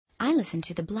I listen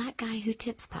to the Black Guy Who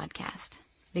Tips podcast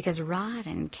because Rod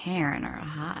and Karen are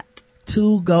hot.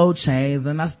 2 gold chains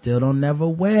and I still don't never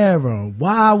wear them.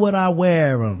 Why would I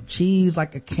wear them? Cheese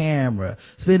like a camera.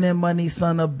 Spending money,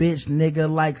 son of a bitch, nigga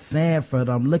like Sanford.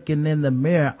 I'm looking in the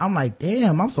mirror. I'm like,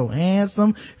 damn, I'm so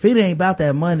handsome. If it ain't about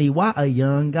that money, why a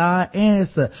young guy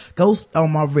answer? Ghost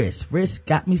on my wrist. Wrist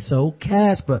got me so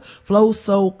Casper. Flow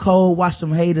so cold. Watch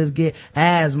them haters get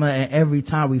asthma. And every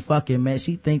time we fucking met,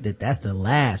 she think that that's the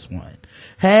last one.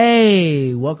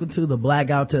 Hey, welcome to the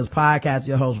Blackout Tips podcast.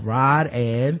 Your host Rod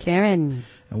and Karen,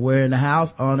 and we're in the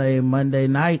house on a Monday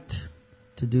night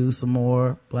to do some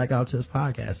more Blackout Tips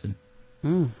podcasting.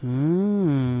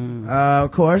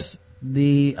 Of course,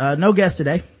 the no guest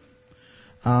today.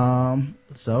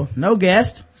 So no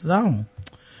guest. So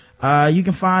you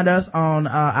can find us on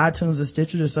iTunes and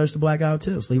Stitcher. Just search the Blackout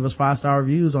Tips. Leave us 5-star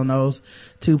reviews on those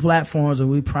 2 platforms, and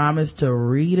we promise to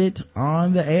read it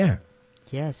on the air.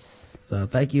 yes. So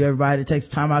thank you everybody that takes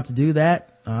time out to do that.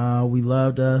 We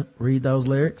love to read those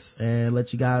lyrics and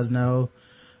let you guys know,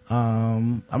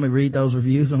 read those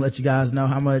reviews and let you guys know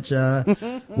how much,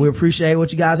 we appreciate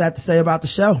what you guys have to say about the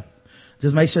show.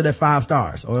 Just make sure they're 5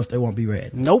 stars or else they won't be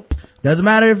read. Nope. Doesn't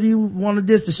matter if you want to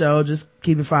diss the show, just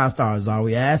keep it 5 stars is all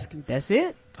we ask. That's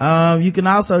it. You can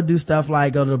also do stuff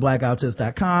like go to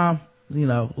theblackouttips.com,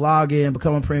 log in,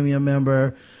 become a premium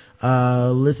member,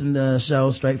 listen to the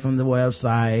show straight from the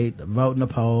website, vote in the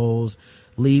polls,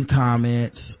 leave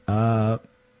comments, a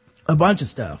bunch of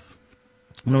stuff.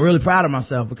 I'm really proud of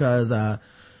myself because, on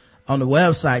the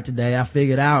website today, I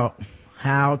figured out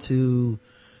how to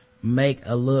make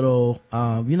a little,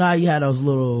 how you had those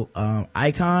little,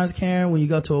 icons, Karen, when you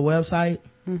go to a website?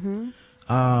 Mm-hmm.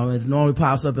 It normally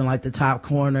pops up in like the top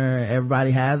corner. Everybody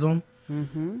has them.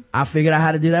 Mm-hmm. I figured out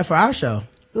how to do that for our show.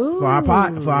 Ooh. For our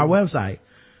website.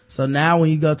 So now when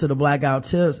you go to the Blackout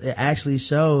Tips, it actually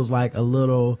shows like a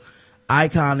little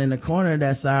icon in the corner.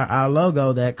 That's our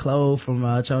logo that Chloe from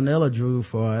Chonilla drew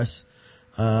for us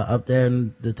up there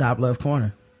in the top left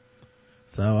corner.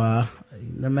 So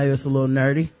maybe it's a little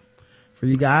nerdy for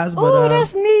you guys, but oh,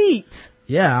 that's neat.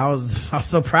 Yeah, I was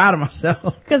so proud of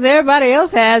myself because everybody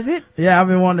else has it. Yeah, I've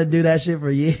been wanting to do that shit for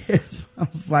years. I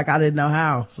was like, I didn't know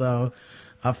how, so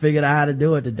I figured out how to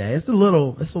do it today. It's a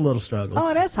little struggle.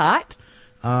 Oh, that's hot.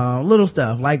 Little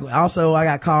stuff. Like also I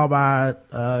got called by,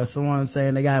 someone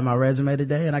saying they got my resume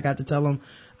today and I got to tell them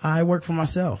I work for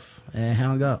myself and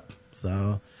hung up.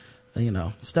 So,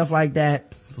 stuff like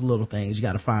that. It's little things you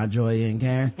got to find joy in,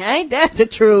 Karen. Ain't that the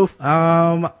truth?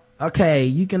 Okay.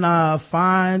 You can,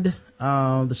 find,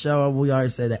 the show. We already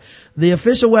said that. The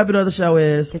official weapon of the show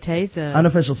is the taser.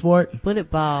 Unofficial sport. Bullet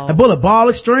ball. A bullet ball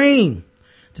extreme.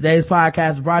 Today's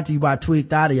podcast is brought to you by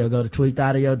Tweaked Audio. Go to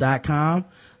tweakedaudio.com.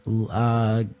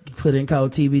 Put in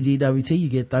code TBGWT, you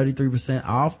get 33%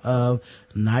 off of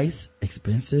nice,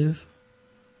 expensive,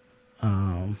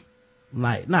 not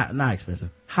expensive,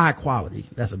 high quality.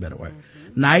 That's a better word.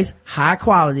 Mm-hmm. Nice, high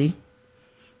quality,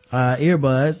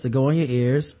 earbuds to go in your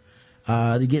ears,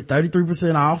 to get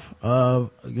 33% off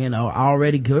of,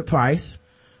 already good price.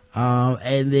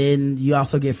 And then you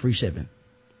also get free shipping.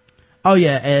 Oh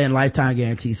yeah, and lifetime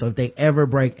guarantee. So if they ever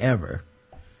break ever,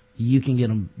 you can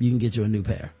get you a new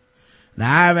pair. Now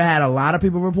I haven't had a lot of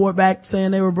people report back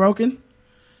saying they were broken,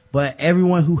 but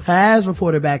everyone who has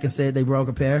reported back and said they broke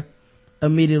a pair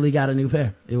immediately got a new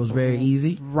pair. It was very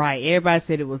easy. Right. Everybody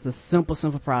said it was a simple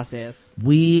process.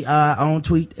 We, own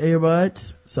Tweaked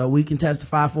earbuds, so we can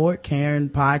testify for it. Karen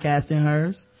podcasting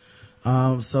hers.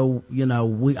 So,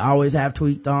 we always have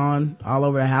Tweaked on all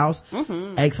over the house.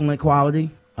 Mm-hmm. Excellent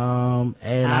quality. And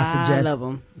I suggest, love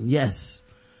them. Yes.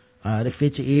 They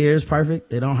fit your ears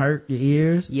perfect. They don't hurt your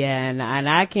ears. Yeah, and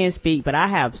I can't speak, but I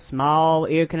have small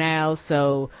ear canals,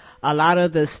 so a lot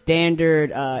of the standard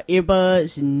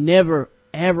earbuds never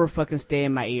ever fucking stay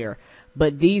in my ear.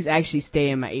 But these actually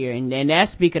stay in my ear, and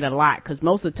that's speaking a lot, because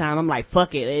most of the time I'm like,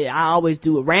 fuck it. I always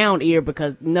do a round ear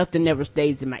because nothing ever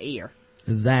stays in my ear.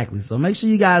 Exactly. So make sure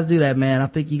you guys do that, man. I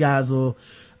think you guys will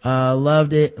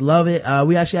love it.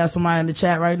 We actually have somebody in the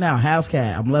chat right now,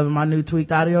 Housecat. I'm loving my new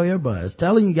Tweaked Audio earbuds.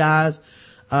 Telling you guys,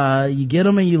 you get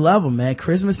them and you love them, man.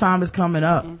 Christmas time is coming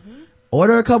up. Mm-hmm.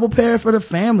 Order a couple pair for the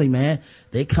family, man.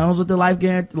 It comes with the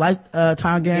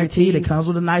lifetime guarantee. It comes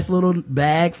with a nice little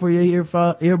bag for your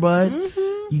earbuds.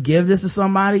 Mm-hmm. You give this to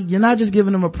somebody, you're not just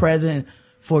giving them a present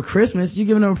for Christmas, you're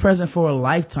giving them a present for a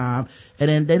lifetime, and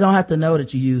then they don't have to know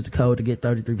that you used the code to get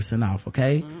 33% off,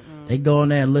 okay? Mm-mm. They go in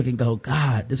there and look and go,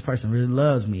 God, this person really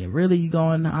loves me. And really, you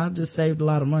going, I just saved a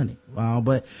lot of money.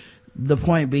 But the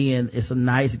point being, it's a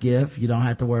nice gift. You don't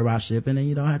have to worry about shipping, and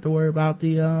you don't have to worry about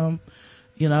the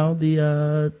you know,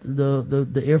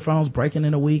 the earphones breaking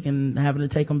in a week and having to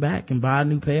take them back and buy a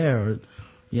new pair, or,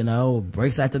 you know,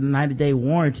 breaks after the 90-day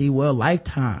warranty. Well,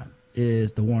 lifetime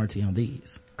is the warranty on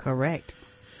these. Correct.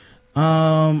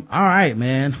 All right,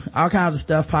 man. All kinds of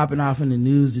stuff popping off in the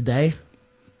news today.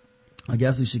 I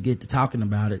guess we should get to talking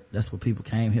about it. That's what people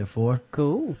came here for.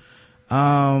 Cool.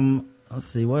 Let's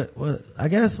see what I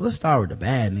guess let's start with the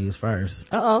bad news first.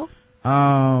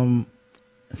 I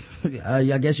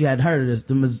guess you hadn't heard of this.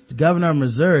 The governor of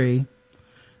Missouri,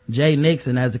 Jay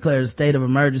Nixon, has declared a state of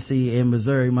emergency in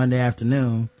Missouri Monday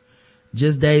afternoon,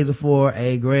 just days before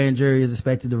a grand jury is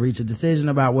expected to reach a decision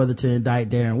about whether to indict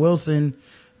Darren Wilson,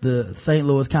 the St.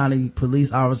 Louis County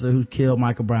police officer who killed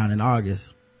Michael Brown in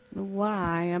August.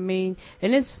 Why? I mean,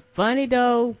 and it's funny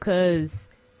though, cause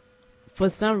for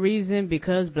some reason,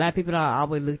 because black people are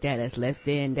always looked at as less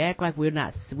than, they act like we're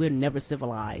never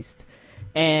civilized.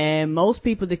 And most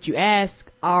people that you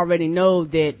ask already know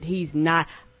that he's not.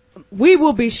 We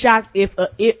will be shocked if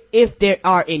there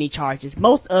are any charges.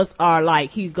 Most of us are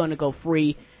like, he's gonna go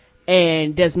free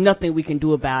and there's nothing we can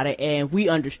do about it, and we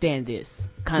understand this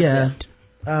concept.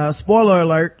 Yeah. Spoiler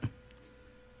alert.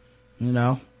 You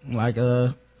know, like,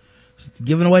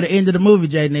 giving away the end of the movie,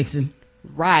 Jay Nixon.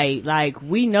 Right. Like,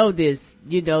 we know this.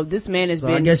 You know, this man has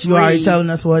been I guess you free. already telling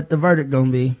us what the verdict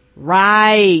gonna be.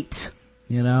 Right.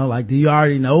 You know, like, do you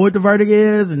already know what the verdict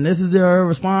is and this is your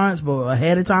response, but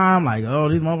ahead of time, like, oh,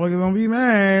 these motherfuckers gonna be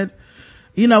mad.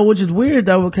 You know, which is weird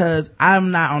though, because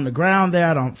I'm not on the ground there.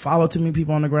 I don't follow too many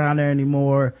people on the ground there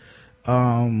anymore.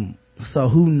 So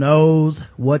who knows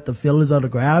what the feelings of the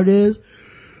crowd is.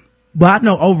 But I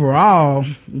know overall,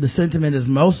 the sentiment is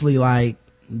mostly like,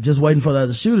 just waiting for the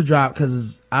other shoe to drop,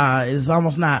 because it's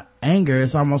almost not anger.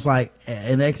 It's almost like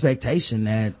an expectation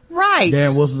that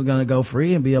Darren Wilson's going to go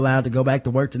free and be allowed to go back to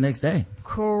work the next day.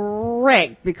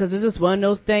 Correct. Because it's just one of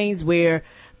those things where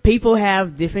people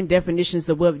have different definitions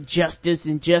of what justice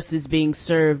and justice being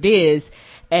served is.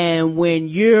 And when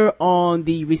you're on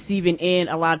the receiving end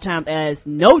a lot of times as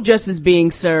no justice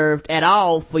being served at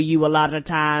all for you a lot of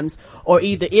times, or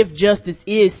either if justice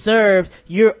is served,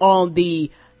 you're on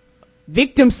the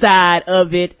victim side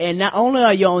of it, and not only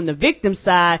are you on the victim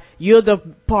side, you're the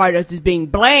part that's being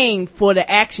blamed for the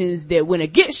actions that went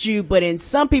against you, but in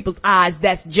some people's eyes,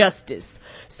 that's justice.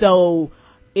 So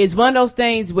it's one of those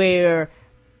things where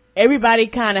everybody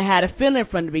kind of had a feeling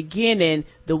from the beginning,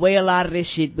 the way a lot of this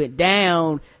shit went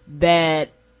down, that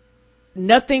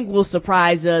nothing will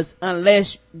surprise us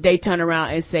unless they turn around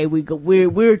and say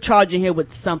we're charging him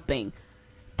with something.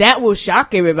 That will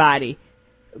shock everybody.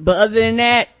 But other than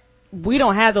that, we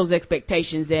don't have those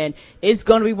expectations, and it's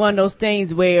going to be one of those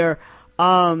things where,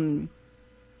 I don't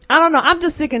know, I'm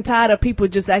just sick and tired of people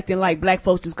just acting like black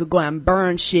folks just could go out and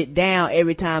burn shit down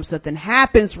every time something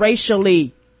happens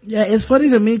racially. Yeah, it's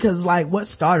funny to me because, like, what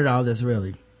started all this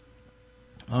really?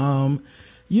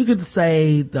 You could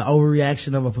say the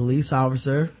overreaction of a police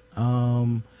officer,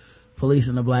 police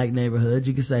in a black neighborhood,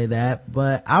 you could say that,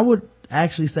 but I would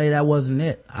actually say that wasn't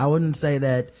it. I wouldn't say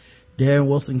that Darren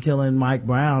Wilson killing Mike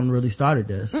Brown really started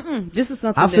this. This is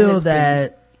something I feel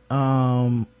that,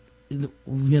 you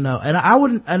know, and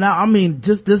I mean,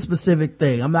 just this specific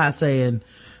thing. I'm not saying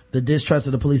the distrust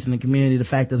of the police in the community, the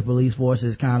fact that the police force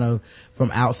is kind of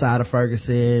from outside of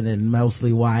Ferguson and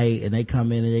mostly white, and they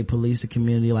come in and they police the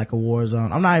community like a war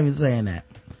zone. I'm not even saying that.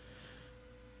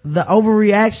 The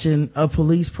overreaction of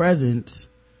police presence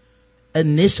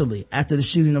initially after the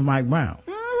shooting of Mike Brown.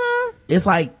 It's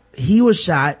like he was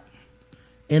shot.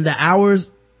 In the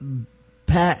hours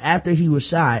after he was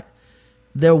shot,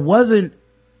 there wasn't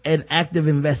an active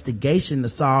investigation to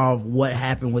solve what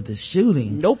happened with the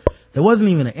shooting. Nope. There wasn't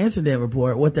even an incident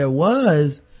report. What there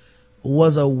was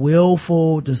a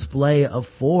willful display of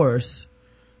force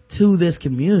to this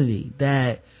community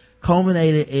that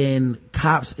culminated in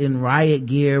cops in riot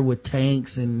gear with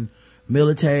tanks and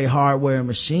military hardware and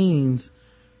machines,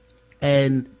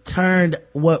 and turned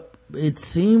what it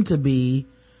seemed to be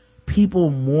people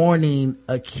mourning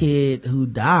a kid who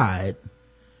died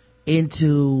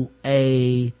into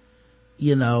a,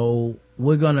 you know,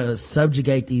 we're gonna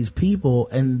subjugate these people.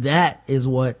 And that is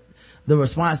what the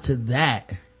response to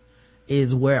that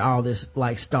is, where all this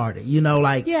like started, you know,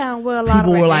 like, yeah, well, a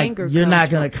people lot of were like, you're not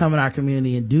from gonna come in our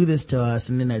community and do this to us.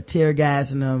 And then they're tear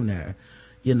gassing them, they're,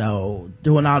 you know,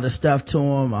 doing all this stuff to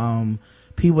them.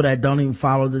 People that don't even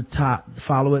follow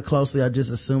it closely are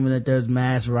just assuming that there's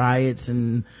mass riots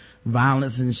and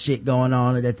violence and shit going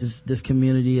on, and that this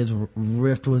community is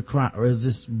rift with crime, or is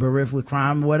just bereft with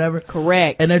crime or whatever.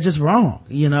 Correct. And they're just wrong,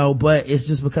 you know, but it's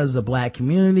just because it's a black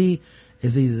community,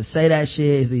 It's easy to say that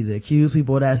shit. It's easy to accuse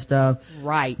people of that stuff.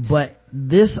 Right. But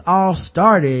this all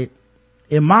started,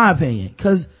 in my opinion,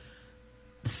 cause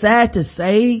sad to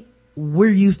say, we're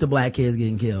used to black kids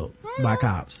getting killed by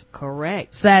cops.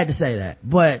 Correct. Sad to say that,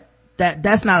 but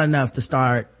that's not enough to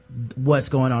start what's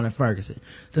going on in Ferguson.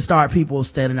 To start people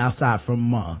standing outside for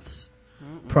months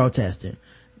protesting.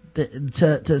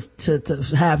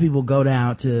 To have people go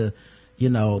down to,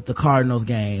 the Cardinals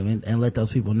game and let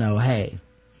those people know, hey,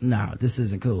 no, this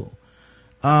isn't cool.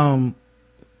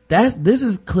 This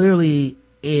is clearly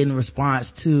in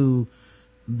response to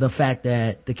the fact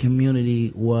that the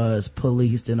community was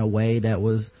policed in a way that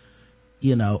was,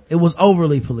 it was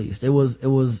overly policed. It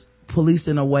was policed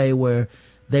in a way where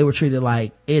they were treated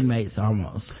like inmates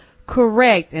almost.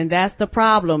 Correct. And that's the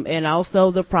problem. And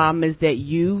also the problem is that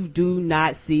you do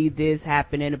not see this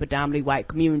happen in a predominantly white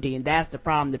community. And that's the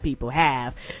problem that people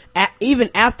have. Even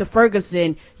after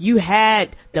Ferguson, you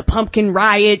had the pumpkin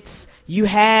riots. You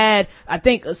had, I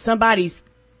think, somebody's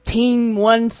team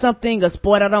won something, a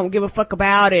sport I don't give a fuck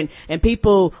about, and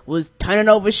people was turning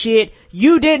over shit.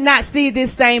 You did not see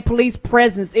this same police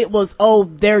presence. It was,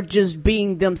 they're just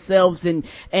being themselves and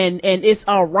it's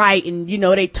alright, and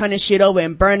they turning shit over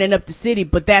and burning up the city,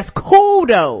 but that's cool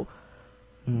though.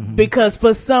 Mm-hmm. Because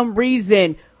for some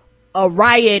reason, a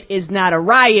riot is not a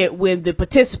riot when the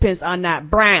participants are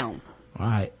not brown.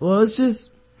 Right. Well, it's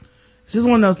just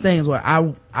one of those things where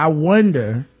I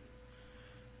wonder,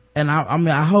 and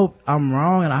I hope I'm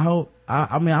wrong, and I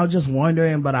was just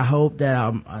wondering, but I hope that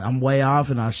I'm way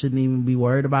off and I shouldn't even be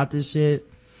worried about this shit.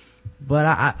 But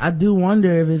I do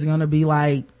wonder if it's gonna be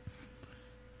like,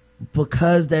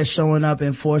 because they're showing up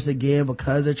in force again,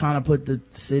 because they're trying to put the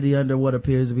city under what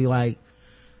appears to be like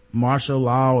martial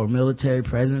law or military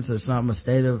presence or something, a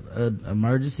state of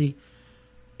emergency,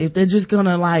 if they're just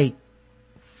gonna like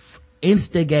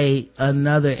instigate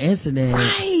another incident.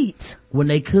 Right. When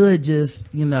they could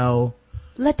just,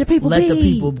 let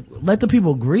the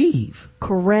people grieve.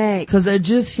 Correct. Cause they're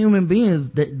just human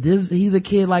beings. He's a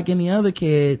kid like any other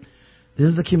kid. This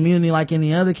is a community like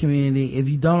any other community. If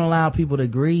you don't allow people to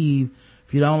grieve,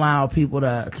 if you don't allow people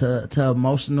to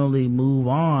emotionally move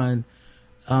on,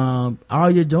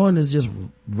 all you're doing is just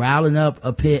riling up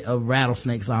a pit of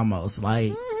rattlesnakes almost.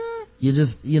 Like, you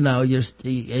just, and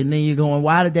then you're going,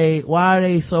 why are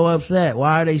they so upset?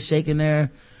 Why are they shaking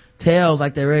their tails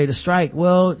like they're ready to strike?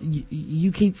 Well,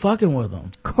 you keep fucking with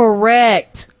them.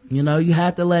 Correct. You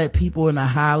have to let people in a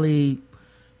highly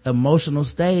emotional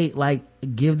state, like,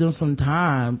 give them some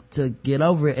time to get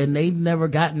over it, and they've never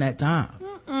gotten that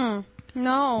time.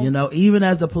 No. Even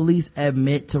as the police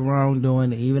admit to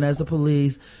wrongdoing, even as the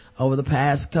police over the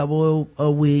past couple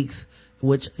of weeks,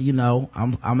 which,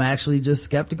 I'm actually just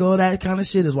skeptical of that kind of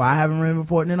shit, is why I haven't been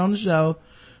reporting it on the show,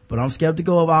 but I'm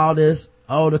skeptical of all this.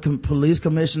 The police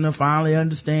commissioner finally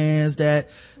understands that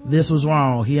this was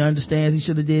wrong. He understands he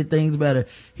should have did things better.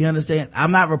 He understands.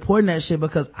 I'm not reporting that shit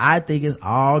because I think it's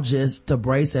all just to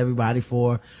brace everybody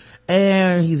for,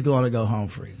 and he's going to go home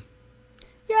free.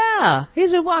 Yeah,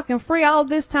 he's been walking free all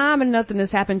this time and nothing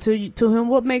has happened to him.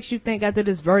 What makes you think after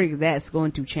this verdict that's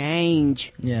going to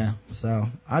change? Yeah, so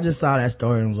I just saw that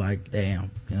story and was like,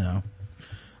 damn,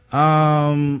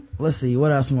 let's see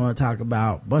what else we want to talk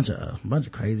about. Bunch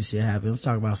of crazy shit happened. Let's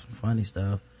talk about some funny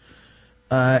stuff.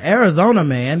 Arizona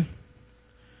man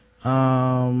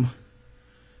apparently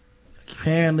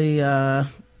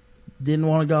didn't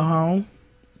want to go home.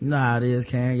 You know how it is,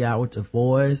 Karen. You out with the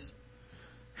boys,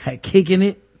 kicking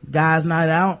it, guys night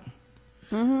out.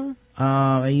 And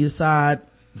you decide,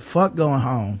 fuck going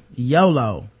home,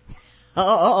 YOLO.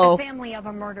 The family of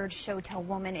a murdered Shotel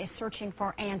woman is searching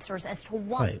for answers as to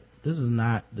why. Wait, this is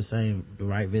not the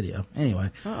right video.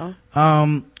 Anyway.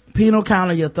 Pinal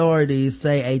County authorities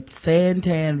say a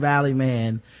Santan Valley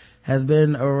man has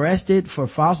been arrested for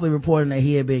falsely reporting that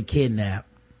he had been kidnapped.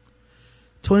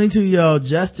 22-year-old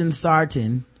Justin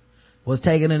Sarton was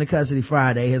taken into custody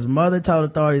Friday. His mother told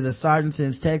authorities that Sarton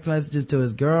sent text messages to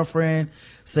his girlfriend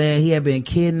saying he had been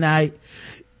kidnapped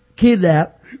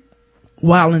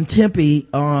while in Tempe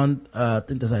on, I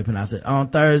think that's how you pronounce it, on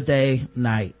Thursday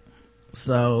night.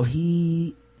 So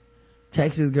he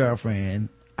texted his girlfriend,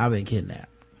 I've been kidnapped.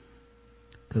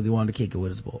 Cause he wanted to kick it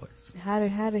with his boys. How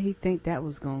did he think that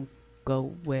was gonna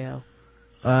go well?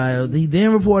 He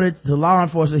then reported to law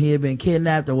enforcement he had been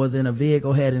kidnapped and was in a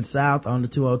vehicle heading south on the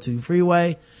 202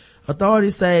 freeway.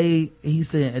 Authorities say he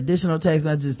sent additional text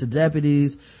messages to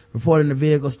deputies reporting the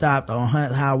vehicle stopped on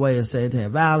Hunt Highway in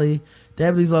Santan Valley.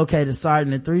 Deputies located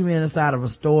Sarton and 3 men inside of a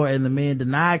store, and the men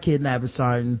denied kidnapping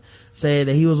Sarton, saying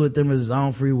that he was with them of his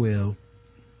own free will.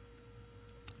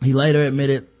 He later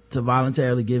admitted to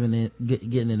voluntarily getting in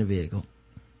the vehicle.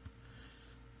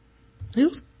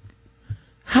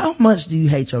 How much do you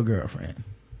hate your girlfriend?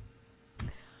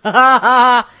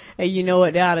 And you know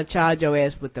what? They ought to charge your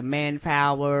ass with the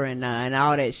manpower and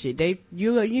all that shit.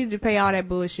 You need to pay all that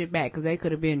bullshit back because they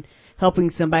could have been helping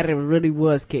somebody that really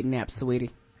was kidnapped,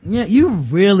 sweetie. Yeah, you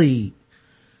really,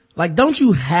 like, don't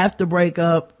you have to break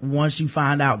up once you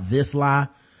find out this lie?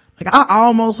 Like, I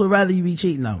almost would rather you be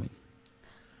cheating on me.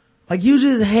 Like, you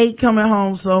just hate coming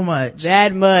home so much.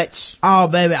 That much. Oh,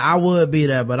 baby, I would be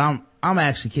there, but I'm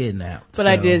actually kidnapped. But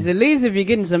like this, at least if you're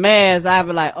getting some ass, I'd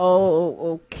be like,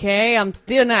 oh, okay, I'm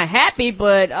still not happy,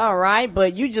 but alright.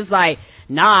 But you just like,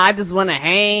 nah, I just want to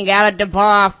hang out at the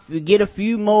bar, get a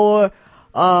few more,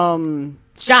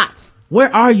 shots.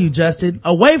 Where are you, Justin?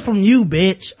 Away from you,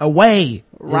 bitch. Away.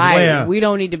 Right. We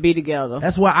don't need to be together.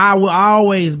 That's where I will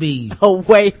always be.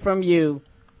 Away from you.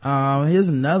 Here's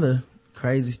another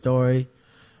crazy story.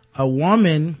 A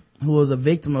woman who was a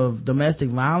victim of domestic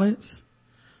violence,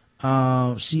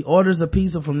 she orders a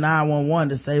pizza from 911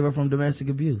 to save her from domestic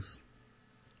abuse.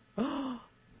 Now,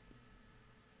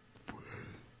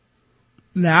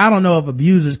 I don't know if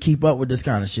abusers keep up with this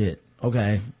kind of shit,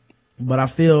 okay? But I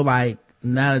feel like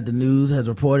now that the news has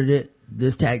reported it,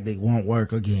 this tactic won't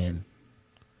work again.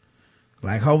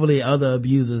 Like, hopefully other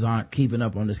abusers aren't keeping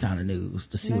up on this kind of news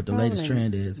to see what the latest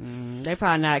trend is. They're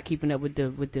probably not keeping up with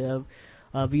the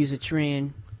abuser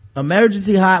trend.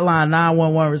 Emergency hotline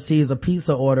 911 receives a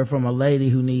pizza order from a lady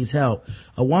who needs help.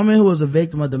 A woman who was a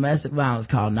victim of domestic violence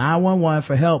called 911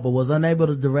 for help but was unable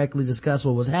to directly discuss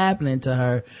what was happening to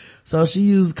her, so she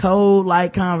used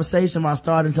code-like conversation while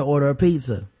starting to order a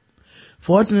pizza.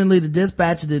 Fortunately, the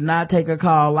dispatcher did not take her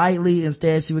call lightly.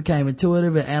 Instead, she became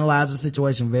intuitive and analyzed the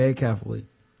situation very carefully.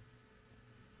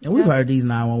 And we've heard these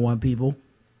 911 people.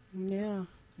 Yeah.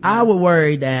 I would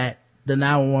worry that the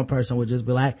 911 person would just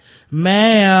be like,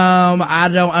 ma'am, I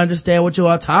don't understand what you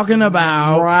are talking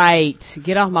about. Right.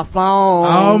 Get off my phone.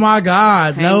 Oh my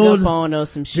God. Hang no. up on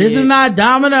us some shit. This is not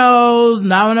Domino's.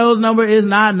 Domino's number is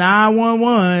not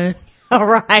 911. All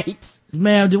right.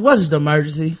 Ma'am, what is the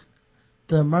emergency?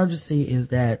 The emergency is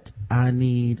that I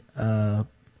need a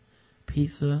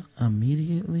pizza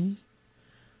immediately.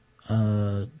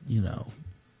 I'm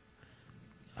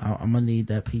gonna need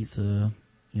that pizza,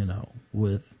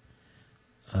 with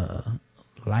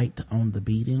light on the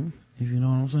beating, if you know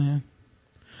what I'm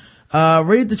saying.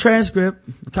 Read the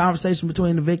transcript, the conversation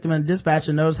between the victim and the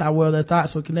dispatcher. Notice how well their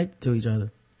thoughts were connected to each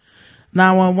other.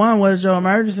 911, what is your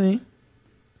emergency?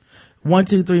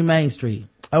 123 Main Street.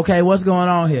 Okay, what's going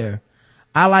on here?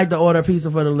 I like to order pizza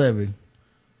for delivery.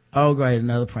 Oh great,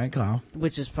 another prank call.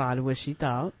 Which is probably what she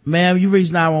thought. Ma'am, you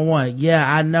reached 911. Yeah,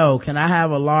 I know. Can I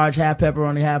have a large half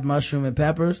pepperoni, half mushroom and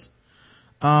peppers?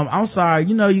 I'm sorry,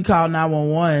 you called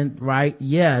 911, right?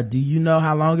 Yeah. Do you know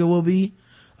how long it will be?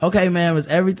 Okay, ma'am, is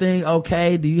everything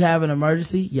okay? Do you have an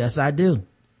emergency? Yes, I do.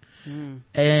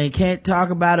 And can't talk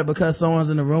about it because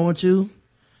someone's in the room with you?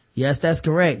 Yes, that's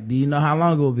correct. Do you know how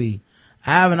long it will be?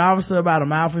 I have an officer about a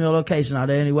mile from your location. Are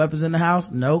there any weapons in the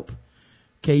house? Nope.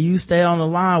 Can you stay on the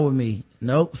line with me?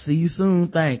 Nope. See you soon.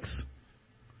 Thanks.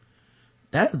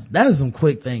 That is some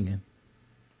quick thinking.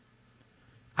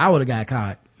 I would have got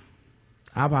caught.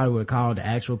 I probably would have called the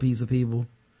actual pizza people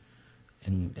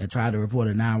and tried to report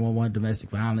a 911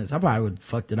 domestic violence. I probably would have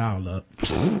fucked it all up.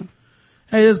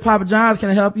 Hey, this is Papa John's. Can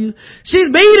I help you? She's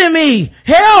beating me.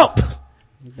 Help!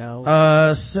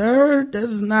 No. Sir, this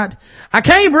is not, I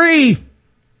can't breathe.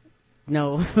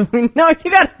 No. No,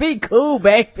 you gotta be cool,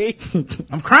 baby.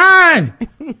 I'm crying.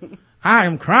 I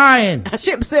am crying. I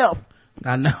shit myself.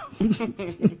 I know.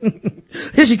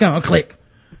 Here she come. Click.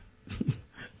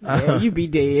 Yeah, you be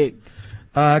dead.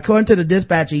 According to the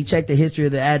dispatcher, he checked the history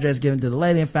of the address given to the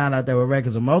lady and found out there were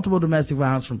records of multiple domestic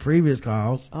violence from previous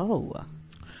calls. Oh.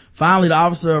 Finally, the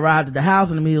officer arrived at the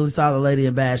house and immediately saw the lady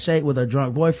in bad shape with her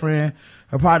drunk boyfriend.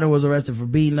 Her partner was arrested for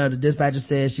beating her. The dispatcher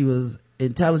said she was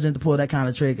intelligent to pull that kind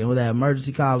of trick, and with that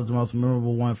emergency call is the most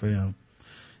memorable one for him.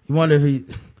 You wonder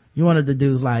if the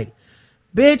dude's like,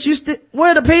 bitch,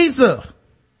 where the pizza?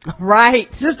 Right.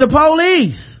 This the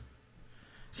police.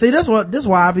 See, this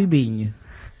why I be beating you.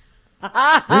 This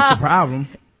the problem.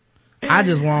 I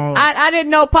just want. I didn't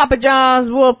know Papa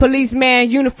John's wore a policeman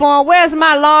uniform. Where's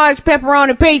my large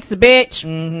pepperoni pizza, bitch?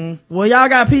 Mm-hmm. Well, y'all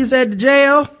got pizza at the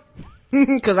jail?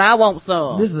 Cause I want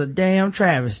some. This is a damn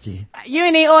travesty. You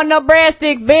ain't order no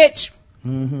breadsticks, bitch.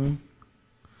 Mm-hmm.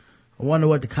 I wonder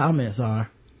what the comments are.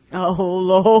 Oh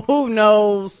Lord, who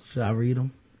knows? Should I read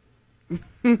them?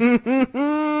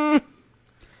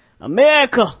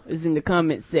 America is in the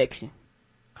comment section.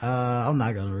 I'm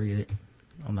not gonna read it.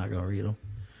 I'm not gonna read them.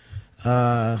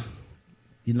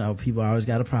 People always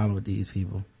got a problem with these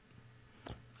people.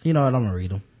 You know what? I'm gonna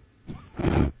read them.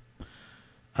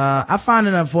 I find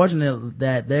it unfortunate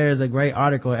that there is a great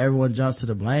article, everyone jumps to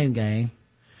the blame game.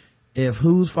 If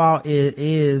whose fault it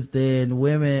is, then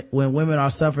when women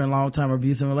are suffering long-term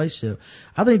abuse in relationship.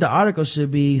 I think the article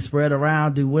should be spread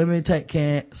around. Women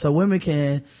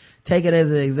can take it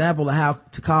as an example of how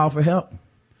to call for help.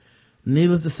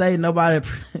 Needless to say, nobody,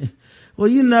 well,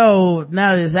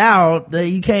 now that it's out, that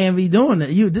you can't be doing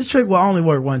it. This trick will only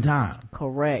work one time.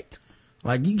 Correct.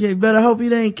 Like, you better hope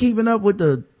you ain't keeping up with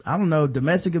the,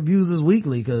 domestic abusers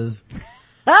weekly, cause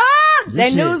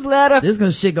that newsletter.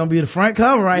 This shit gonna be the front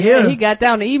cover right yeah, here. He got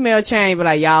down the email chain, but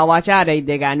like, y'all watch out. They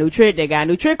got a new trick. They got a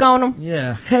new trick on them.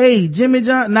 Yeah. Hey, Jimmy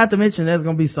John, not to mention there's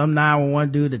gonna be some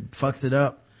 911 dude that fucks it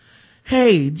up.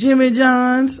 Hey, Jimmy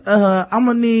Johns, I'm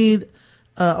gonna need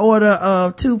order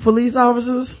of 2 police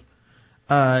officers.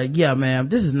 Yeah, ma'am,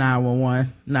 this is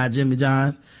 911, not Jimmy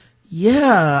Johns.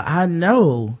 Yeah, I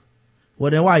know. Well,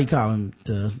 then why you calling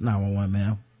to 911,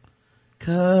 ma'am?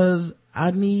 Cause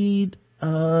I need,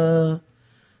 can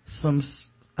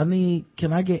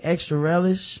I get extra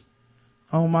relish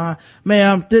on my,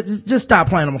 ma'am, just stop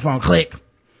playing on my phone. Click.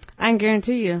 I can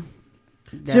guarantee you.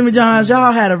 Jimmy Johns,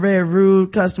 y'all had a very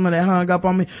rude customer that hung up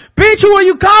on me. Bitch, who are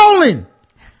you calling?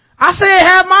 I said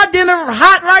have my dinner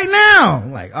hot right now.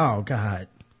 I'm like, oh God.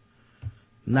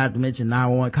 Not to mention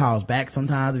 911 calls back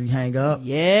sometimes if you hang up.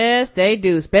 Yes, they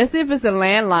do. Especially if it's a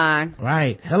landline.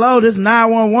 Right. Hello, this is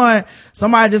 911.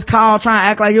 Somebody just called trying to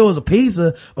act like it was a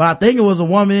pizza, but I think it was a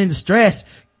woman in distress.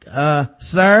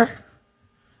 Sir?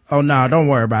 Oh no, don't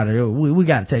worry about it. We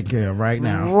got it taken care of right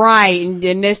now. Right. And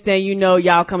the next thing you know,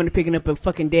 y'all coming to picking up a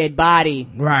fucking dead body.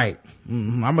 Right.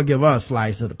 Mm-hmm. I'm gonna give her a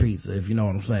slice of the pizza, if you know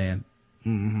what I'm saying.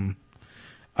 Mm-hmm.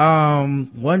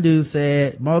 One dude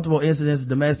said multiple incidents of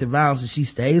domestic violence and she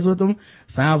stays with him.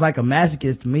 Sounds like a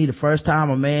masochist to me. The first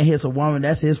time a man hits a woman,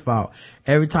 that's his fault.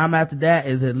 Every time after that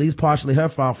is at least partially her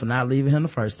fault for not leaving him the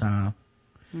first time.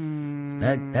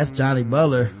 That's Johnny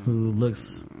Butler, who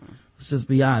looks, let's just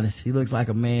be honest, he looks like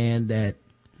a man that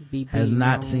has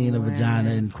not seen a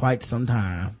vagina in quite some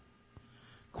time.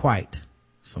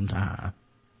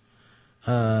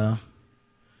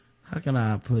 How can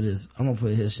I put his, I'm gonna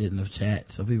put his shit in the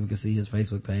chat so people can see his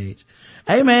Facebook page.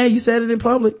 Hey man, you said it in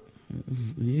public.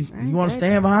 You want to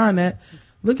stand behind that.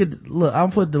 Look, I'll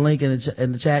put the link in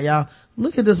the chat, y'all.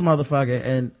 Look at this motherfucker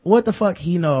and what the fuck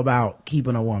he know about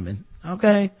keeping a woman.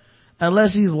 Okay?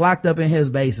 Unless she's locked up in his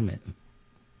basement.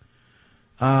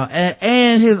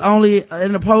 And his only,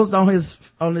 in the post on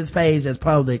his page that's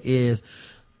public is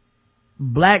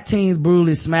black teens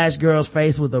brutally smash girl's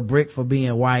face with a brick for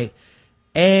being white.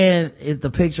 And it's the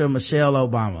picture of Michelle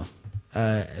Obama.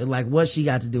 Like what she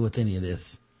got to do with any of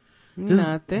this?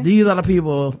 Nothing. These are the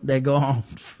people that go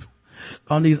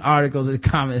on these articles in the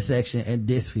comment section and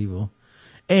diss people.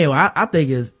 Anyway, I think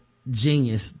it's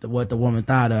genius what the woman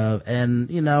thought of. And,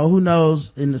 who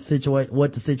knows in the situation,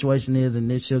 what the situation is and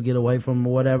if she'll get away from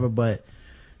or whatever. But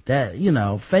that,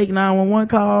 fake 911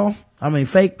 call,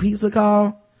 fake pizza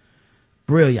call,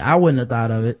 brilliant. I wouldn't have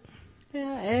thought of it.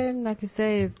 Yeah, and like I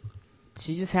say,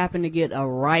 she just happened to get a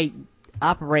right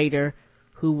operator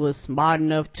who was smart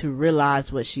enough to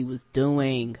realize what she was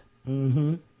doing.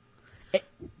 Mm-hmm.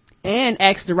 And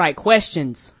ask the right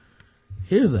questions.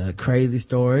 Here's a crazy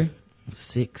story.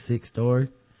 Sick story.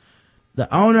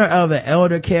 The owner of an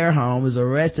elder care home is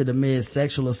arrested amid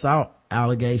sexual assault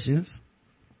allegations.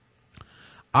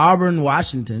 Auburn,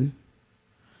 Washington.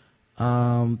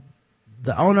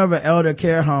 The owner of an elder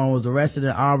care home was arrested in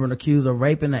Auburn, accused of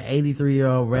raping an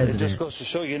 83-year-old resident. It just goes to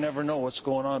show you never know what's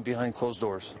going on behind closed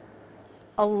doors.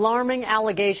 Alarming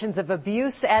allegations of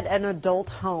abuse at an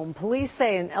adult home. Police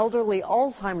say an elderly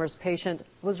Alzheimer's patient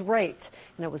was raped,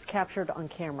 and it was captured on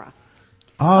camera.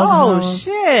 Oh,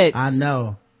 shit. I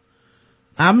know.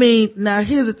 Now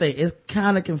here's the thing. It's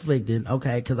kind of conflicting,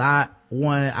 okay, because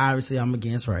obviously I'm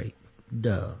against rape.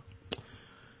 Duh.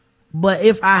 But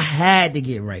if I had to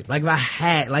get raped,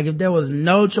 if there was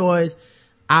no choice,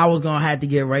 I was gonna have to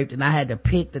get raped and I had to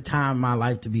pick the time in my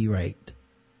life to be raped,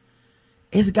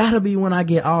 it's gotta be when I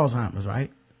get Alzheimer's, right?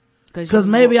 Cause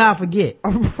maybe I'll forget.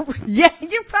 Yeah,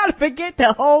 you probably forget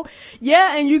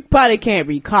and you probably can't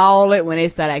recall it when they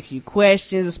start asking you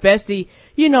questions, especially,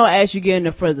 as you get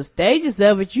into further stages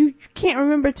of it, you can't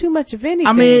remember too much of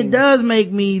anything. It does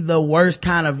make me the worst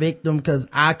kind of victim cause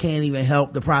I can't even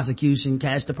help the prosecution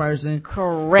catch the person.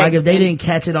 Correct. Like if they didn't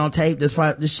catch it on tape, this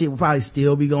shit would probably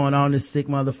still be going on, this sick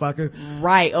motherfucker.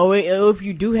 Right. Or if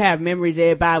you do have memories,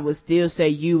 everybody would still say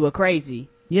you were crazy.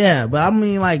 Yeah, but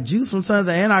Juice from Sons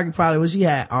of Anarchy probably wish he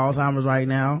had Alzheimer's right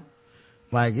now.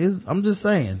 I'm just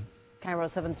saying. KIRO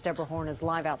 7's Deborah Horn is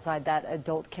live outside that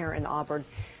adult care in Auburn.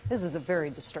 This is a very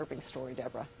disturbing story,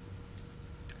 Deborah.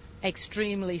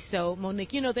 Extremely so,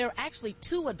 Monique. You know, there are actually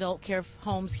 2 adult care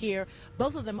homes here,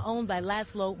 both of them owned by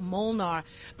Laszlo Molnar.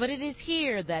 But it is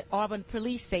here that Auburn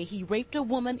police say he raped a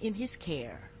woman in his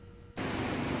care.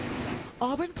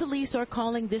 Auburn police are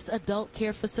calling this adult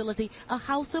care facility a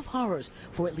house of horrors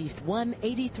for at least one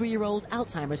 83-year-old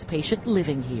Alzheimer's patient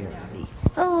living here.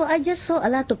 Oh, I just saw a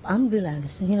lot of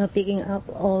ambulance, picking up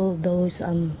all those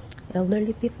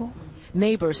elderly people.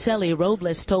 Neighbor Sally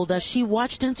Robles told us she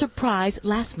watched in surprise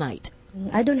last night.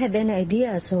 I don't have any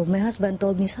idea, so my husband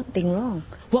told me something wrong.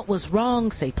 What was wrong,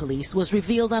 say police, was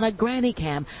revealed on a granny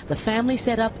cam the family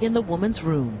set up in the woman's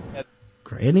room.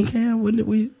 Granny cam?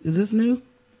 Is this new?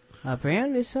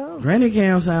 Apparently so. Granny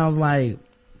cam sounds like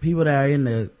people that are in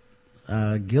the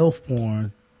gilf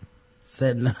porn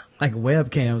setting up like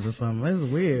webcams or something. That's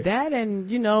weird. That,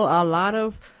 and a lot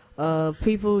of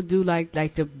people do like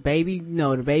the baby,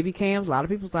 the baby cams. A lot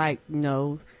of people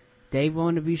they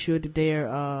want to be sure that their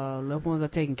loved ones are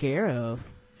taken care of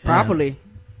properly.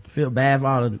 I feel bad for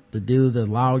all the dudes that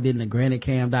logged into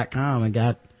grannycam.com and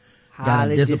got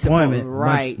a disappointment.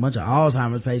 Right. Bunch of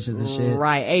Alzheimer's patients and shit.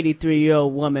 Right.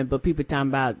 83-year-old woman, but people talking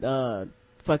about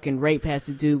fucking rape has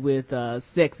to do with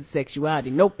sex and sexuality.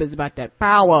 Nope, it's about that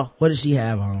power. What did she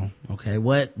have on? Okay,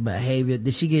 what behavior?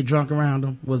 Did she get drunk around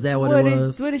them? Was that what it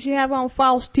was? What did she have on?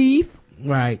 False teeth?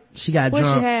 Right. She got drunk.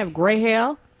 What she have? Gray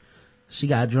hair? She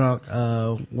got drunk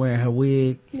wearing her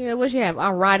wig. Yeah, what she have?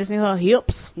 Arthritis in her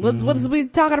hips? What is we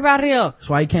talking about here? That's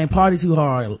why you can't party too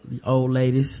hard, old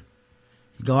ladies.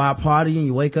 You go out partying,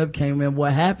 you wake up, can't remember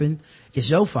what happened. It's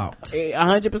your fault.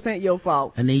 100% your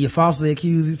fault. And then you falsely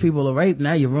accuse these people of rape.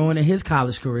 Now you're ruining his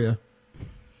college career.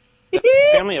 The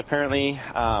family apparently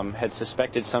had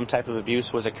suspected some type of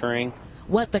abuse was occurring.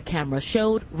 What the camera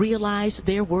showed realized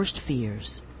their worst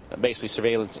fears. Basically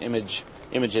surveillance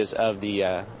images of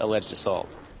the alleged assault.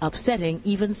 Upsetting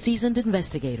even seasoned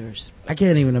investigators. I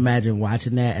can't even imagine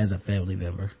watching that as a family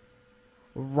member.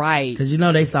 Right. Because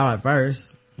they saw it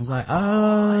first. I was like,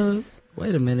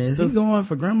 wait a minute. Is he going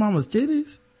for grandmama's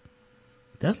titties?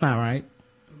 That's not right.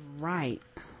 Right.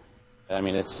 I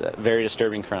mean, it's a very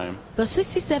disturbing crime. The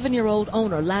 67-year-old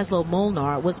owner, Laszlo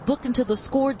Molnar, was booked into the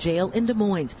Score jail in Des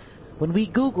Moines. When we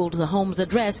Googled the home's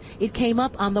address, it came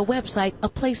up on the website, A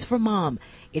Place for Mom.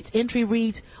 Its entry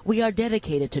reads, "We are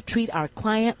dedicated to treat our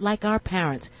client like our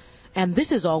parents." And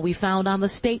this is all we found on the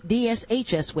state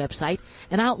DSHS website,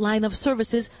 an outline of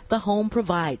services the home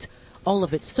provides. All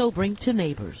of it sobering to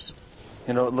neighbors.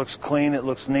 It looks clean, it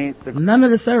looks neat. None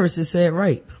of the services said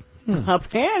rape.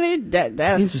 Apparently, that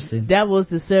interesting. That was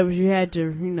the service you had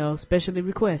to, specially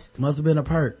request. Must have been a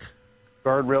perk.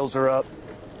 Guardrails are up,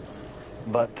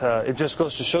 but it just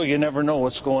goes to show you never know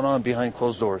what's going on behind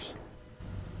closed doors.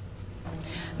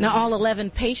 Now, all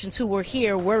 11 patients who were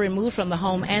here were removed from the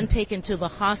home and taken to the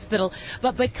hospital.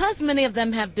 But because many of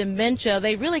them have dementia,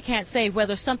 they really can't say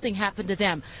whether something happened to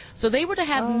them. So they were to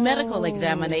have medical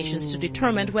examinations to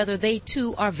determine whether they,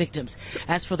 too, are victims.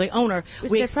 As for the owner,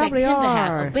 we expect him to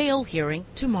have a bail hearing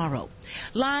tomorrow.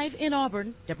 Live in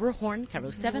Auburn, Deborah Horn, Cairo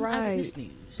 7 Eyewitness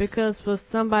News. Because for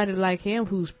somebody like him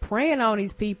who's preying on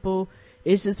these people,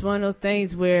 it's just one of those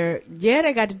things where,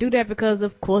 they got to do that because,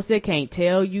 of course, they can't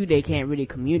tell you. They can't really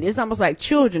communicate. It's almost like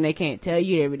children. They can't tell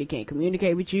you. They really can't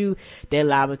communicate with you. They're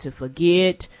liable to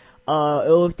forget.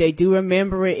 Or if they do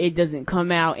remember it, it doesn't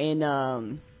come out in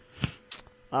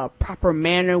a proper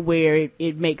manner where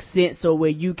it makes sense or where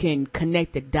you can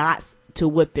connect the dots to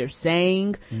what they're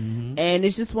saying. Mm-hmm. And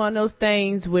it's just one of those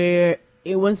things where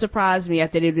it wouldn't surprise me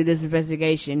after they did this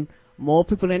investigation. More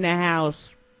people in the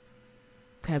house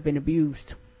have been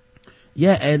abused.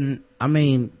 Yeah, and I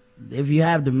mean, if you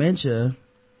have dementia,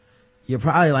 you're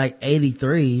probably like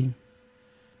 83,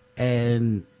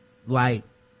 and like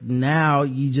now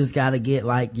you just got to get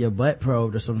like your butt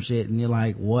probed or some shit, and you're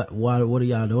like, what are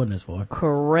y'all doing this for?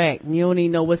 Correct. You don't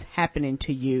even know what's happening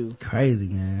to you. Crazy,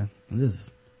 man.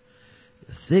 This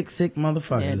sick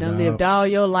motherfucker. Yeah, done lived all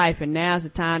your life, and now's the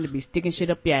time to be sticking shit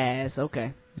up your ass.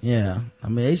 Okay. Yeah, I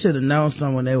mean, they should have known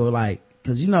someone. They were like,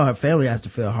 because her family has to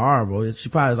feel horrible. She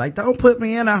probably was like, don't put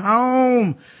me in a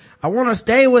home. I want to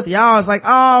stay with y'all. It's like,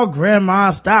 oh,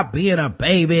 grandma, stop being a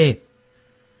baby.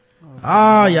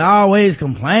 Oh, you're always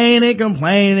complaining.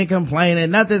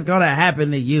 Nothing's going to happen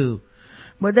to you.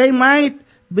 But they might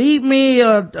beat me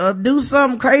or do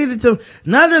something crazy to me.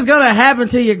 Nothing's going to happen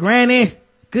to you, granny.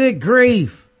 Good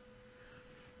grief.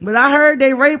 But I heard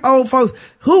they rape old folks.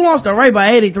 Who wants to rape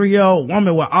an 83-year-old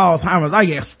woman with Alzheimer's? Are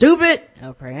you stupid?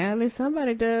 Apparently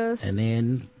somebody does. And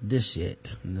then this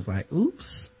shit. And it's like,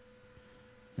 oops.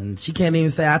 And she can't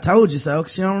even say, I told you so,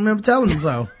 cause she don't remember telling him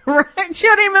so. Right. She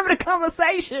don't even remember the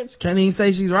conversation. Can't even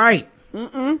say she's right.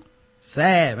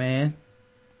 Sad, man.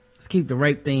 Let's keep the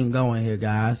rape theme going here,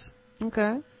 guys.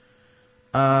 Okay.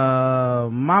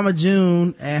 Mama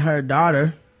June and her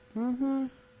daughter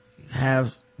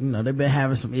have, they've been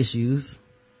having some issues.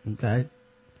 Okay.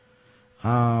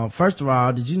 First of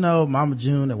all, did you know Mama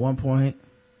June at one point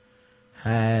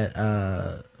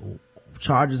had,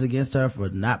 charges against her for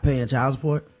not paying child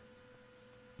support?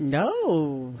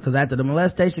 No. Because after the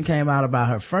molestation came out about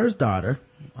her first daughter,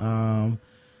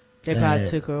 they probably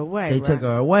took her away. They took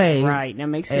her away. Right. That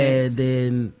makes sense. And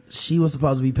then she was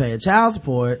supposed to be paying child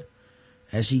support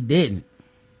and she didn't.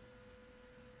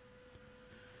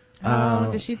 How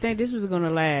long did she think this was going to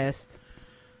last?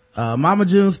 Mama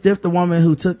June stiffed the woman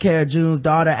who took care of June's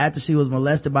daughter after she was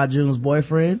molested by June's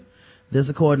boyfriend. This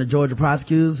according to Georgia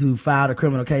prosecutors who filed a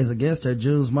criminal case against her.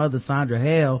 June's mother, Sandra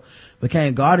Hale,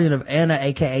 became guardian of Anna,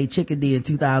 aka Chickadee, in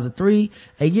 2003,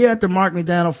 a year after Mark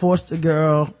McDaniel forced a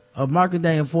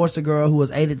girl who was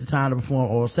 8 at the time to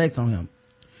perform oral sex on him.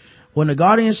 When the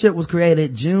guardianship was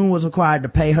created, June was required to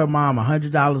pay her mom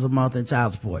 $100 a month in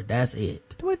child support. That's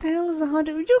it. What the hell is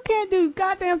 $100? You can't do a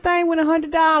goddamn thing with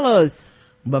 $100.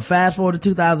 But fast forward to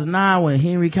 2009 when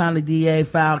Henry County DA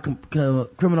filed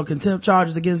criminal contempt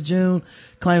charges against June,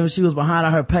 claiming she was behind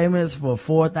on her payments for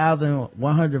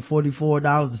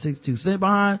 $4,144.62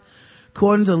 behind.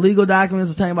 According to legal documents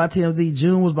obtained by TMZ,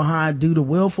 June was behind due to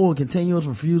willful and continuous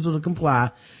refusal to comply.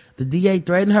 The DA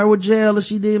threatened her with jail if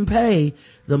she didn't pay.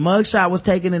 The mugshot was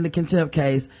taken in the contempt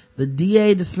case. The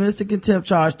DA dismissed the contempt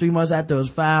charge 3 months after it was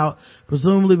filed,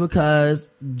 presumably because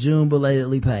June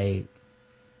belatedly paid.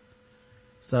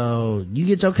 So you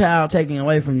get your cow taken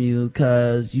away from you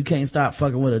because you can't stop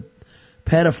fucking with a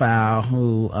pedophile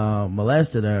who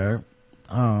molested her.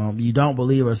 You don't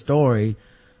believe her story,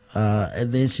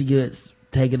 and then she gets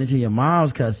taken into your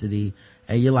mom's custody,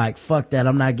 and you're like, fuck that,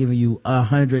 I'm not giving you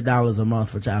 $100 a month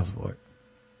for child support.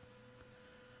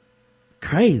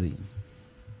 Crazy.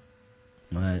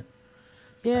 But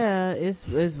yeah, it's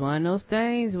one of those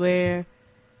things where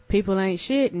people ain't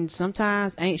shit, and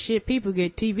sometimes ain't shit people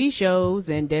get TV shows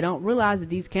and they don't realize that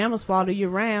these cameras follow you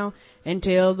around and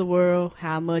tell the world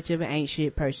how much of an ain't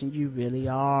shit person you really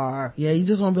are. Yeah, you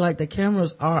just want to be like, the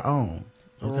cameras are on.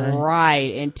 Okay.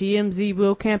 Right. And TMZ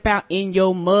will camp out in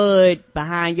your mud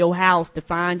behind your house to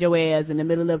find your ass in the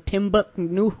middle of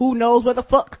Timbuktu. Who knows where the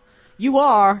fuck you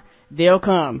are. They'll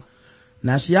come.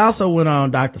 Now she also went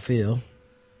on Dr. Phil.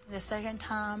 The second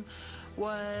time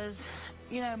was,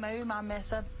 maybe my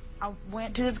mess up. I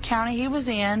went to the county he was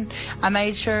in. I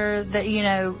made sure that,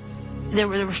 there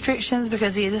were the restrictions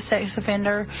because he is a sex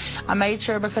offender. I made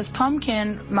sure because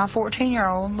Pumpkin, my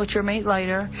 14-year-old, which you'll meet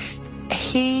later,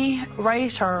 he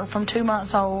raised her from 2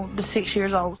 months old to 6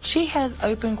 years old. She has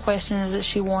open questions that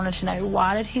she wanted to know.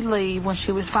 Why did he leave when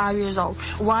she was 5 years old?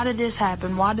 Why did this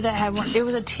happen? Why did that happen? It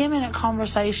was a 10-minute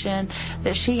conversation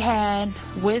that she had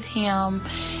with him,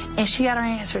 and she got her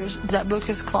answers. That book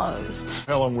is closed.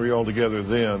 How long were you all together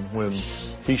then when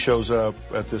he shows up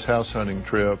at this house hunting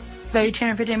trip? Maybe 10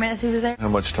 or 15 minutes he was there. How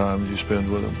much time did you spend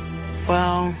with him?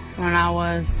 Well, when I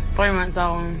was 3 months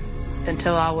old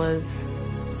until I was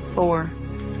 4.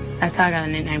 That's how I got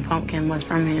the nickname Pumpkin, was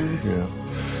from him. Yeah.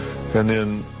 And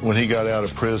then when he got out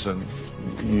of prison,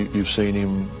 you've seen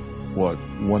him, what,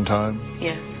 one time?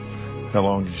 Yes. How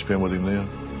long did you spend with him then?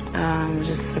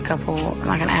 Just a couple,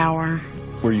 like an hour.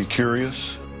 Were you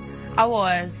curious? I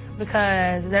was,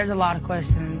 because there's a lot of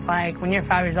questions. Like, when you're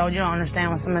 5 years old, you don't understand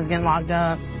when somebody's getting locked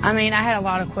up. I mean, I had a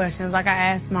lot of questions. Like, I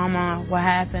asked Mama what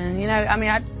happened.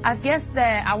 I guess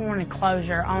that I wanted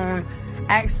closure on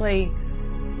actually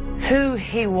who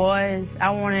he was.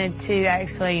 I wanted to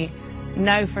actually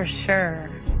know for sure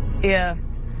if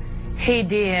he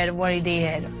did what he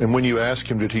did. And when you asked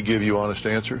him, did he give you honest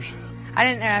answers? I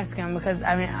didn't ask him because,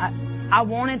 I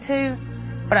wanted to,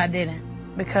 but I didn't.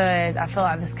 Because I feel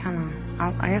like this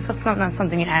I guess that's not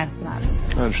something you ask about. I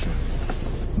understand.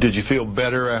 Did you feel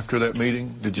better after that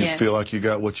meeting? Did you feel like you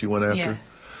got what you went after? Yes.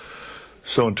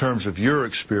 So in terms of your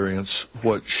experience,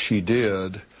 what she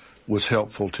did was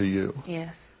helpful to you?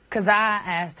 Yes. Because I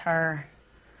asked her,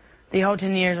 the whole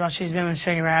 10 years while she's been with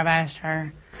Sugar Bear, I've asked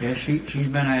her. Yeah, she's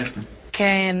been asking.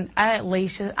 Can I at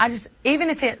least, even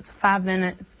if it's 5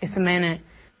 minutes, it's a minute.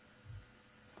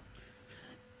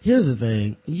 Here's the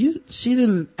thing. She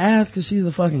didn't ask because she's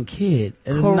a fucking kid.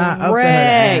 And it's not up to her to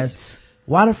ask.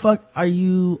 Why the fuck are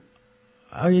you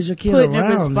is your kid putting the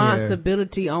around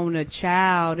responsibility on a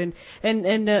child, and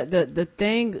the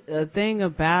thing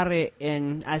about it,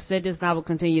 and I said this and I will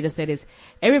continue to say this,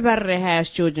 everybody that has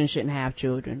children shouldn't have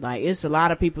children. Like, it's a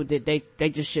lot of people that they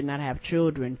just should not have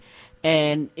children,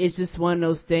 and it's just one of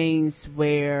those things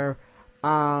where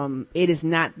it is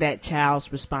not that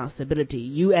child's responsibility.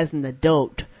 You as an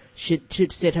adult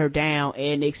should sit her down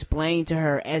and explain to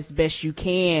her as best you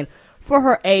can for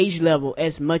her age level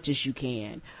as much as you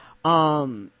can.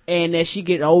 And as she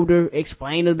get older,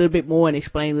 explain a little bit more and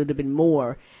explain a little bit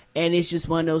more. And it's just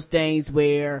one of those things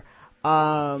where,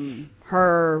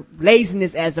 her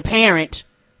laziness as a parent,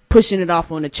 pushing it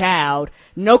off on the child,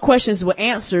 no questions were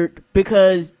answered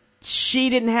because she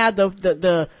didn't have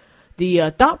the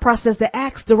thought process to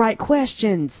ask the right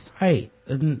questions. Hey,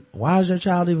 why is your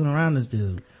child even around this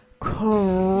dude?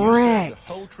 Correct.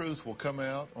 The whole truth will come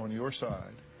out on your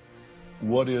side.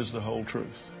 What is the whole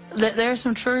truth? There's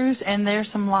some truth and there's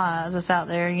some lies that's out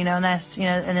there, and that's,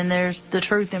 and then there's the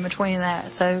truth in between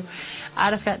that. So I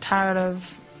just got tired of,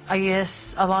 I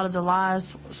guess, a lot of the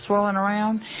lies swirling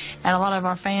around, and a lot of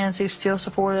our fans who still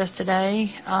support us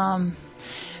today,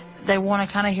 they want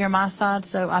to kind of hear my side,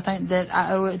 so I think that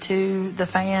I owe it to the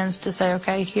fans to say,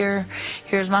 okay,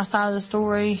 here's my side of the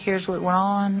story, here's what went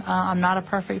on. I'm not a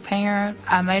perfect parent.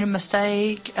 I made a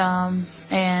mistake,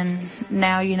 and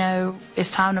now,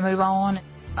 it's time to move on.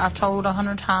 I've told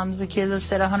 100 times, the kids have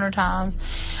said 100 times.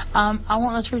 I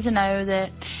want the truth to know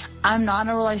that I'm not in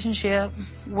a relationship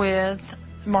with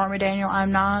Mark McDaniel.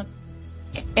 I'm not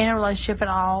in a relationship at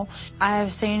all. I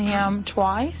have seen him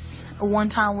twice. One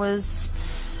time was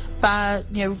by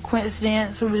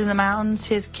coincidence. It was in the mountains.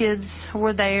 His kids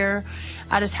were there.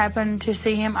 I just happened to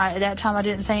see him. At that time I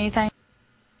didn't say anything.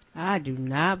 I do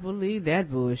not believe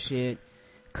that bullshit.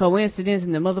 Coincidence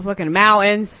in the motherfucking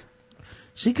mountains.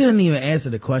 She couldn't even answer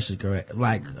the question correct.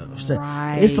 Like,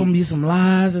 right. It's gonna be some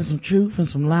lies and some truth and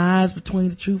some lies between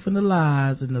the truth and the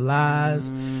lies, and the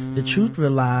lies, the truth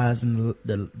relies, and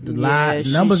the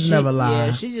lies, numbers never lie.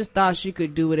 Yeah, she just thought she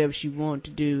could do whatever she wanted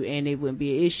to do and it wouldn't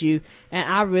be an issue. And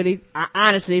I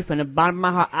honestly, from the bottom of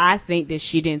my heart, I think that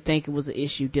she didn't think it was an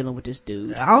issue dealing with this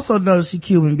dude. I also noticed she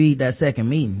Cuban beat that second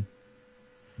meeting.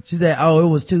 She said, it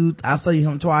was two, I saw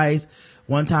him twice.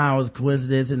 One time was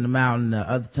coincidence in the mountain, the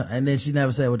other time, and then she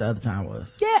never said what the other time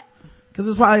was. Yeah. Cause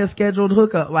it's probably a scheduled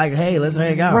hookup, like, hey, let's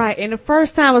hang out. Right, and the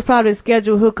first time was probably a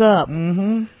scheduled hookup.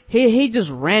 Mm-hmm. He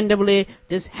just randomly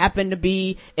just happened to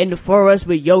be in the forest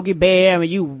with Yogi Bear, and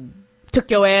you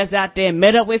took your ass out there and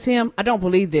met up with him. I don't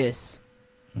believe this.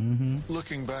 Mm-hmm.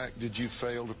 Looking back, did you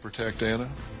fail to protect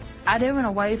Anna? I do in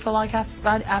a way feel like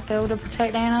I failed to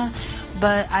protect Anna,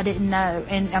 but I didn't know.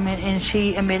 And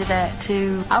she admitted that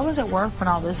too. I was at work when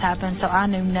all this happened, so I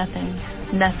knew nothing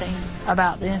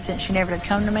about the incident. She never had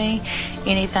come to me,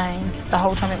 anything, the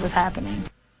whole time it was happening.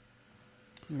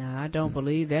 Nah, I don't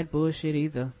believe that bullshit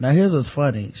either. Now here's what's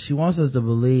funny. She wants us to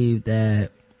believe that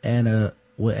when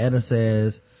Anna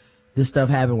says this stuff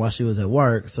happened while she was at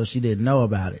work, so she didn't know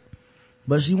about it.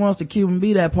 But she wants to Cuban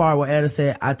B that part where Anna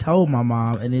said, I told my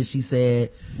mom, and then she said,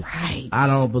 right, I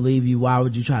don't believe you. Why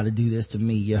would you try to do this to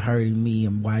me? You're hurting me,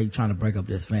 and why are you trying to break up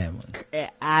this family?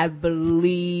 I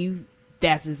believe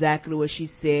that's exactly what she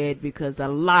said, because a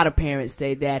lot of parents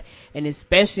say that, and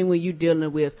especially when you're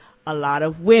dealing with a lot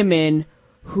of women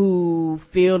who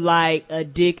feel like a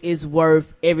dick is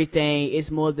worth everything.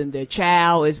 It's more than their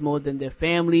child, it's more than their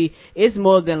family, it's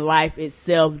more than life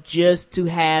itself, just to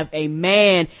have a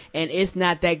man, and it's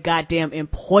not that goddamn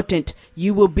important.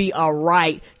 You will be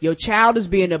alright. Your child is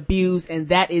being abused, and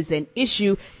that is an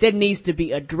issue that needs to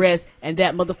be addressed, and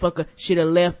that motherfucker should have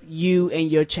left you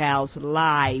and your child's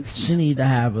lives. She need to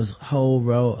have a whole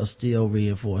row of steel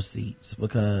reinforced seats,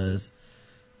 because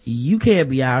you can't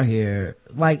be out here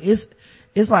like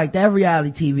it's like that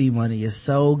reality TV money is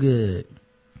so good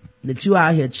that you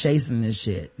out here chasing this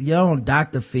shit. You're on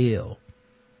Dr. Phil.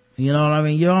 You know what I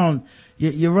mean?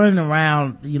 You're running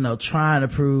around, trying to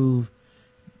prove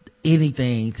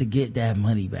anything to get that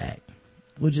money back,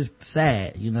 which is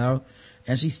sad,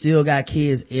 and she still got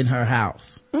kids in her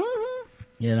house,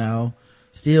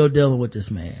 still dealing with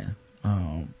this man.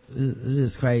 It's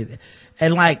just crazy.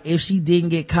 And like, if she didn't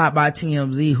get caught by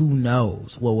TMZ, who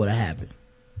knows what would have happened?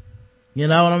 You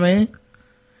know what I mean?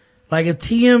 Like, if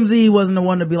TMZ wasn't the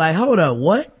one to be like, hold up,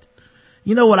 what?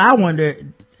 You know what I wonder,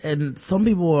 and some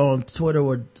people on Twitter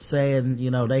were saying,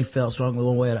 they felt strongly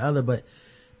one way or the other, but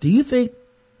do you think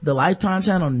the Lifetime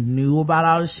channel knew about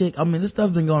all this shit? I mean, this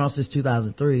stuff's been going on since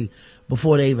 2003,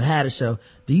 before they even had a show.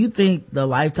 Do you think the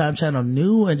Lifetime channel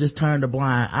knew and just turned a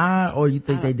blind eye, or you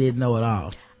think they did know it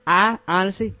all? I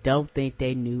honestly don't think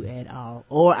they knew at all.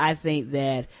 Or I think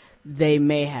that they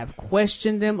may have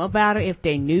questioned them about it if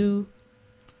they knew,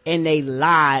 and they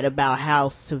lied about how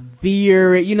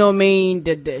severe, you know what I mean,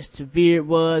 the severe it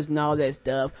was and all that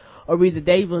stuff. Or either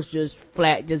they was just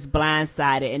flat, just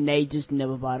blindsided, and they just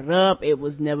never brought it up. It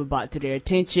was never brought to their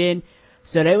attention.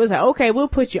 So they was like, okay, we'll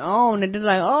put you on. And they're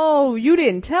like, oh, you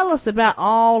didn't tell us about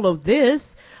all of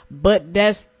this. But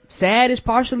that's sad. It's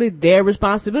partially their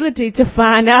responsibility to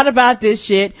find out about this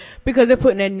shit because they're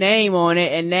putting their name on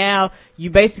it. And now you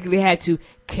basically had to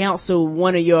cancel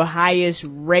one of your highest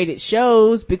rated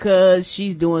shows because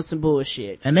she's doing some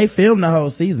bullshit. And they filmed the whole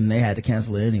season. They had to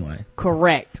cancel it anyway.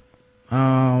 Correct.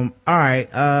 All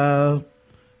right.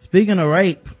 Speaking of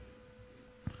rape,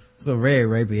 it's a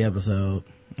very rapey episode.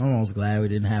 I'm almost glad we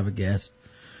didn't have a guest.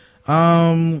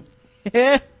 Me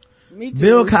too.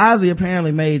 Bill Cosby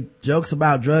apparently made jokes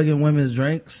about drugging women's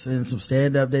drinks in some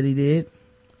stand-up that he did.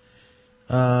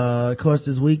 Of course,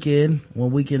 this weekend,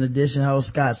 when Weekend Edition host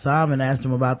Scott Simon asked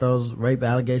him about those rape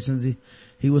allegations,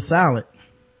 he was silent.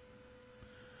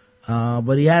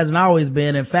 But he hasn't always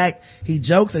been. In fact, he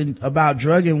jokes about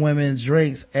drugging women's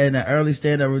drinks in an early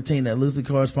stand-up routine that loosely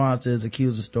corresponds to his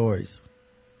accuser stories.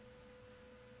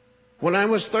 When I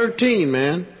was 13,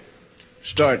 man,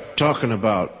 start talking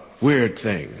about weird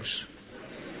things.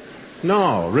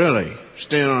 No, really.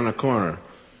 Stand on the corner.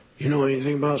 You know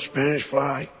anything about Spanish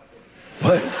fly?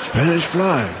 What? Spanish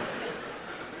fly?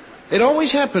 It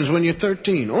always happens when you're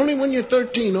 13. Only when you're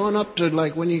 13 on up to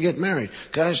like when you get married.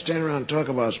 Guys stand around and talk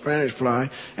about Spanish fly,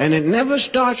 and it never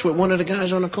starts with one of the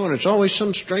guys on the corner. It's always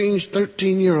some strange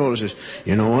 13-year-old who says,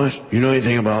 you know what? You know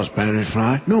anything about Spanish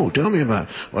fly? No, tell me about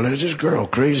it. Well, there's this girl,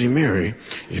 Crazy Mary.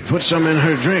 You put some in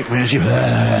her drink, man. She...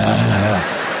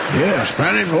 Yeah,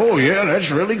 Spanish, oh yeah,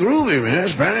 that's really groovy, man.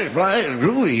 Spanish fly is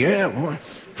groovy, yeah, boy.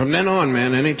 From then on,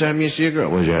 man, anytime you see a girl,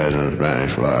 what's your eyes on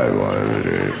Spanish fly, whatever it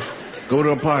is. Go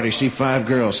to a party, see 5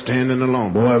 girls standing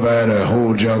alone. Boy, if I had a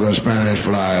whole jug of Spanish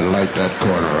fly, I'd light that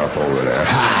corner up over there.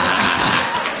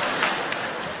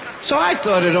 So I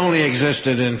thought it only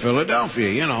existed in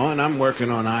Philadelphia, you know, and I'm working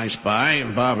on I Spy,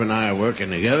 and Bob and I are working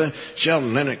together.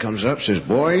 Sheldon Leonard comes up, says,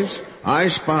 boys, I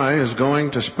Spy is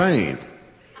going to Spain.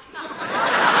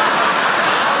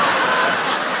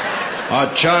 A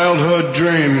childhood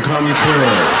dream come true.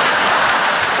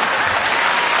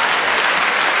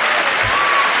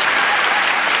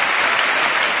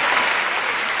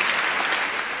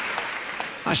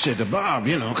 I said to Bob,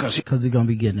 you know, because he's gonna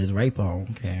be getting his rape on,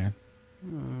 Karen.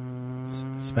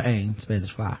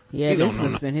 Spanish fly. Yeah, this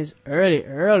must have been his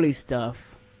early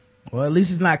stuff. Well, at least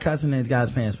he's not cussing and he's got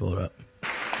his pants pulled up.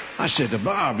 I said to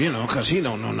Bob, you know, because he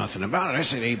don't know nothing about it. I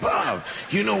said, hey, Bob,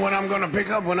 you know what I'm going to pick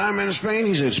up when I'm in Spain?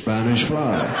 He said, Spanish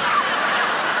fly.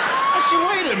 I said,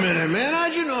 wait a minute, man.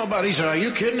 How'd you know about it? He said, are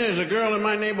you kidding? There's a girl in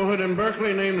my neighborhood in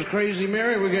Berkeley named Crazy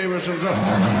Mary. We gave her some trouble.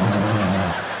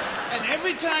 And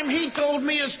every time he told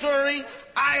me a story,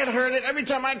 I had heard it. Every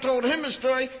time I told him a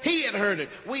story, he had heard it.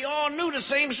 We all knew the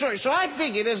same story. So I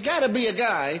figured there's got to be a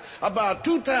guy about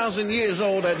 2,000 years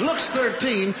old that looks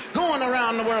 13 going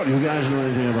around the world. You guys know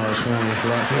anything about Spanish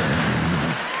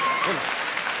fly?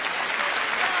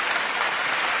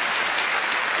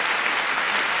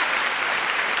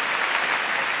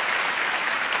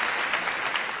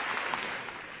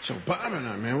 So Bob and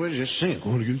I, man, we're just saying,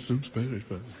 going to get some Spanish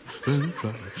fly,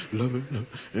 love it.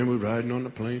 And we're riding on the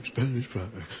plane, Spanish fly.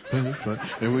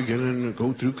 And we get in and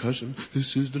go through cussing.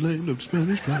 This is the land of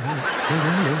Spanish fly.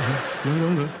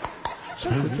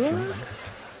 Spanish fly.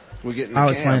 We're getting I'll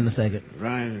explain in a second.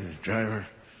 Ryan, driver.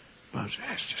 Bob said,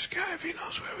 ask this guy if he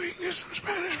knows where we can get some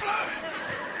Spanish fly.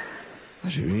 I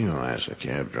said, you don't ask the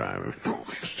cab driver. No,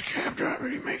 ask the cab driver.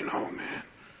 He may know, man.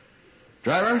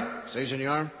 Driver, say,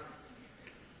 senor.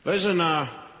 Listen,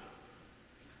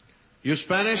 you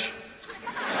Spanish?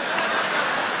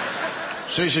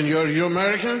 Si, senor, you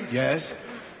American? Yes.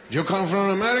 You come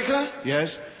from America?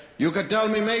 Yes. You could tell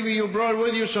me maybe you brought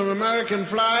with you some American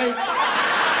fly?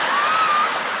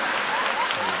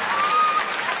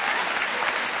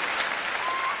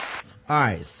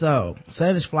 Alright, so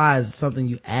Spanish fly is something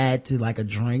you add to like a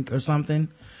drink or something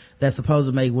that's supposed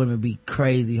to make women be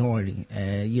crazy horny.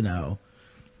 And, you know,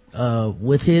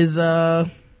 with his,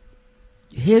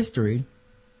 history,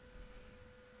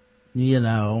 you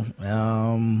know,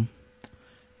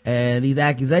 and these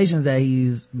accusations that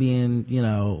he's being, you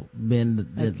know, been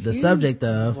the subject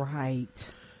of,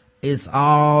 right? It's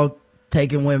all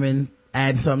taking women,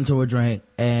 adding something to a drink,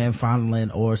 and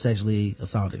fondling or sexually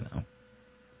assaulting them.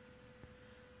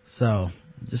 So,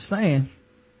 just saying.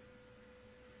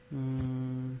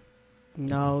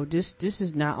 No, this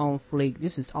is not on fleek.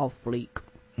 This is off fleek.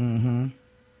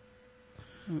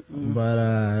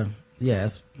 But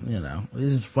yes,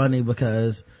 it's just funny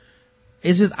because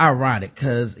it's just ironic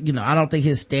because, I don't think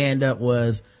his stand-up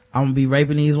was, I'm gonna be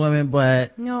raping these women,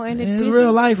 but no, and his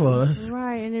real life was.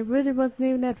 Right, and it really wasn't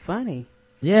even that funny.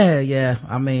 Yeah,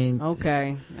 I mean.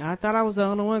 Okay. I thought I was the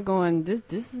only one going, this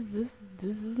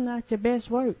is not your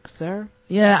best work, sir.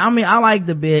 Yeah, I mean, I like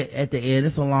the bit at the end.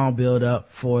 It's a long build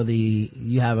up for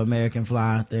you have American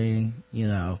Fly thing,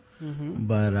 but,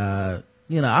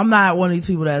 I'm not one of these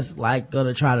people that's like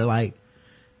gonna try to like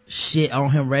shit on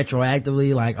him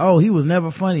retroactively, like, oh, he was never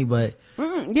funny, but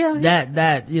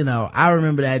that I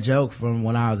remember that joke from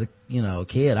when I was a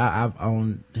kid. I've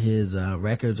owned his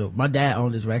records. My dad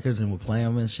owned his records and would play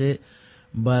them and shit,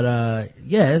 but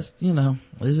it's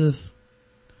it's just,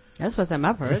 that's the first time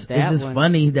I've heard it's that. It's just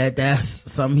funny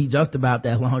that's something he joked about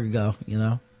that long ago.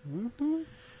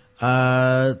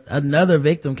 Another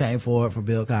victim came forward for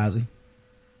Bill Cosby.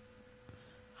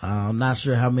 I'm not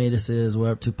sure how many this is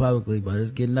we're up to publicly, but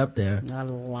it's getting up there. A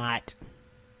lot.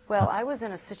 Well, I was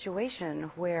in a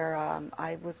situation where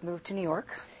I was moved to New York,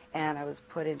 and I was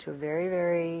put into a very,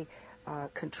 very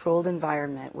controlled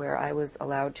environment where I was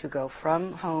allowed to go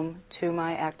from home to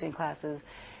my acting classes,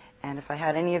 and if I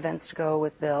had any events to go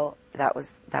with Bill, that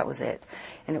was it.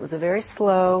 And it was a very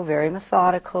slow, very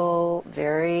methodical,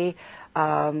 very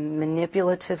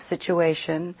manipulative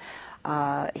situation.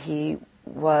 He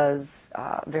was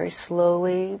very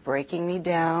slowly breaking me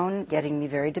down, getting me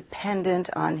very dependent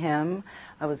on him.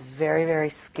 I was very, very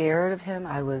scared of him.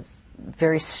 I was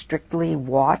very strictly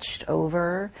watched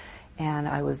over, and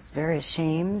I was very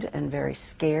ashamed and very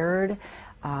scared,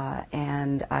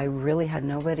 and I really had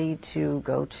nobody to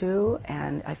go to,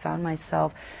 and I found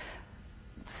myself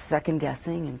second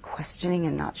guessing and questioning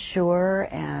and not sure,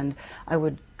 and I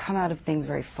would come out of things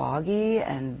very foggy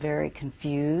and very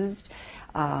confused,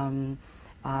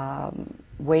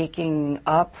 waking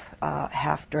up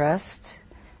half-dressed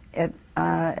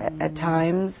at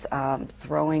times,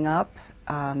 throwing up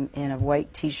in a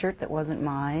white t-shirt that wasn't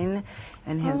mine,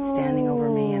 and him standing over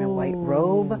me in a white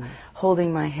robe,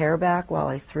 holding my hair back while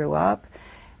I threw up.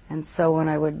 And so when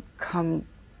I would come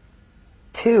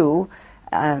to,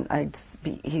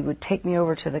 he would take me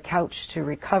over to the couch to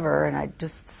recover, and I'd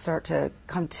just start to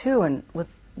come to, and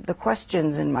with the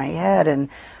questions in my head, and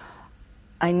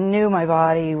I knew my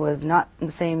body was not in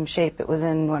the same shape it was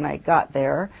in when I got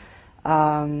there.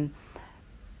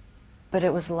 But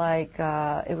it was like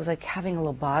having a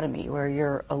lobotomy where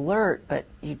you're alert, but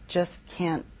you just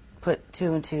can't put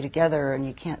two and two together, and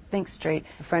you can't think straight.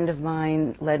 A friend of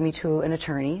mine led me to an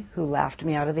attorney who laughed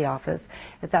me out of the office.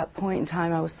 At that point in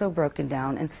time, I was so broken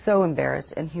down and so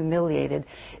embarrassed and humiliated.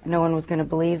 No one was going to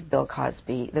believe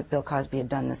that Bill Cosby had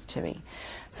done this to me.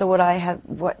 So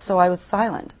so I was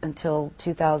silent until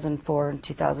 2004 and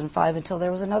 2005, until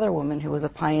there was another woman who was a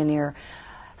pioneer,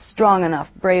 strong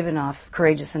enough, brave enough,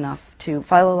 courageous enough to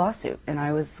file a lawsuit, and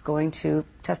I was going to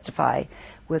testify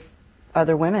with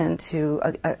other women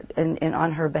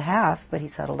on her behalf, but he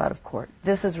settled out of court.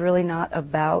 This is really not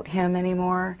about him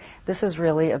anymore. This is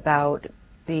really about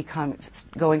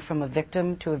going from a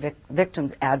victim to a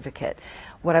victim's advocate.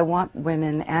 What I want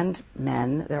women and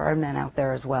men, there are men out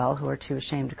there as well who are too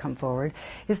ashamed to come forward,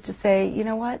 is to say, you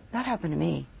know what, that happened to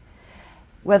me.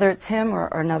 Whether it's him or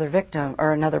another victim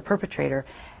or another perpetrator,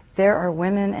 there are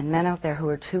women and men out there who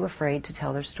are too afraid to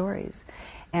tell their stories.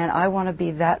 And I want to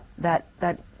be that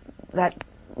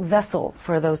vessel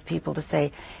for those people to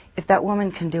say, if that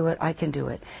woman can do it, I can do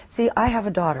it. See, I have a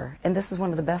daughter, and this is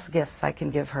one of the best gifts I can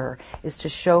give her, is to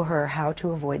show her how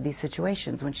to avoid these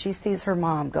situations. When she sees her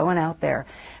mom going out there,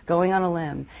 going on a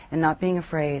limb, and not being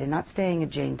afraid, and not staying a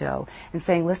Jane Doe, and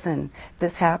saying, listen,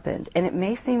 this happened. And it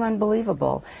may seem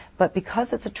unbelievable, but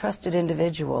because it's a trusted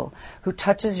individual who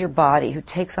touches your body, who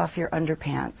takes off your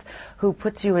underpants, who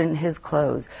puts you in his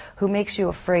clothes, who makes you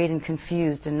afraid and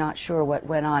confused and not sure what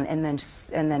went on, and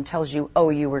then tells you, oh,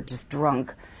 you were just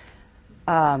drunk,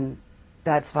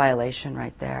 that's violation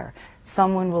right there.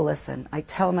 Someone will listen. I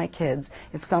tell my kids,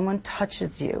 if someone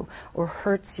touches you or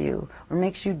hurts you or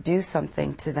makes you do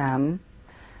something to them,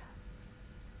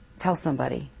 tell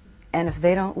somebody. And if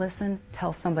they don't listen,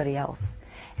 tell somebody else.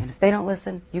 And if they don't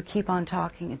listen, you keep on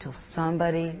talking until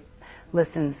somebody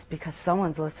listens, because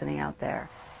someone's listening out there.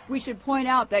 We should point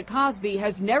out that Cosby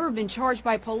has never been charged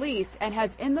by police and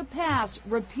has in the past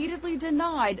repeatedly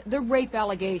denied the rape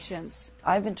allegations.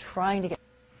 I've been trying to get...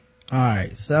 All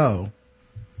right, so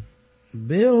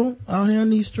Bill out here in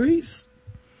these streets,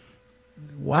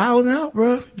 wilding out,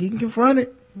 bro, getting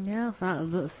confronted. Yeah,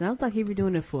 sounds like he been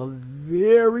doing it for a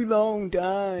very long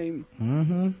time.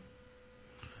 Mm-hmm.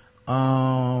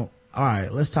 All right,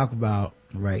 let's talk about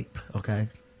rape, okay?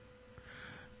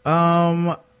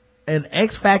 an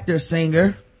X Factor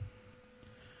singer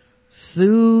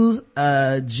sues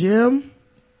Jim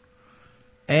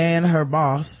and her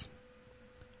boss.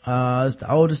 It's the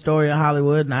oldest story in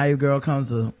Hollywood. Naive girl comes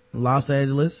to Los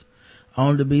Angeles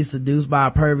only to be seduced by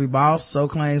a pervy boss. So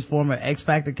claims former X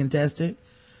Factor contestant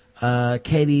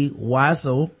Katie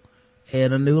Weissel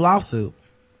in a new lawsuit.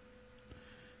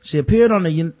 She appeared on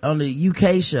the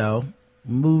UK show,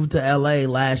 moved to LA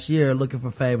last year looking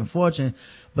for fame and fortune,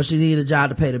 but she needed a job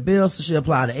to pay the bills, so she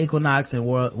applied to Equinox in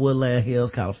Woodland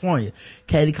Hills, California.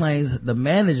 Katie claims the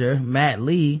manager, Matt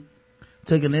Lee,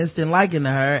 took an instant liking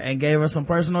to her and gave her some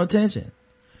personal attention.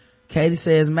 Katie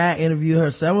says Matt interviewed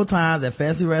her several times at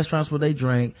fancy restaurants where they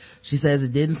drink. She says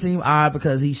it didn't seem odd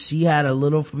because she had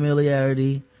little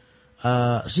familiarity with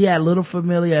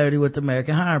the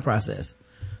American hiring process.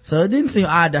 So it didn't seem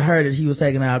odd to her that he was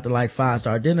taking her out to like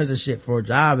 5-star dinners and shit for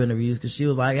job interviews, because she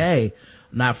was like, hey,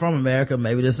 I'm not from America,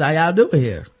 maybe this is how y'all do it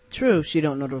here. True, she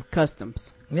don't know the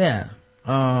customs. Yeah.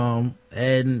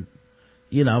 And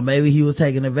you know, maybe he was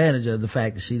taking advantage of the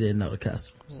fact that she didn't know the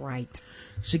customs. Right.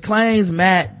 She claims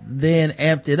Matt then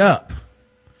amped it up.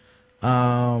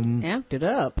 Amped it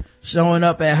up? Showing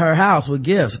up at her house with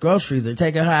gifts, groceries, and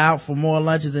taking her out for more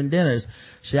lunches and dinners.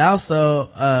 She also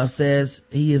says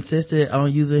he insisted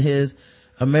on using his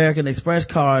American Express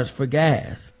cards for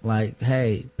gas. Like,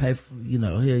 hey, pay for,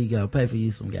 here you go, pay for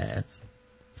you some gas.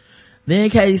 Then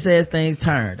Katie says things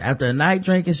turned. After a night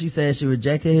drinking, she says she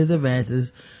rejected his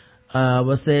advances,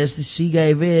 but says she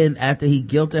gave in after he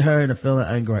guilted her into feeling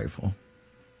ungrateful.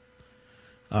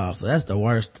 Oh, so that's the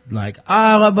worst. Like,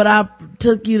 oh, but I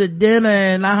took you to dinner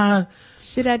and I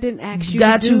didn't ask you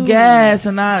got to you do. gas,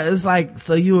 and it's like,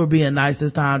 so you were being nice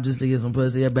this time just to get some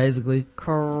pussy, basically.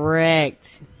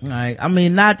 Correct. Right. I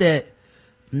mean, not that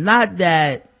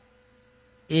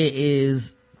it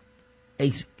is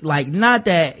not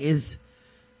that it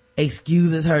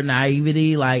excuses her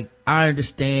naivety. Like, I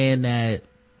understand that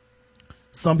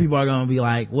some people are gonna be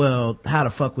like, well, how the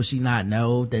fuck would she not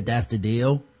know that that's the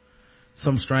deal?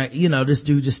 Some strange, this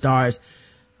dude just starts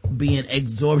being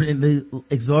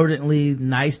exorbitantly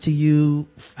nice to you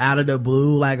out of the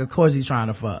blue. Like, of course he's trying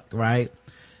to fuck, right?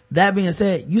 That being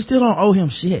said, you still don't owe him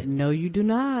shit. No, you do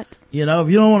not. If you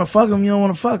don't want to fuck him, you don't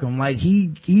want to fuck him. Like,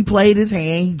 he played his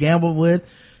hand, he gambled with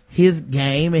his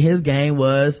game, and his game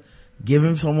was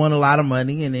giving someone a lot of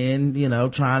money and then,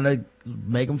 trying to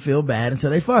make them feel bad until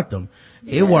they fucked him.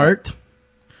 It worked.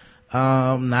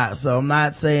 I'm not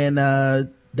saying,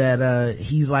 that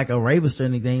he's like a rapist or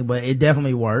anything, but it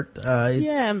definitely worked.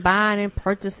 And buying and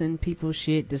purchasing people's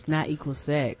shit does not equal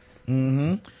sex.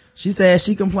 Mm-hmm. She says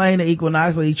she complained to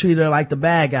Equinox, but he treated her like the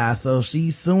bad guy, so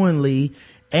she's suing Lee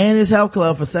and his health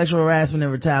club for sexual harassment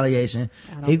and retaliation.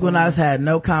 Equinox had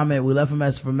no comment. We left a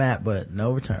message for Matt, but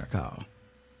no return call,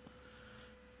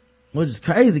 which is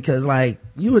crazy, because like,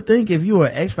 you would think if you were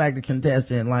an X Factor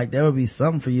contestant, like, there would be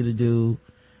something for you to do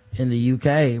in the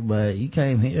UK, but you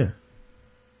came here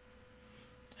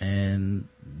and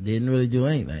didn't really do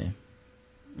anything.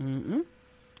 Mm-mm.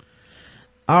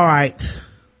 All right,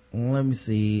 let me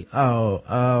see.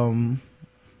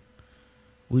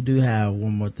 We do have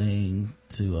one more thing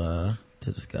to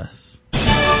discuss.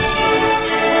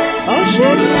 Oh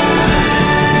shit.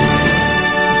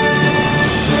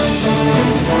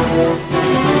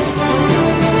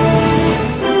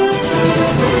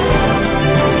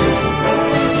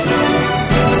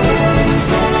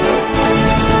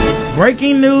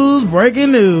 Breaking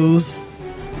news.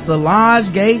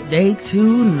 Solange Gate Day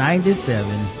 297.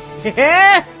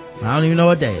 I don't even know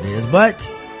what day it is,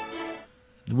 but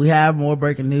we have more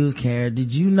breaking news, Karen.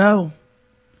 Did you know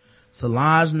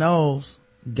Solange Knowles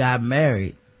got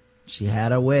married? She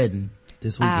had a wedding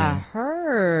this weekend. I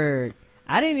heard.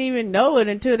 I didn't even know it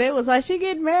until they was like, she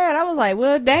getting married. I was like,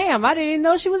 well, damn, I didn't even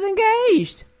know she was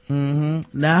engaged.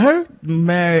 Mm-hmm. Now, her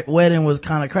wedding was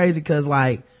kind of crazy because,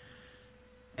 like,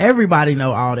 everybody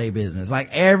know all their business. Like,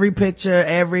 every picture,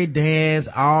 every dance,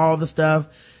 all the stuff.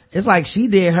 It's like she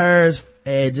did hers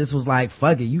and just was like,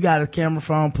 fuck it. You got a camera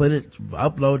phone,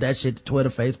 upload that shit to Twitter,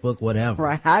 Facebook, whatever.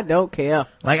 Right. I don't care.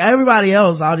 Like, everybody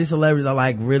else, all these celebrities are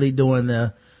like really doing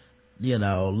the,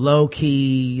 low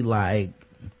key, like,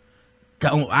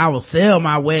 I will sell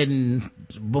my wedding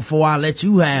before I let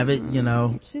you have it,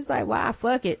 She's like, why?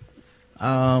 Fuck it.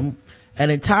 An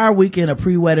entire weekend of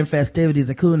pre-wedding festivities,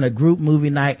 including a group movie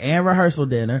night and rehearsal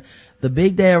dinner. The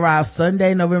big day arrives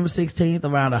Sunday, November 16th,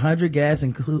 around 100 guests,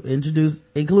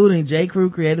 including J. Crew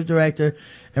creative director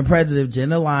and president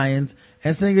Jenna Lyons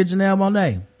and singer Janelle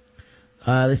Monáe.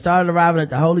 They started arriving at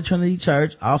the Holy Trinity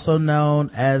Church, also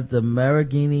known as the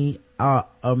Marigny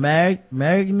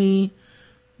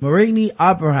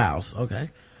Opera House. Okay.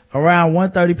 around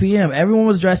 1:30 p.m. Everyone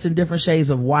was dressed in different shades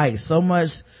of white. So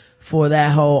much for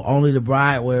that whole only the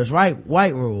bride wears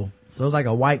white rule. So it's like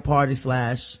a white party /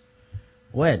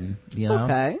 wedding, you know?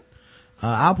 Okay.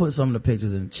 I'll put some of the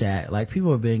pictures in the chat. Like,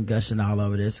 people have been gushing all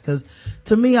over this, because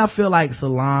to me, I feel like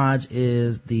Solange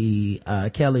is the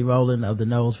Kelly Rowland of the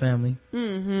Knowles family.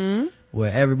 Mm-hmm.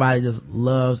 Where everybody just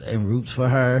loves and roots for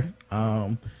her.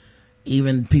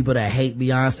 Even people that hate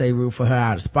Beyonce root for her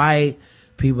out of spite.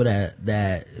 People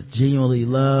that genuinely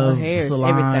love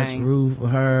Solange everything. root for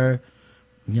her.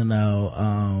 You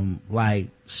know, like,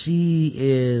 she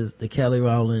is the Kelly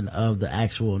Rowland of the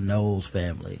actual Knowles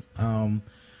family.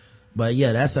 But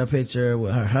yeah, that's her picture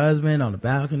with her husband on the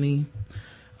balcony.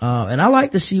 And I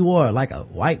like that she wore like a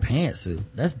white pantsuit.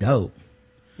 That's dope.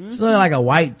 It's like a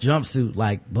white jumpsuit,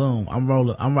 like, boom,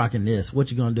 I'm rocking this. What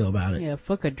you gonna do about it? Yeah,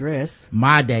 fuck a dress.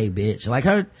 My day, bitch. Like,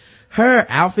 her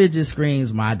outfit just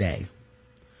screams my day.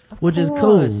 Which is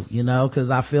cool, you know, cause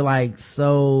I feel like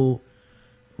so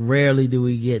rarely do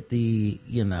we get the,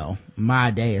 you know,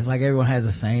 my day. It's like everyone has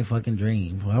the same fucking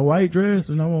dream. A white dress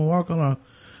and I'm gonna walk on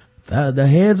the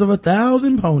heads of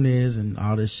 1,000 ponies and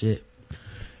all this shit.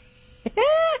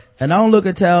 And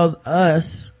Onlooker tells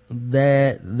us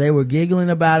that they were giggling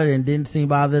about it and didn't seem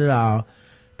bothered at all.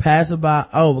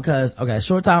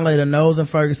 Short time later, Knowles and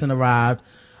Ferguson arrived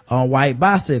on white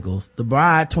bicycles. The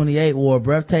bride, 28, wore a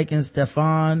breathtaking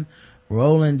Stefan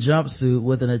Rowland jumpsuit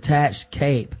with an attached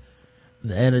cape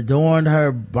and adorned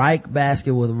her bike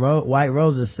basket with white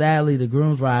roses. Sadly, the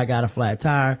groom's ride got a flat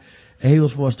tire and he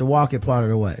was forced to walk it part of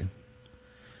the way.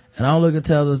 And Onlooker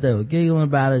tells us they were giggling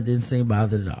about it, didn't seem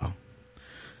bothered at all.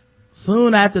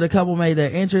 Soon after, the couple made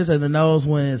their entrance and the Knowles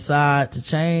went inside to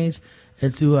change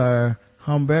into her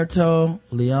Humberto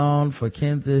Leon for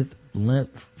Kenseth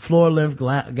floor-length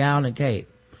gown and cape.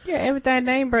 Yeah, everything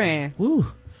name brand. Woo.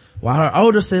 While her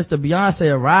older sister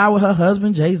Beyonce arrived with her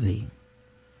husband Jay-Z.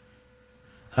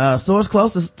 Source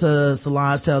closest to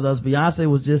Solange tells us Beyonce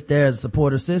was just there as a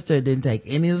supportive sister and didn't take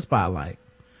any of the spotlight.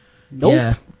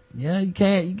 Nope. Yeah, you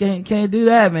can't do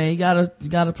that, man. You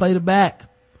gotta play the back.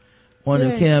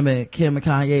 Kim and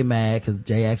Kanye mad because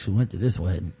Jay actually went to this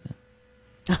wedding.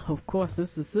 Of course,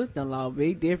 it's the sister-in-law.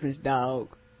 Big difference, dog.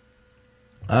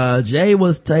 Jay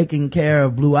was taking care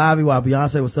of Blue Ivy while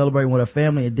Beyonce was celebrating with her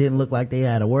family. It didn't look like they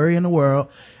had a worry in the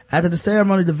world. After the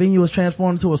ceremony, the venue was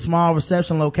transformed into a small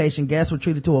reception location. Guests were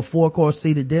treated to a 4-course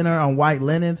seated dinner on white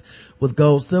linens with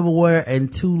gold silverware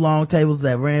and 2 long tables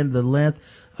that ran the length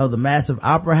of the massive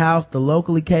opera house. The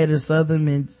locally catered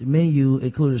southern menu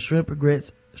included shrimp and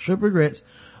grits,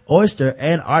 oyster,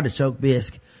 and artichoke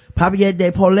bisque. Papier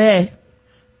de poulet.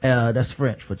 That's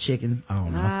French for chicken. I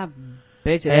don't know. I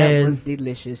bet you that was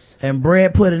delicious. And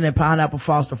bread pudding and pineapple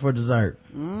Foster for dessert.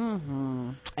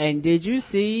 Mm-hmm. And did you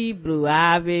see Blue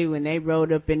Ivy when they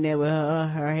rode up in there with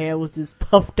her hair was just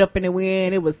puffed up in the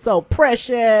wind? It was so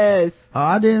precious. Oh,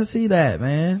 I didn't see that,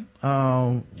 man.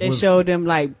 They showed them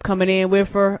like coming in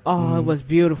with her. Oh, it was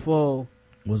beautiful.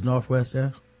 Was Northwest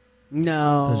there?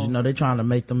 No. Cause you know they trying to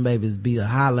make them babies be the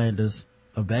Highlanders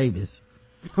of babies.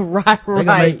 Right.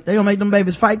 They gonna make them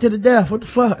babies fight to the death. What the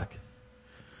fuck?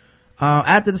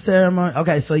 After the ceremony,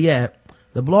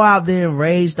 the blowout then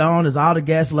raged on as all the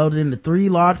guests loaded into 3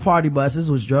 large party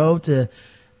buses, which drove to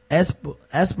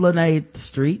Esplanade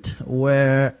Street,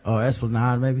 where a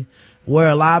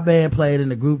live band played and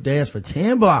the group danced for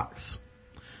 10 blocks.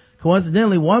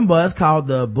 Coincidentally, one bus called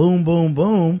the Boom Boom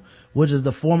Boom, which is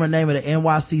the former name of the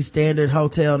NYC Standard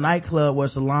Hotel nightclub where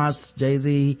Solange,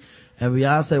 Jay-Z, and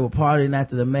Beyonce were partying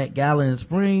after the Met Gala in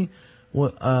spring,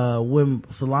 when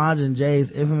Solange and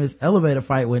Jay's infamous elevator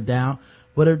fight went down.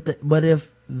 But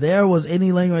if there was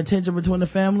any lingering tension between the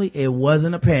family, it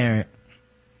wasn't apparent.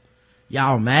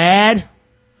 Y'all mad?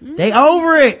 They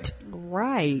over it.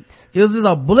 Right. It was just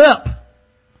a blip.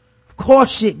 Of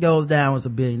course shit goes down with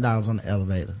 $1 billion on the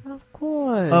elevator.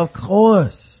 Of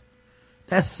course.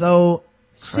 That's so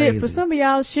crazy. Shit, for some of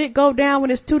y'all, shit go down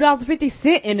when it's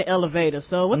 $2.50 in the elevator.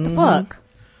 So what the fuck?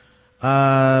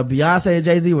 Beyonce and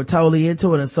Jay-Z were totally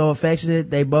into it and so affectionate.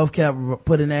 They both kept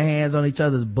putting their hands on each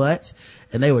other's butts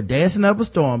and they were dancing up a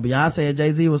storm. Beyonce and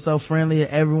Jay-Z were so friendly and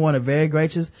everyone and very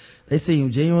gracious. They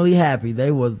seemed genuinely happy.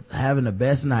 They were having the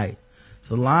best night.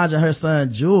 Solange and her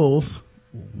son Jules,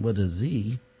 with a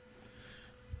Z,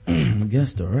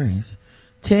 against the race,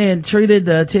 10 treated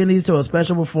the attendees to a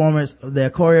special performance of their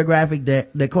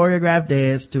choreographed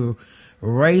dance to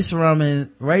race murders.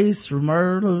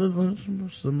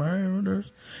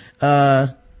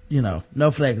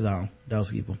 No flex zone.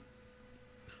 Those people.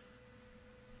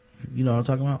 You know what I'm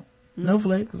talking about? No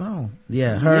flex zone.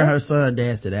 Yeah, her and her son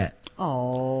danced to that.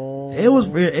 Oh, it was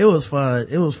fun.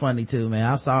 It was funny too,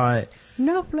 man. I saw it.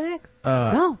 No flag.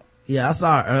 Yeah, I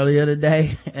saw it earlier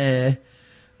today, and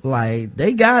like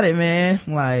they got it, man.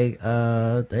 Like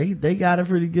they got it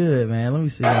pretty good, man. Let me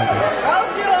see.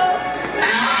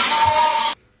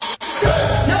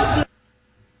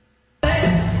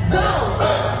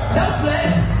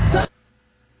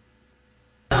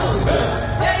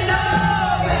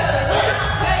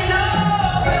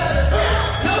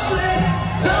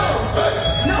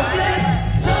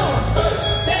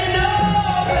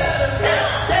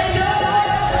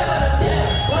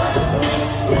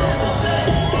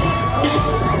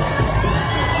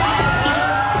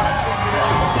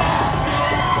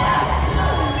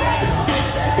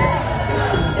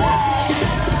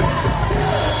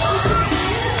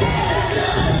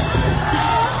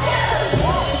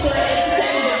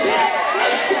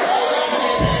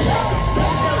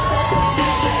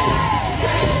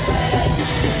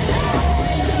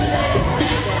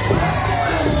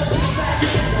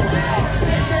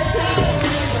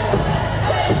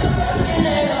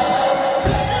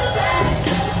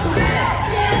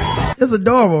 It's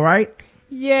adorable, right?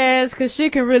 Yes, cause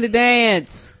she can really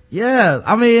dance. Yeah,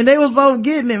 I mean, they was both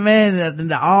getting it, man.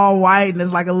 The all white, and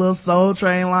it's like a little Soul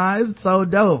Train line. It's so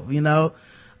dope, you know.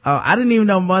 I didn't even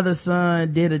know mother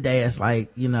son did a dance.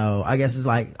 Like, you know, I guess it's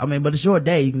like, I mean, but it's your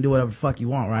day. You can do whatever the fuck you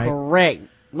want, right? Correct.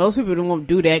 Most people don't want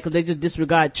to do that because they just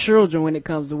disregard children when it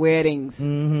comes to weddings.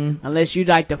 Mm-hmm. Unless you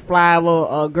like the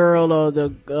flower girl or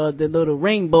the little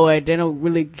ring boy, they don't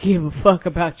really give a fuck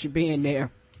about you being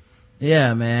there.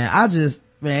 Yeah, man.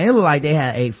 Man, it looked like they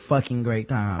had a fucking great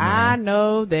time, man. I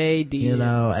know they did. You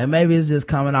know, and maybe it's just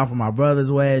coming off of my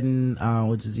brother's wedding,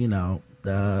 which is, you know,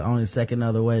 the only second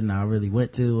other wedding I really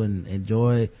went to and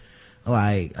enjoyed.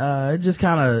 Like, it just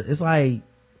it's like,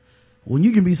 when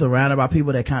you can be surrounded by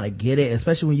people that kind of get it,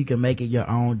 especially when you can make it your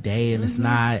own day and it's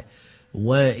not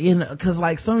what, you know, cause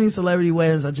like so many celebrity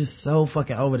weddings are just so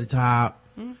fucking over the top.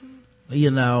 You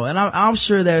know, and I'm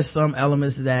sure there's some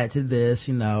elements to this,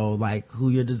 you know, like who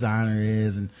your designer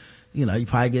is, and, you know, you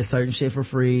probably get certain shit for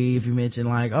free if you mention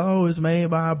like, oh, it's made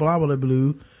by blah, blah,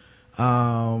 blue.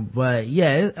 But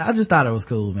yeah, I just thought it was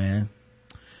cool, man.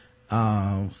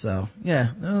 So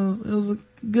yeah, it was a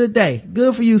good day.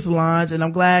 Good for you, Solange, and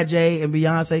I'm glad Jay and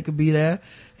Beyonce could be there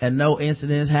and no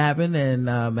incidents happened,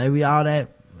 and, maybe all that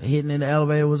hitting in the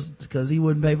elevator was because he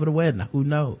wouldn't pay for the wedding. Who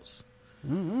knows?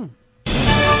 Mm-hmm.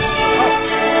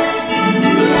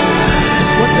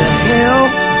 What the hell?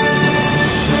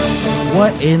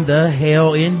 What in the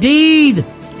hell indeed?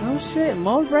 Oh shit,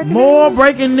 more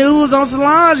breaking news on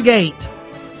Solange Gate.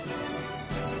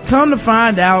 Come to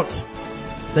find out,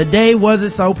 the day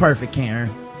wasn't so perfect,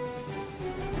 Karen.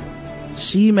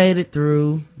 She made it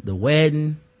through the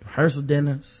wedding, rehearsal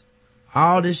dinners,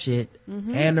 all this shit,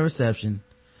 and the reception.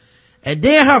 And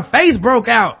then her face broke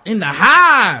out in the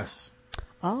hives.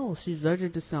 Oh, she's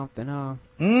allergic to something, huh?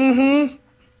 Mm-hmm.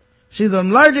 She's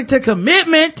allergic to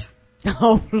commitment.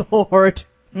 Oh, Lord.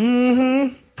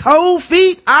 Mm-hmm. Cold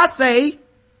feet, I say.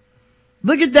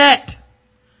 Look at that.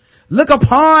 Look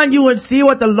upon you and see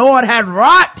what the Lord had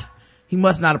wrought. He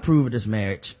must not approve of this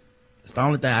marriage. It's the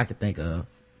only thing I could think of.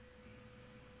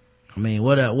 I mean,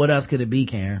 what else could it be,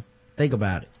 Karen? Think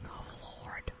about it. Oh,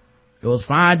 Lord. It was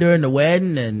fine during the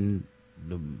wedding and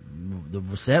the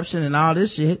reception and all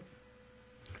this shit.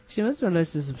 She must have been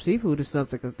allergic to some seafood or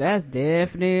something, because that's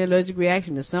definitely an allergic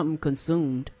reaction to something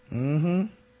consumed. Mm-hmm.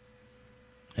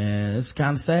 And it's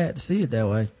kind of sad to see it that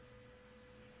way.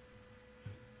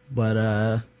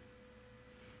 But,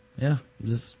 yeah,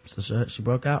 just, so she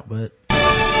broke out, but.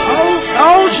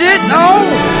 Oh shit, no!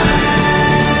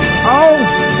 All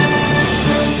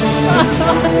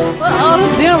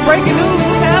this damn breaking news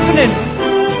was happening.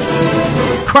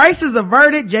 Crisis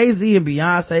averted. Jay-Z and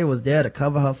Beyonce was there to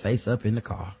cover her face up in the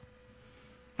car.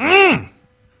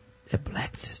 That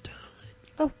black sisterhood.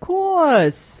 Of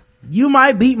course. You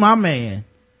might beat my man,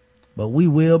 but we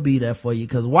will be there for you.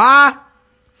 Cause why?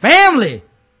 Family.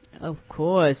 Of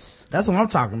course. That's what I'm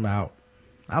talking about.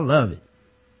 I love it.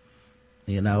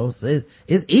 You know,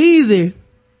 it's easy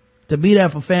to be there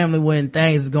for family when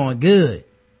things is going good.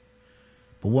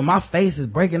 But when my face is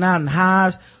breaking out in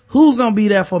hives, who's gonna be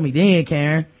there for me then,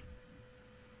 Karen?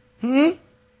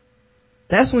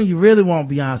 That's when you really want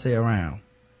Beyonce around.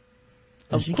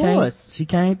 And of course. She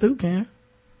came through, Karen.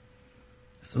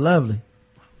 It's lovely.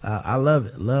 I love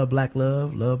it. Love black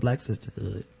love. Love black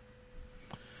sisterhood.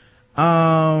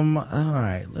 All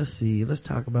right. Let's see. Let's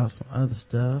talk about some other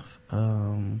stuff.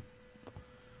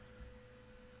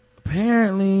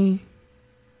 Apparently,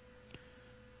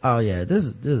 oh yeah,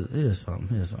 here's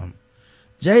something.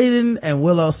 Jaden and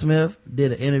Willow Smith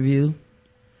did an interview,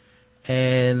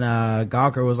 and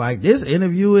Gawker was like, this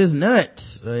interview is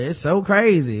nuts. It's so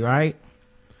crazy, right?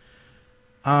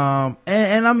 And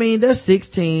I mean, they're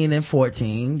 16 and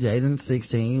 14. Jaden's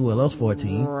 16, Willow's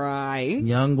 14. Right.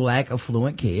 Young, black,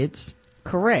 affluent kids.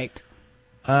 Correct.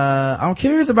 I'm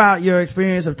curious about your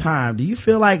experience of time. Do you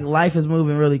feel like life is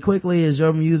moving really quickly? Is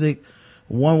your music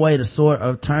one way to sort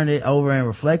of turn it over and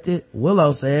reflect it?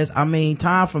 Willow says, I mean,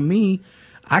 time for me,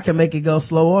 I can make it go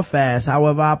slow or fast,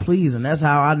 however I please, and that's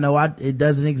how I know it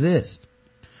doesn't exist.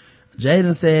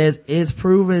 Jaden says, it's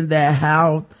proven that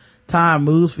how time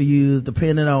moves for you is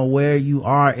dependent on where you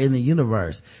are in the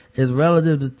universe. It's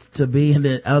relative to being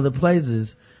in other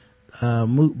places.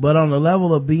 But on the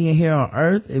level of being here on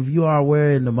Earth, if you are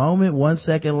aware in the moment, 1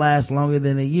 second lasts longer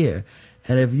than a year.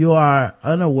 And if you are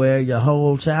unaware, your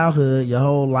whole childhood, your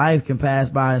whole life can pass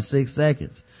by in 6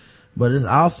 seconds. But it's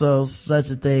also such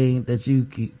a thing that you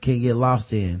can get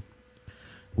lost in.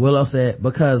 Willow said,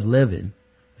 because living.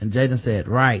 And Jaden said,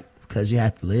 right, because you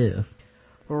have to live.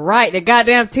 Right, the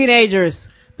goddamn teenagers.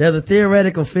 There's a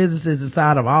theoretical physicist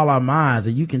inside of all our minds,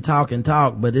 and you can talk and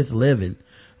talk, but it's living.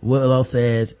 Willow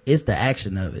says, it's the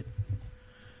action of it.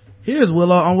 Here's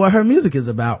Willow on what her music is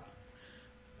about.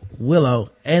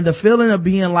 Willow, and the feeling of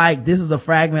being like this is a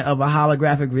fragment of a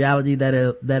holographic reality that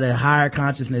a higher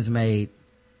consciousness made.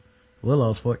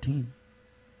 Willow's 14.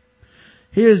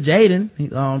 Here's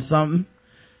Jaden on something.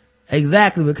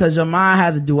 Exactly, because your mind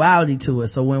has a duality to it.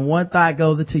 So when one thought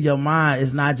goes into your mind,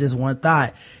 it's not just one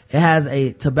thought. It has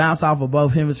to bounce off of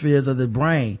both hemispheres of the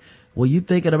brain. When you're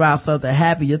thinking about something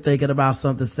happy, you're thinking about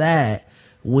something sad.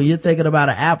 When you're thinking about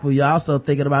an apple, you're also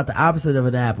thinking about the opposite of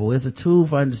an apple. It's a tool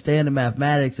for understanding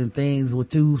mathematics and things with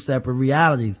two separate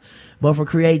realities. But for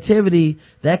creativity,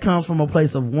 that comes from a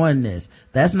place of oneness.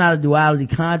 That's not a duality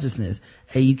consciousness.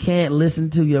 And you can't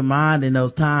listen to your mind in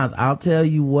those times. I'll tell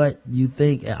you what you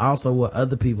think and also what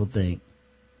other people think.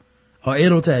 Or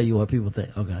it'll tell you what people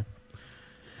think. Okay.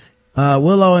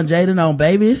 Willow and Jaden on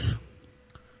Babies.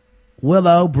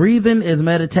 Willow, breathing is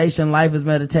meditation. Life is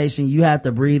meditation. You have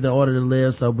to breathe in order to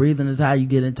live. So breathing is how you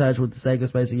get in touch with the sacred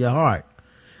space of your heart.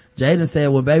 Jaden said,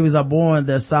 when babies are born,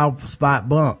 their soft spot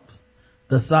bumps.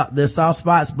 Their soft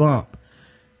spots bump.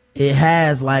 It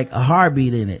has like a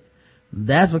heartbeat in it.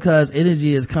 That's because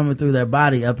energy is coming through their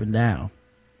body up and down.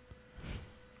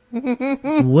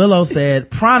 Willow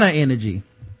said, prana energy.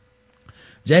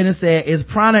 Jaden said, it's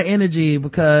prana energy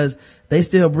because they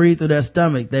still breathe through their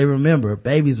stomach. They remember.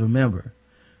 Babies remember.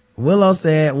 Willow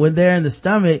said, when they're in the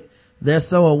stomach, they're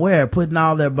so aware, putting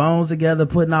all their bones together,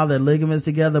 putting all their ligaments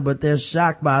together, but they're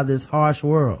shocked by this harsh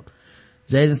world.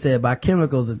 Jaden said, by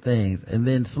chemicals and things. And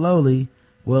then slowly,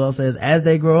 Willow says, as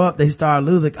they grow up, they start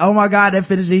losing. Oh my God, they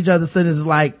finish each other's sentences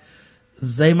like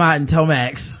Zaymot and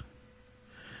Tomax.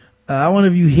 I wonder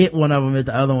if you hit one of them if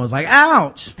the other one's like,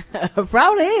 ouch.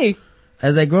 Probably.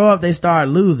 As they grow up, they start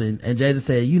losing. And Jada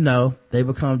said, they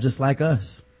become just like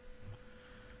us.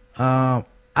 I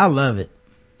love it.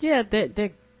 Yeah,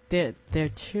 they're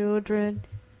children.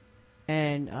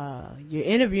 And, you're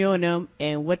interviewing them,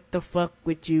 and what the fuck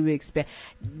would you expect?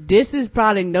 This is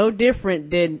probably no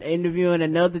different than interviewing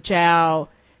another child,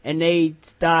 and they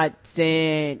start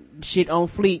saying shit on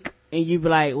fleek, and you be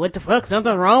like, what the fuck?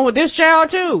 Something wrong with this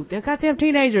child too? They're goddamn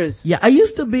teenagers. Yeah, I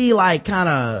used to be like kind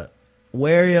of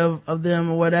wary of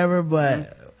them or whatever,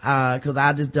 but cause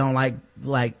I just don't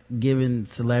like giving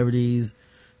celebrities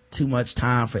too much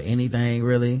time for anything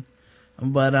really.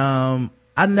 But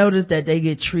I noticed that they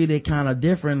get treated kind of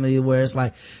differently, where it's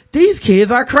like, these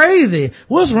kids are crazy,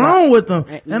 what's wrong with them?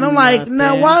 And I'm like,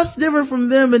 now what's different from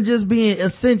them and just being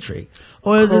eccentric?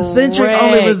 Or is eccentric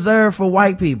only reserved for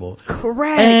white people?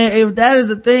 Correct. And if that is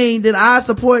a thing, then I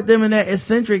support them in that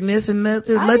eccentricness and let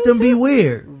them be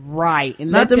weird. Right.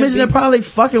 And not to mention they're probably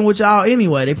fucking with y'all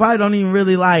anyway. They probably don't even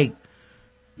really like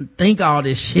think all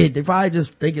this shit. They probably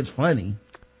just think it's funny.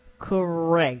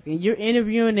 Correct. And you're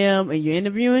interviewing them, and you're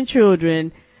interviewing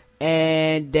children,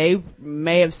 and they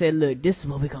may have said, look, this is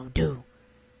what we're gonna do.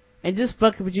 And just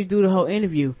fucking with you do the whole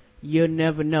interview. You'll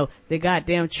never know. They're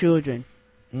goddamn children.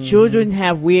 Mm-hmm. Children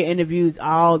have weird interviews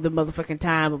all the motherfucking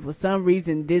time, but for some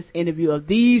reason this interview of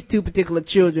these two particular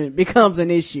children becomes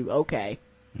an issue. Okay.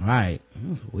 Right.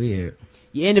 That's weird.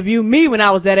 You interviewed me when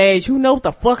I was that age. Who knows what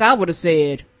the fuck I would have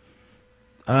said?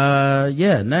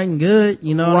 Yeah, nothing good,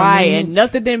 you know what right, I mean? And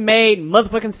nothing that made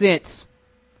motherfucking sense.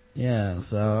 Yeah,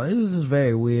 so it was just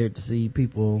very weird to see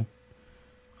people,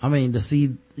 to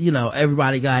see,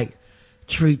 everybody like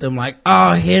treat them like,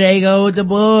 oh, here they go with the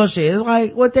bullshit. It's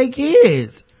like, what they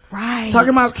kids? Right. Talking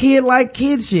about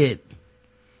kid shit.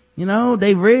 You know,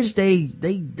 they rich,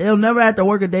 they'll never have to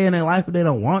work a day in their life if they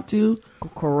don't want to.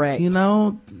 Correct. You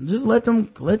know, just let them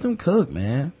cook,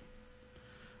 man.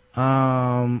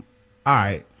 All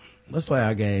right. Let's play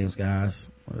our games, guys.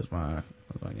 What's my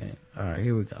game? All right,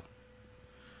 here we go.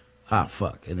 Ah,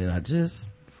 fuck. And then I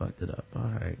just fucked it up. All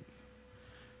right.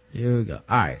 Here we go.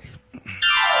 All right.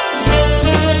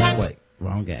 Wait,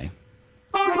 wrong game.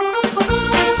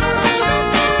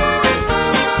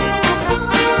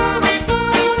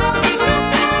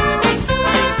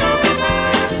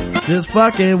 Just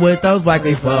fucking with those black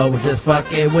people. We're just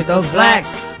fucking with those blacks.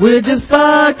 We're just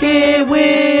fucking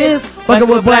with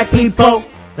black people.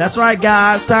 That's right,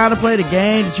 guys. Time to play the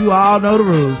game that you all know the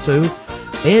rules to.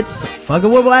 It's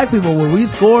fucking with black people, where we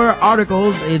score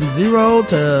articles in 0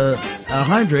 to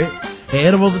 100 in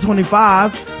intervals of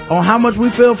 25 on how much we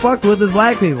feel fucked with as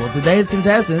black people. Today's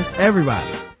contestants,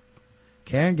 everybody.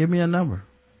 Karen, give me a number.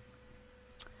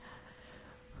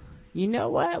 You know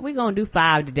what? We're gonna do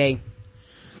 5 today.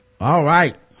 All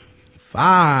right.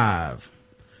 5.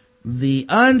 The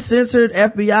uncensored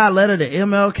FBI letter to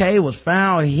MLK was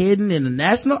found hidden in the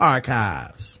National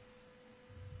Archives.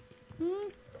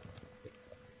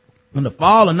 In the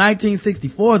fall of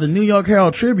 1964, the New York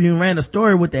Herald Tribune ran a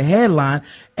story with the headline,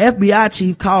 FBI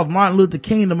chief called Martin Luther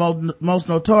King the most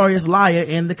notorious liar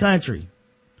in the country.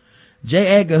 J.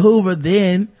 Edgar Hoover,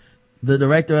 then the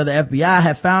director of the FBI,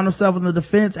 had found himself in the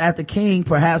defense after King,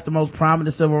 perhaps the most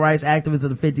prominent civil rights activist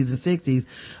of the 50s and 60s,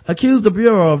 accused the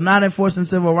Bureau of not enforcing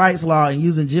civil rights law and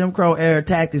using Jim Crow-era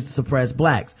tactics to suppress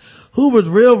blacks. Hoover's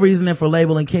real reasoning for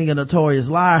labeling King a notorious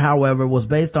liar, however, was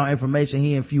based on information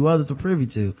he and few others were privy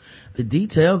to: the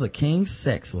details of King's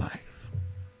sex life.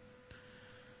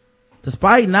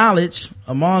 Despite knowledge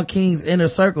among King's inner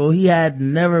circle, he had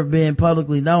never been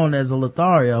publicly known as a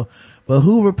Lothario, but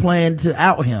Hoover planned to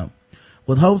out him,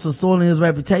 with hopes of soiling his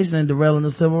reputation and derailing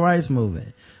the civil rights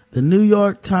movement. The New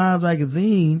York Times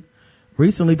Magazine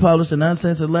recently published an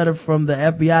uncensored letter from the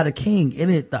FBI to King.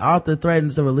 In it, the author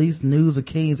threatens to release news of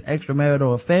King's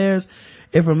extramarital affairs,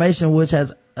 information which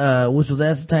was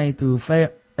ascertained through FBI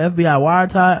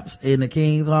wiretaps in the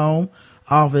King's home,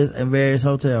 office, and various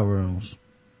hotel rooms.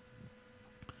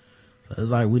 So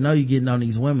it's like, we know you're getting on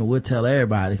these women. We'll tell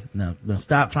everybody. Now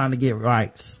stop trying to get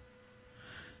rights.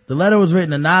 The letter was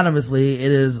written anonymously.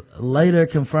 It is later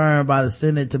confirmed by the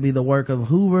Senate to be the work of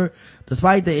Hoover.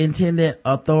 Despite the intended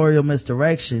authorial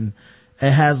misdirection,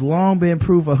 it has long been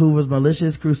proof of Hoover's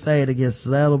malicious crusade against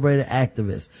celebrated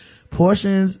activists.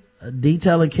 Portions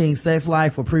detailing King's sex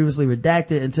life were previously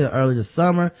redacted until early this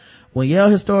summer, when Yale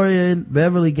historian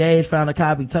Beverly Gage found a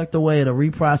copy tucked away in a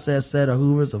reprocessed set of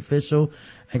Hoover's official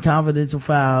and confidential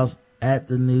files at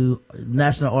the new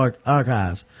National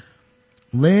Archives.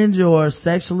 Lend your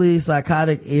sexually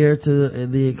psychotic ear to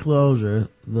the enclosure,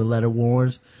 the letter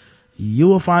warns. You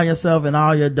will find yourself in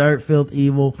all your dirt, filth,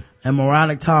 evil, and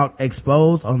moronic talk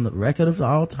exposed on the record of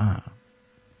all time.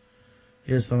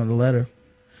 Here's some of the letter.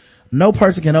 No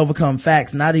person can overcome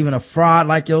facts, not even a fraud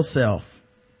like yourself.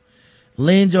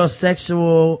 Lend your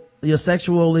sexually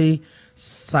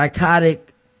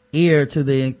psychotic ear to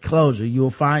the enclosure. You will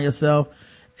find yourself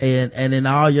and in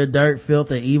all your dirt, filth,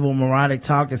 and evil moronic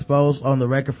talk exposed on the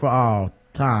record for all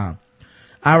time.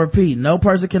 I repeat, no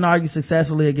person can argue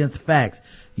successfully against facts.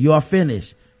 You are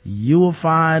finished. You will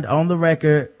find on the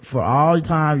record for all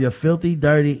time your filthy,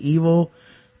 dirty, evil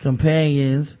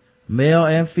companions, male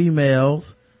and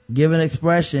females, giving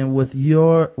expression with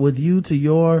you to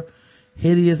your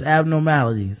hideous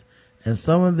abnormalities, and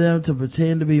some of them to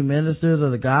pretend to be ministers of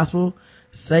the gospel.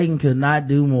 Satan could not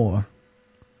do more.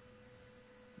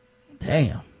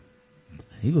 Damn.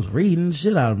 He was reading the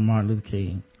shit out of Martin Luther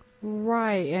King.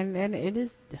 Right. And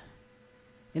it's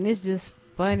just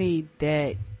funny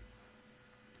that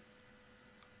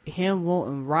him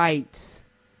wanting rights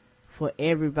for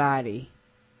everybody,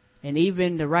 and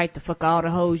even the right to fuck all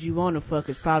the hoes you want to fuck,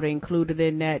 is probably included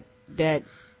in that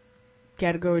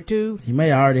category too. He may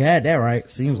have already had that right,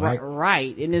 seems like.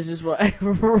 Right. And this is what,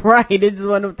 right. This is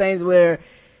one of the things where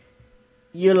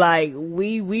you're like,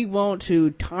 we want to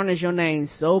tarnish your name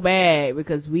so bad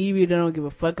because we really don't give a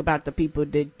fuck about the people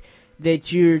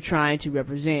that you're trying to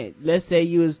represent. Let's say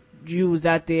you was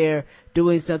out there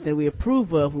doing something we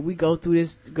approve of. Would we go through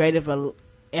this great of a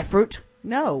effort?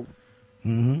 No.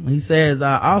 Mm-hmm. He says,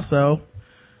 also,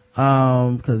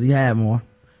 cause he had more.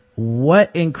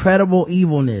 What incredible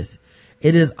evilness.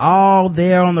 It is all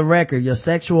there on the record. Your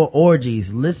sexual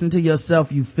orgies. Listen to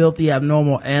yourself, you filthy,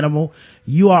 abnormal animal.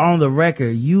 You are on the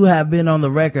record. You have been on the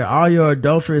record. All your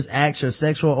adulterous acts, your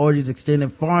sexual orgies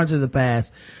extended far into the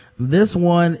past. This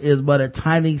one is but a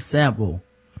tiny sample.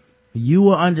 You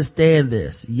will understand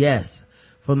this. Yes.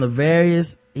 from the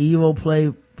various evil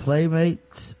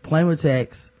playmates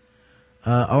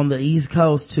on the East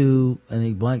Coast to, and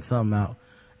he blanked something out,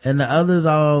 and the others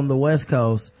are on the West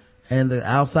Coast and the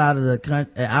outside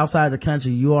the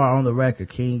country. You are on the record,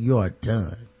 King. You are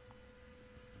done,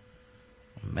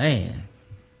 man.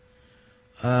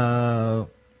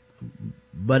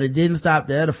 But it didn't stop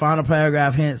there. The final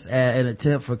paragraph hints at an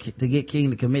attempt to get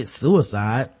King to commit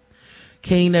suicide.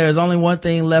 King, there is only one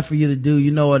thing left for you to do.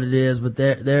 You know what it is, but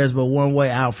there is but one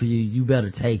way out for you. You better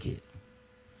take it.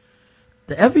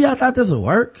 The FBI thought this would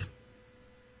work.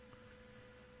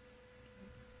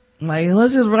 Like,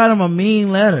 let's just write him a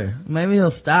mean letter. Maybe he'll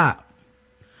stop.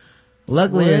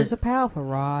 Luckily, where's the powerful,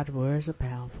 Rod? Where's the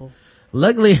powerful?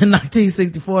 Luckily, in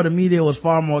 1964, the media was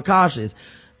far more cautious.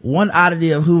 One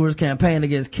oddity of Hoover's campaign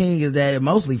against King is that it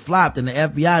mostly flopped, and the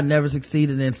FBI never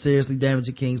succeeded in seriously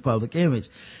damaging King's public image.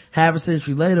 Half a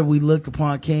century later, we look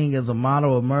upon King as a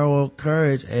model of moral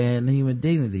courage and human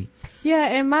dignity. Yeah,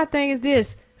 and my thing is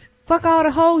this. Fuck all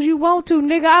the hoes you want to,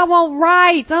 nigga. I want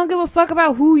rights. I don't give a fuck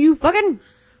about who you fucking.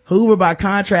 Hoover, by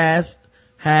contrast,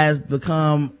 has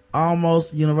become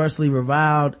almost universally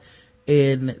reviled.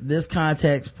 In this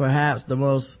context, perhaps the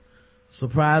most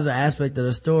surprising aspect of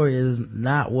the story is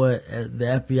not what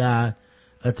the FBI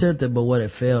attempted, but what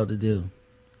it failed to do.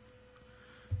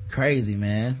 Crazy,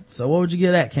 man. So what would you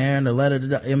get at, Karen? The letter to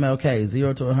MLK,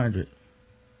 0 to 100.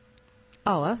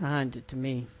 Oh, that's 100 to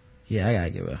me. Yeah, I gotta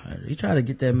give it 100. He tried to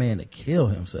get that man to kill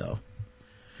himself.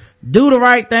 Do the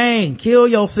right thing. Kill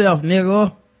yourself,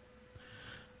 nigga.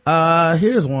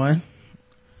 Here's one.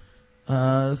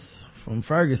 It's from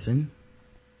Ferguson.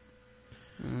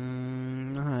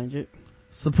 100.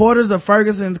 Supporters of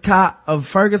Ferguson cop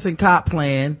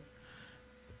plan.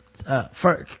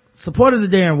 Supporters of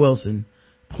Darren Wilson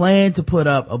plan to put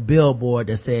up a billboard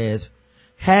that says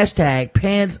hashtag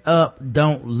pants up,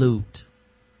 don't loot.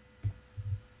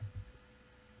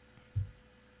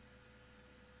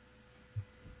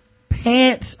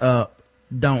 Pants up,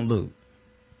 don't loot.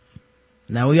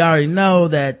 Now we already know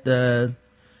that the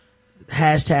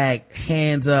hashtag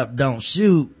hands up, don't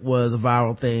shoot was a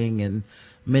viral thing, and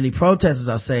many protesters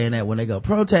are saying that when they go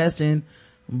protesting,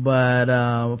 but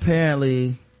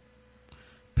apparently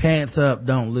pants up,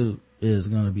 don't loot is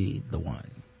going to be the one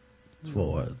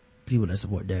for people that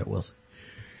support Darren Wilson.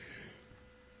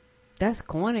 That's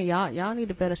corny. Y'all need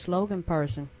a better slogan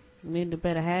person. You need a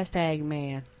better hashtag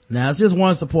man. Now it's just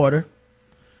one supporter.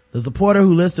 The supporter,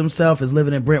 who lists himself as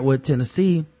living in Brentwood,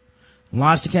 Tennessee,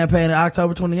 launched the campaign on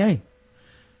October 28th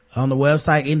on the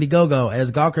website Indiegogo.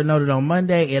 As Gawker noted on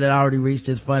Monday, it had already reached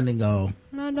its funding goal.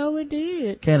 I know it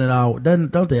did. Can it all?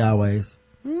 Don't they always?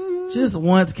 Mm-hmm. Just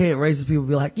once can't racist people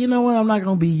be like, you know what, I'm not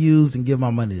going to be used and give my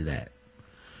money to that.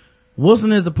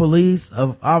 Wilson is the police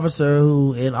officer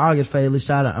who in August fatally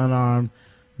shot an unarmed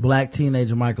black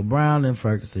teenager, Michael Brown, in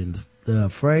Ferguson. The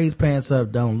phrase pants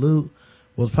up, don't loot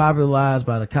was popularized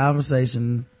by the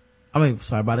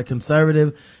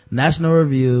conservative National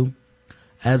Review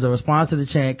as a response to the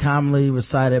chant commonly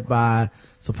recited by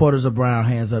supporters of Brown,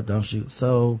 hands up, don't shoot.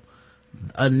 So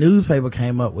a newspaper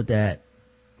came up with that,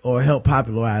 or helped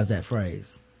popularize that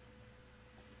phrase.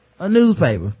 A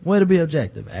newspaper. Way to be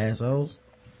objective, assholes.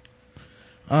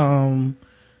 And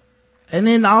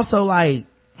then also, like,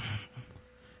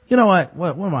 you know what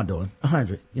am I doing?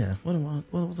 100. Yeah. What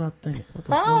was I thinking?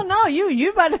 Oh no,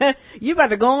 you about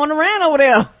to go on around over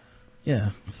there. Yeah.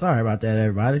 Sorry about that,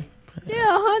 everybody.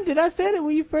 Yeah, 100. I said it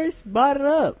when you first brought it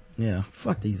up. Yeah.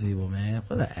 Fuck these people, man.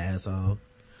 What an asshole.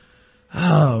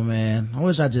 Oh man. I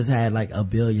wish I just had like $1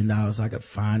 billion so I could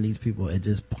find these people and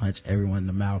just punch everyone in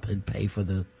the mouth and pay for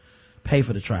the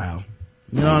trial.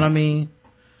 You know what I mean?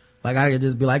 Like I could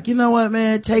just be like, you know what,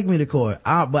 man, take me to court.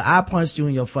 But I punched you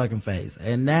in your fucking face.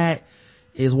 And that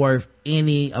is worth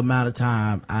any amount of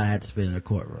time I had to spend in a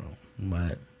courtroom.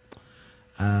 But,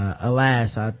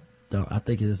 alas, I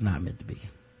think it is not meant to be.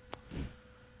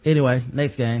 Anyway,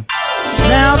 next game.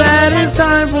 Now that it's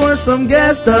time for some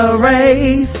Guess the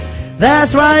Race.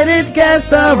 That's right, it's Guess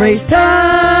the Race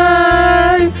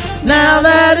time. Now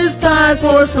that it's time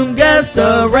for some Guess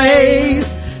the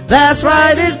Race. That's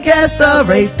right, it's Guess the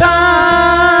Race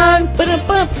time.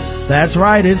 That's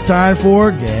right, it's time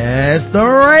for Guess the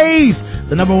Race,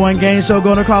 the #1 game show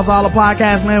going across all the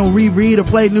podcast land, where we read or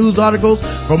play news articles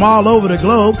from all over the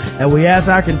globe, and we ask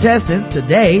our contestants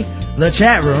today, the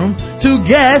chat room, to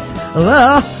guess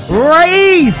the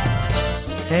race.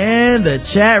 And the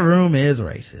chat room is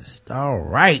racist. All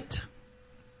right,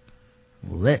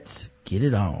 let's get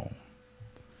it on.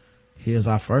 Here's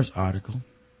our first article.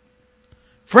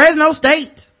 Fresno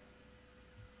State,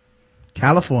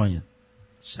 California.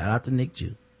 Shout out to Nick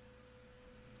Jew.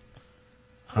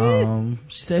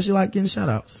 She said she liked getting shout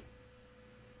outs.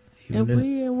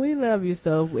 And we love you,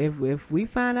 so if we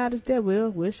find out it's there,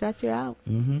 we'll shout you out.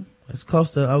 It's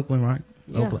close to Oakland, right?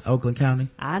 Yeah. Oakland County.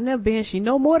 I never been. She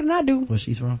know more than I do. Where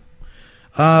she's from.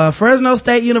 Fresno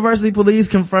State University police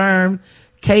confirmed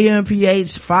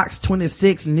KMPH Fox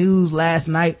 26 News last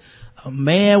night. A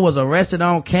man was arrested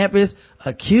on campus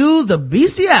accused of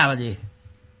bestiality.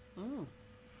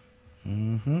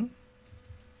 Wonder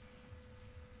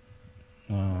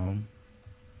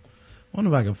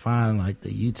if I can find like the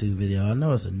YouTube video. I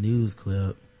know it's a news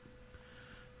clip.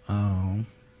 Hold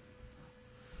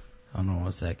on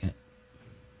 1 second.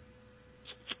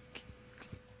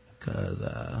 Cause,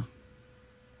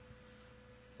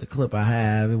 the clip I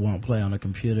have, it won't play on the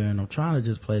computer, and I'm trying to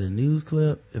just play the news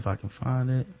clip if I can find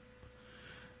it.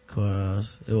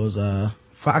 Cause it was,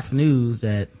 Fox News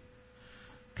that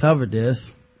covered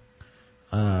this.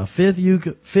 Fifth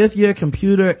year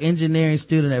computer engineering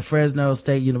student at Fresno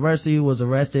State University was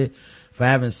arrested for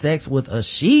having sex with a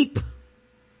sheep.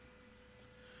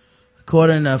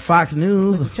 According to Fox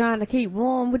News. Was he trying to keep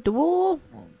warm with the wool?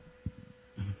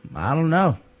 I don't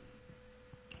know.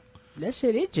 That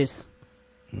shit itches.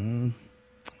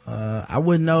 I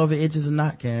wouldn't know if it itches or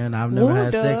not, Karen. I've never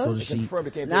had sex with a sheep.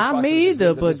 Not me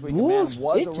either, but wool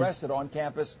was arrested on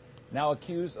campus, now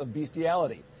accused of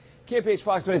bestiality. KPH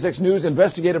Fox 26 News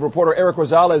investigative reporter Eric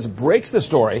Rosales breaks the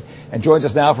story and joins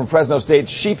us now from Fresno State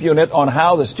Sheep Unit on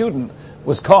how the student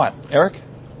was caught. Eric?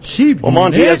 Sheep. Well,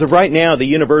 Monty, as of right now, the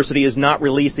university is not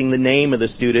releasing the name of the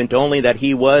student, only that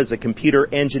he was a computer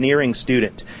engineering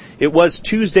student. It was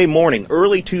Tuesday morning,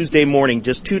 early Tuesday morning,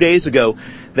 just 2 days ago,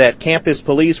 that campus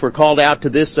police were called out to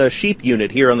this sheep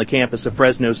unit here on the campus of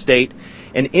Fresno State.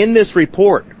 And in this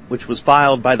report, which was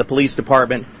filed by the police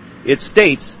department, it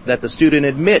states that the student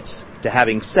admits to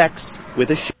having sex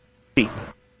with a sheep.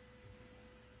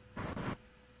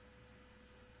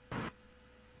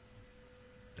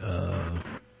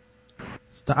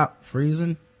 Stop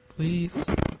freezing, please.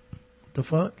 What the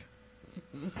fuck?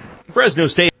 Fresno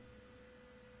State.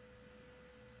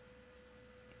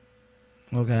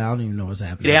 Okay, I don't even know what's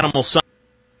happening. The animal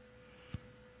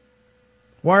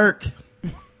work.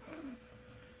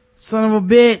 Son of a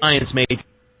bitch. Science major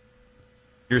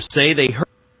say they heard.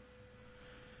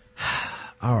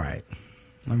 All right.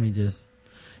 Let me just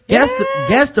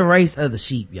guess the race of the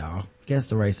sheep, y'all. Guess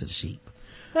the race of the sheep.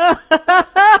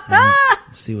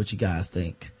 See what you guys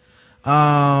think.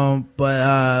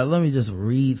 But let me just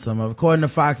read some of it. According to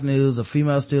Fox News, a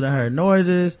female student heard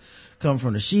noises come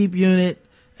from the sheep unit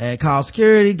and called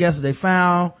security. Guess what they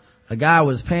found? A guy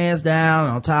with his pants down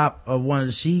on top of one of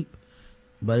the sheep.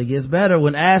 But it gets better.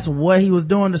 When asked what he was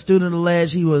doing, the student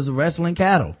alleged he was wrestling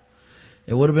cattle.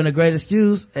 It would have been a great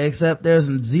excuse, except there's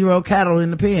 0 cattle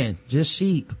in the pen, just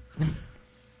sheep.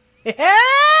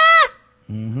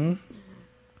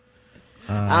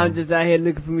 I'm just out here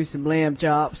looking for me some lamb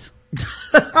chops.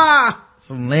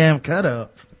 Some lamb cut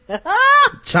up.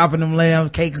 Chopping them lamb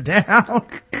cakes down.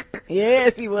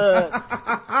 Yes, he was.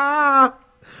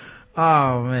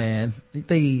 Oh man. You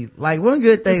think, like, one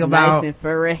good thing just about nice and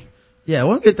furry. Yeah,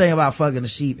 one good thing about fucking a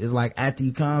sheep is, like, after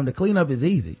you come, the cleanup is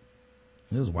easy.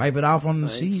 You just wipe it off on the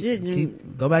sheet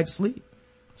and go back to sleep.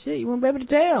 Shit, you won't be able to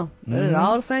tell. They're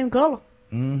all the same color.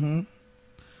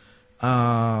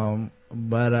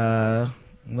 But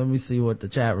let me see what the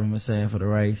chat room is saying for the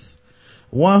race.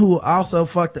 One who also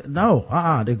fucked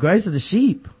the grace of the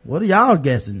sheep. What are y'all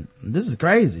guessing? This is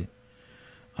crazy.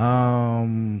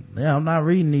 I'm not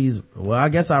reading these. Well, I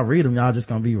guess I'll read them. Y'all just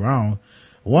gonna be wrong.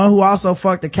 One who also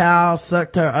fucked a cow,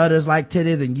 sucked her udders like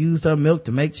titties, and used her milk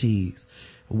to make cheese.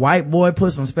 White boy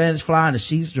put some Spanish fly in the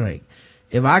sheep's drink.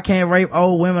 If I can't rape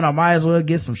old women, I might as well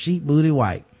get some sheep booty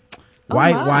white.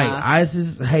 White.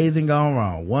 ISIS hazing gone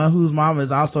wrong. One whose mama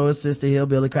is also a sister,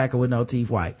 hillbilly cracker with no teeth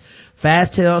white.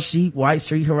 Fast tail sheep, white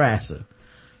street harasser.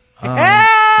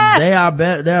 There are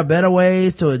better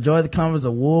ways to enjoy the comforts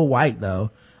of wool white though.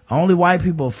 Only white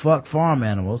people fuck farm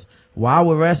animals. Why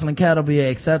would wrestling cattle be an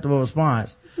acceptable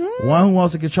response? One who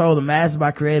wants to control the masses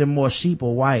by creating more sheep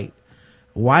or white.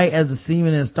 White as the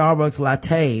semen in Starbucks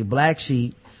latte. Black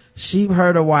sheep. Sheep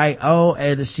herder white. Oh,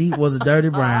 and the sheep was a dirty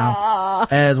brown.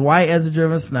 As white as the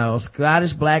driven snow.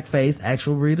 Scottish blackface.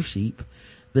 Actual breed of sheep.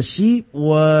 The sheep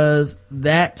was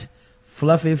that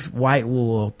fluffy white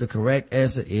wool. The correct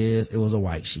answer is it was a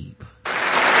white sheep.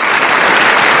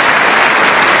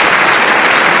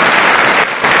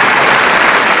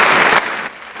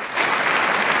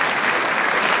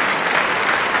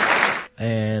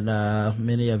 And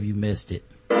many of you missed it.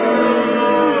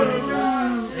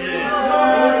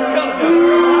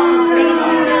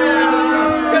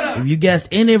 If you guessed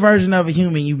any version of a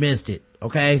human, you missed it.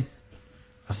 okay?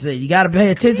 I said, you gotta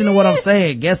pay attention to what I'm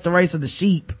saying. Guess the race of the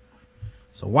sheep.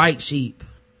 It's a white sheep.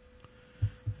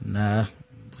 And,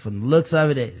 from the looks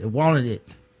of it, it wanted it.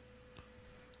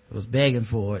 It was begging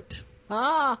for it.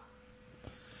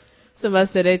 Somebody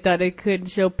said they thought they couldn't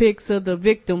show pics of the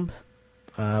victims.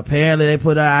 Apparently they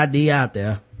put her ID out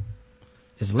there.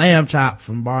 It's Lamb Chop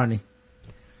from Barney.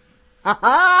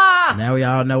 Now we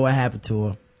all know what happened to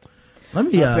her. Let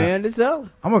me, apparently so.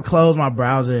 I'm gonna close my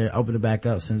browser and open it back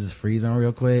up since it's freezing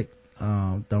real quick.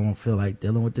 Don't feel like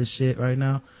dealing with this shit right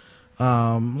now.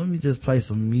 Let me just play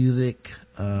some music,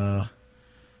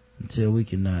 until we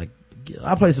can,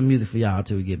 I'll play some music for y'all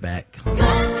until we get back. Good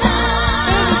time.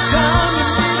 Anytime you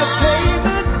need a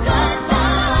payment. Good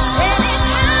time.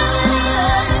 Anytime you need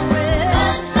a friend.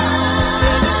 Good time.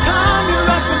 Anytime you're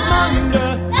at the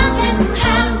under. Not getting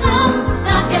hassled,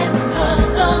 not getting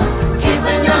hustled.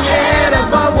 Keeping your head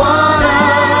above water.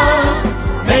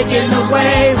 Making a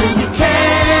way when you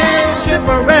can.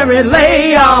 Temporary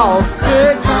layoff.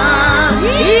 Good time.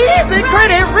 Easy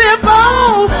credit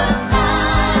ripples.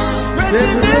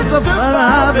 Business of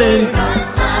loving,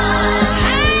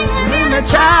 hanging in the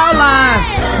child line.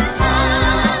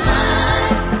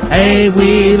 Hey,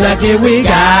 we lucky we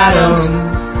got 'em.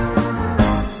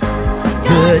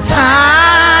 Good time.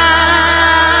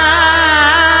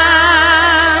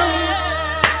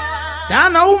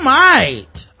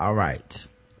 Dynamite. All right.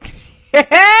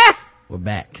 We're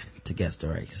back to Guess the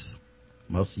Race.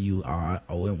 Most of you are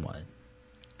 0-1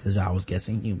 because y'all was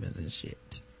guessing humans and shit.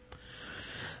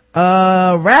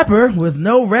 Rapper with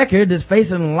no record is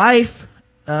facing life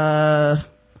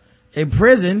in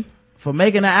prison for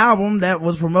making an album that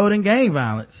was promoting gang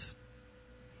violence.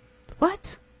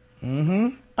 What?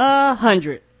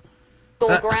 100.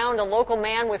 Ground, a local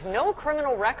man with no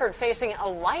criminal record facing a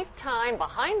lifetime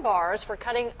behind bars for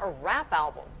cutting a rap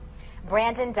album.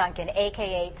 Brandon Duncan,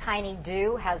 a.k.a. Tiny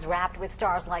Do, has rapped with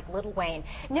stars like Lil Wayne.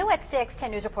 New at 6, 10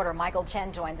 News reporter Michael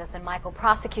Chen joins us. And Michael,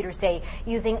 prosecutors say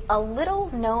using a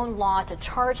little-known law to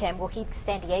charge him will keep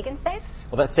San Diegans safe?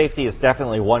 Well, that safety is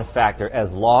definitely one factor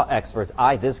as law experts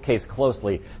eye this case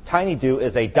closely. Tiny Do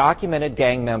is a documented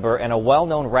gang member and a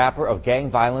well-known rapper of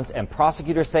gang violence, and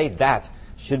prosecutors say that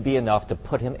should be enough to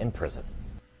put him in prison.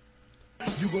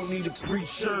 You gon' need a free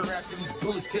shirt after these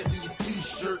bullets get me a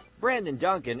t-shirt. Brandon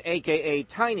Duncan, a.k.a.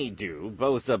 Tiny Do,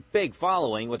 boasts a big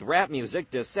following with rap music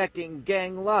dissecting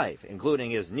gang life, including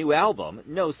his new album,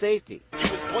 No Safety. You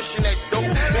was pushing that dope,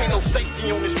 ain't no safety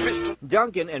on this pistol.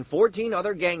 Duncan and 14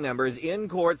 other gang members in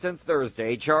court since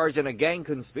Thursday, charged in a gang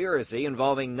conspiracy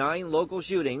involving 9 local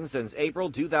shootings since April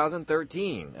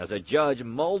 2013, as a judge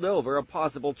mulled over a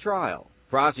possible trial.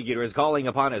 Prosecutors calling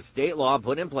upon a state law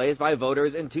put in place by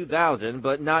voters in 2000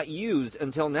 but not used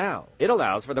until now. It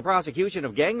allows for the prosecution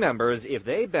of gang members if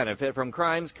they benefit from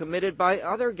crimes committed by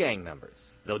other gang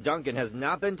members. Though Duncan has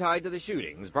not been tied to the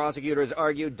shootings, prosecutors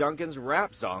argue Duncan's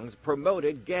rap songs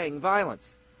promoted gang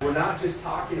violence. We're not just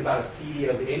talking about a CD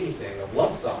of anything, a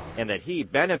love song. And that he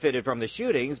benefited from the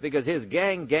shootings because his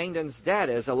gang gained in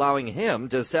status, allowing him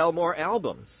to sell more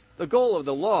albums. The goal of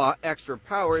the law, extra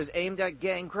powers aimed at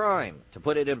gang crime. To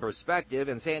put it in perspective,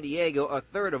 in San Diego, a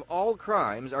third of all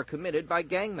crimes are committed by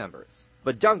gang members.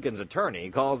 But Duncan's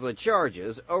attorney calls the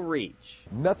charges a reach.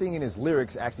 Nothing in his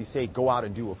lyrics actually say go out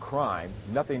and do a crime.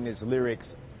 Nothing in his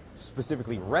lyrics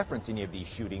specifically reference any of these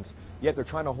shootings, yet they're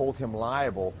trying to hold him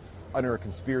liable under a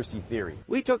conspiracy theory.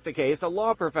 We took the case to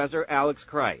law professor Alex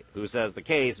Kreit, who says the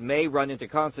case may run into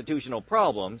constitutional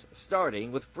problems,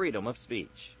 starting with freedom of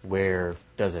speech. Where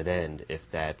does it end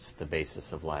if that's the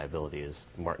basis of liability? Is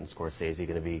Martin Scorsese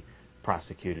going to be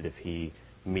prosecuted if he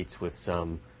meets with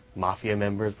some mafia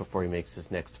members before he makes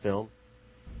his next film?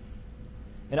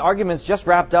 And arguments just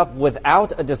wrapped up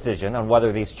without a decision on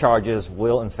whether these charges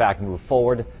will in fact move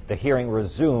forward. The hearing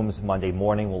resumes Monday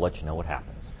morning. We'll let you know what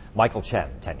happens. Michael Chen,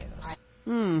 10 News.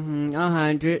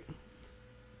 100.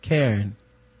 Karen,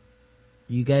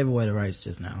 you gave away the rights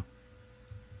just now.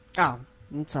 Oh,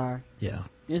 I'm sorry. Yeah.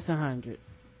 It's 100.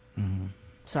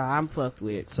 Sorry, I'm fucked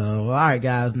with. So, all right,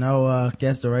 guys, no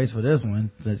guess the race for this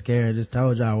one, since Karen just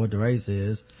told y'all what the race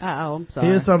is. Oh, I'm sorry.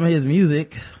 Here's some of his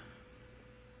music.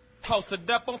 Posted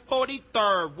up on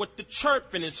 43rd with the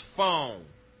chirp in his phone.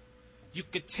 You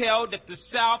could tell that the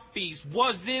Southeast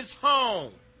was his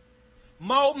home.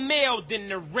 More male than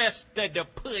the rest of the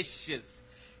pushers.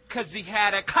 Cause he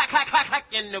had a clack, clack, clack, clack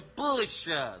in the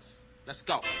bushes. Let's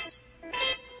go.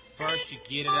 First you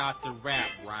get it out the rap,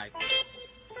 right?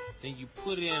 Then you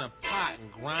put it in a pot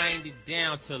and grind it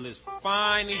down till as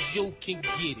fine as you can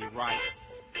get it, right?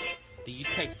 Then you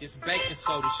take this baking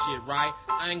soda shit, right?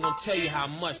 I ain't gonna tell you how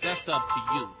much, that's up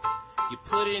to you. You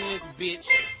put it in this bitch,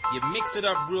 You mix it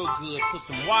up real good, put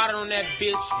some water on that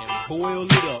bitch, and boil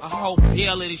it up. A whole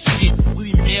pail of this shit,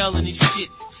 we be mailing this shit.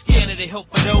 Scanning the help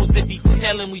for those that be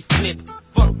telling we flip.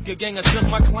 Fuck your gang, I just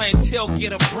my clientele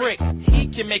get a brick. He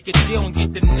can make a deal and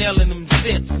get the nail in them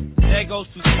zips. That goes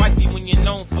too spicy when you're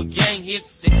known for gang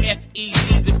hits. The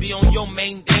FEDs that be on your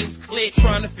main days click.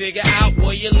 Trying to figure out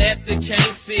where you let the cane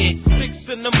sit. 6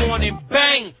 in the morning,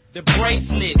 bang, the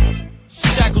bracelets.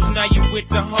 Shackles, now you with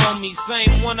the homies.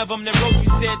 Same one of them that wrote you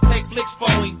said take flicks for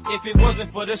me. If it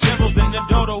wasn't for the shovels and the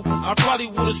dodo, I probably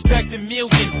would've stacked a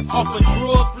million off a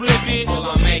drug flipping. Will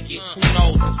I make it? Who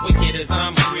knows? As wicked as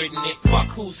I'm written it. Fuck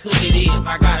whose hood it is.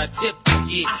 I got a tip to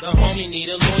get. The homie need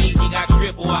a lawyer, he got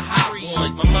trip or a hot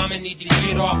one. My mama need to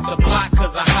get off the block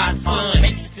cause a hot sun.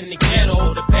 Matrix in the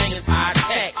ghetto, the bangers high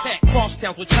tech. Cross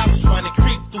towns with choppers trying to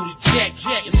creep through the jet.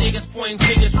 Your niggas pointing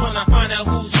fingers trying to find out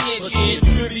who's shit.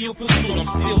 Trivial pursuit. I'm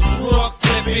still drug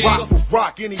flipping. Rock for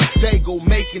rock, any day go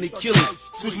making it killing.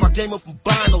 Switch my game up from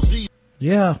buying those easy.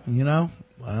 Yeah, you know,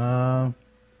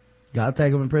 gotta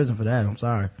take him in prison for that. I'm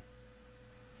sorry.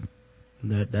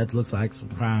 That looks like some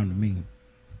crime to me.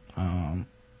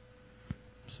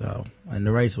 So, and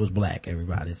the race was black,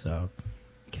 everybody, so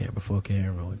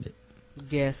Karen ruined it.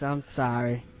 Yes, I'm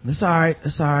sorry. It's alright,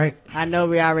 it's alright. I know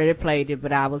we already played it,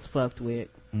 but I was fucked with.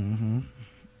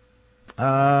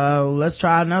 Let's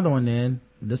try another one then.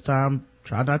 This time,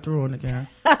 try not to ruin it, Karen.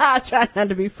 Try not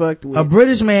to be fucked with. A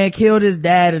British man killed his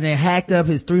dad and then hacked up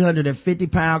his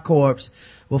 350-pound corpse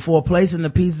before placing the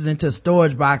pieces into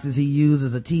storage boxes he used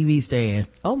as a TV stand.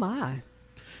 Oh my.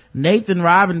 Nathan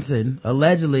Robinson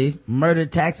allegedly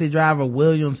murdered taxi driver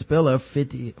William Spiller,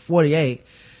 48,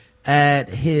 at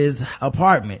his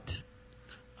apartment.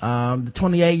 The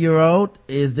 28-year-old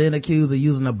is then accused of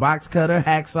using a box cutter,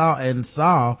 hacksaw, and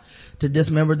saw to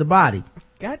dismember the body.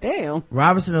 Goddamn.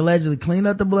 Robinson allegedly cleaned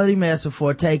up the bloody mess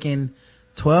before taking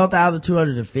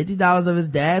 $12,250 of his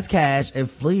dad's cash and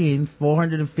fleeing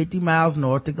 450 miles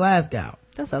north to Glasgow.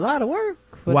 That's a lot of work.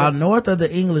 While north of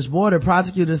the English border,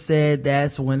 prosecutors said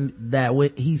when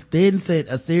he then sent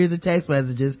a series of text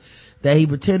messages that he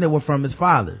pretended were from his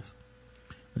father.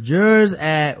 Jurors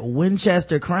at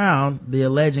Winchester Crown, the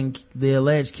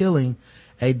alleged killing,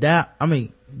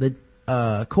 the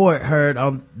court heard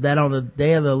that on the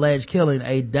day of the alleged killing,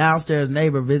 a downstairs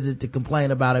neighbor visited to complain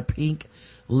about a pink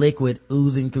liquid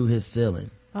oozing through his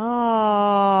ceiling. Oh.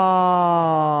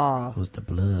 It was the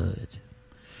blood.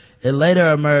 It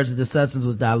later emerged that the substance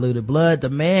was diluted blood. The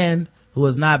man, who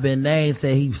has not been named,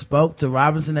 said he spoke to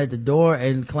Robinson at the door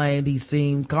and claimed he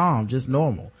seemed calm, just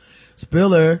normal.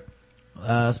 Spiller's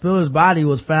body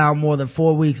was found more than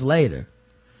 4 weeks later.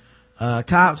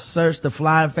 Cops searched the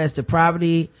fly-infested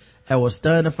property and were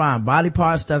stunned to find body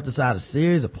parts stuffed inside a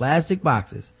series of plastic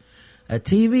boxes. A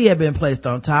TV had been placed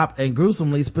on top, and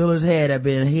gruesomely, Spiller's head had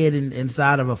been hidden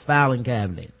inside of a filing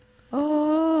cabinet.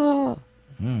 Oh.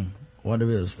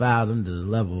 Wonder if it was filed under the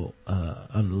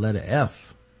letter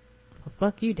F. Well,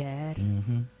 fuck you, Dad.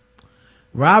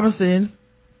 Robinson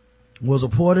was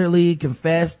reportedly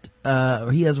confessed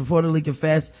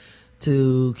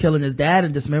to killing his dad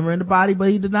and dismembering the body, but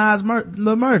he denies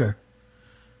the murder.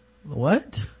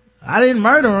 What? I didn't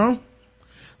murder him.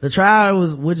 The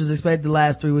trial which is expected to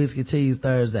last 3 weeks, continues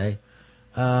Thursday.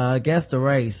 I guess the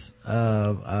race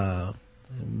of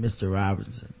Mr.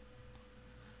 Robinson.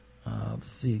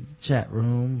 Let's see, chat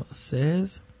room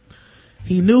says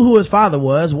he knew who his father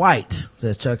was, white,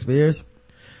 says Chuck Spears.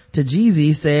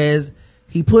 Tajeezy says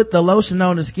he put the lotion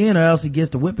on the skin or else he gets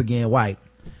the whip again, white.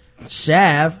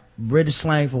 Shav, British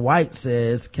slang for white,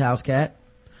 says Cow's Cat.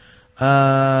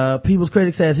 People's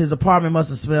Critic says his apartment must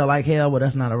have smelled like hell, but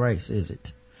that's not a race, is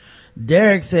it?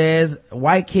 Derek says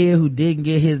white kid who didn't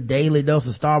get his daily dose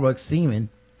of Starbucks semen.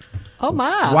 Oh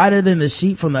my. Whiter than the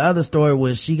sheep from the other story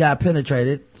when she got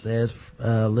penetrated, says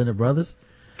Leonard Brothers.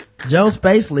 Joe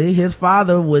Spacely, his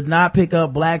father would not pick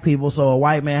up black people, so a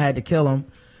white man had to kill him.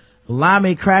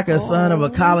 Limey Cracker, son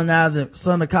of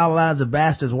colonizer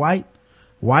bastards, white.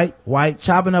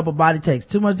 Chopping up a body takes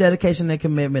too much dedication and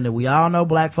commitment, and we all know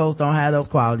black folks don't have those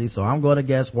qualities, so I'm going to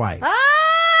guess white.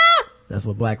 That's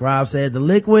what Black Rob said. The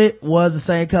liquid was the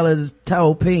same color as his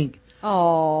toe, pink.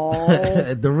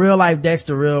 Oh. The real life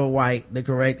Dexter, real white. The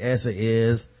correct answer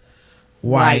is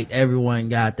white. Everyone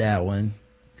got that one.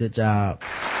 Good job.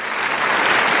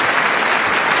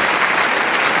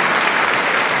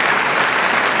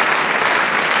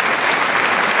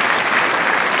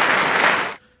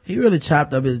 He really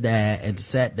chopped up his dad and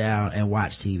sat down and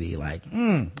watched TV like,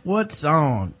 what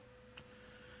song?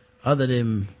 Other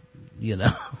than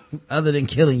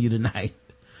Killing You Tonight.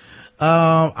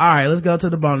 Alright, let's go to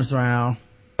the bonus round.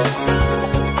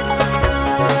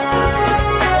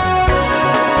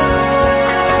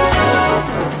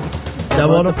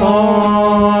 Double the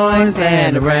points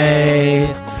and the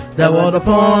raise. Double the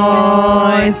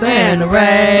points and the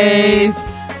race.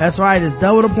 That's right, it's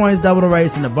double the points, double the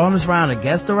race in the bonus round of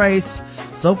Guess the Race.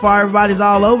 So far, everybody's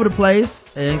all over the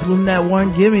place, including that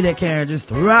one gimme that Karen just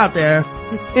threw out there.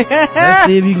 Let's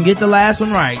see if you can get the last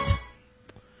one right.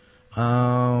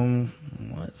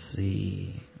 Let's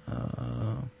see.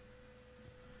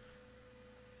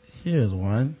 Here's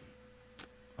one.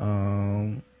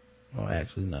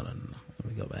 Actually, no.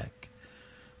 Let me go back.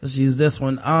 Let's use this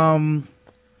one.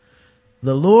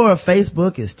 The lure of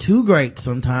Facebook is too great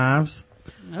sometimes.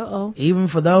 Even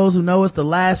for those who know it's the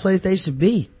last place they should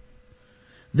be.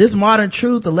 This modern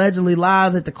truth allegedly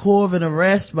lies at the core of an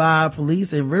arrest by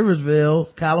police in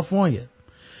Riversville, California.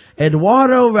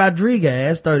 Eduardo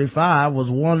Rodriguez, 35, was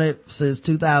wanted since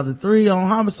 2003 on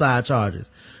homicide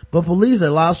charges, but police had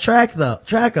lost track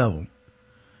of him.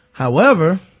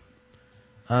 However,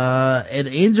 an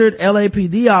injured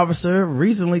LAPD officer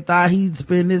recently thought he'd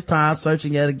spend his time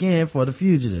searching yet again for the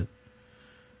fugitive.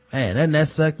 Man, doesn't that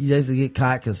suck? You just get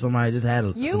caught because somebody just had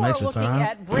some extra time. You are looking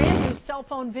at brand new cell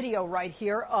phone video right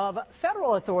here of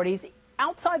federal authorities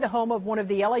outside the home of one of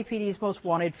the LAPD's most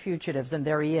wanted fugitives, and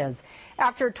there he is.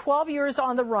 After 12 years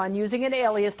on the run, using an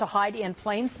alias to hide in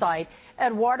plain sight,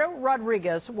 Eduardo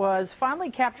Rodriguez was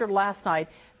finally captured last night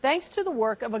thanks to the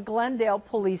work of a Glendale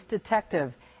police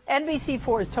detective.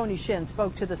 NBC4's Tony Shin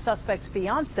spoke to the suspect's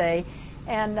fiancée,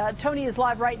 and Tony is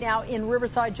live right now in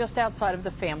Riverside, just outside of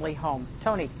the family home.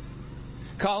 Tony.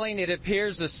 Colleen, it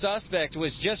appears the suspect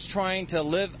was just trying to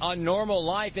live a normal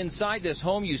life inside this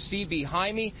home you see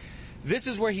behind me. This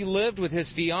is where he lived with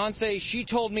his fiancée. She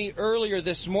told me earlier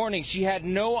this morning she had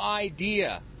no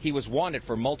idea he was wanted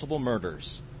for multiple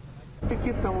murders.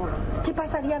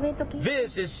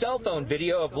 This is cell phone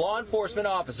video of law enforcement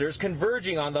officers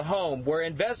converging on the home where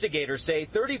investigators say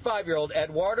 35-year-old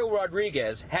Eduardo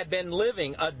Rodriguez had been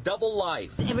living a double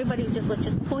life. Everybody was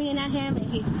just pointing at him,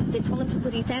 and they told him to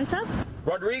put his hands up.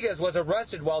 Rodriguez was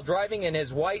arrested while driving in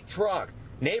his white truck.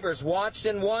 Neighbors watched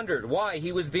and wondered why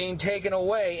he was being taken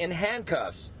away in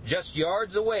handcuffs just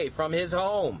yards away from his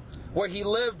home, where he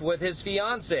lived with his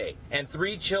fiancée and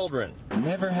 3 children.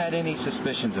 Never had any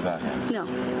suspicions about him?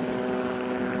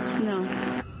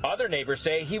 No. Other neighbors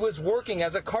say he was working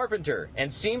as a carpenter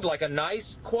and seemed like a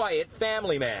nice, quiet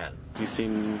family man. He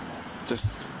seemed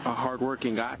just a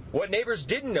hard-working guy. What neighbors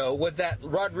didn't know was that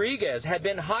Rodriguez had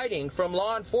been hiding from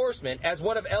law enforcement as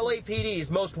one of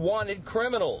LAPD's most wanted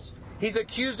criminals. He's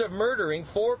accused of murdering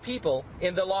 4 people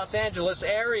in the Los Angeles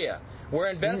area,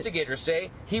 where investigators say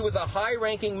he was a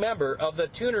high-ranking member of the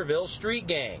Toonerville street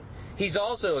gang. He's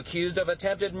also accused of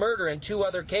attempted murder in 2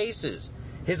 other cases.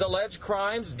 His alleged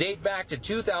crimes date back to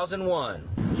 2001.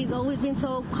 He's always been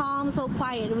so calm, so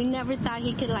quiet. We never thought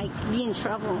he could, be in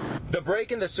trouble. The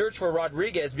break in the search for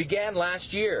Rodriguez began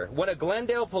last year when a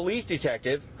Glendale police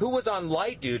detective, who was on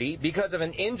light duty because of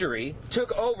an injury,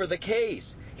 took over the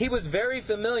case. He was very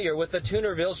familiar with the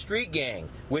Toonerville street gang,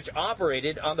 which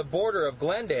operated on the border of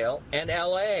Glendale and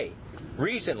L.A.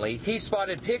 Recently, he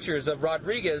spotted pictures of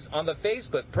Rodriguez on the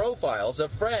Facebook profiles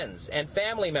of friends and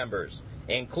family members,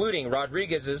 including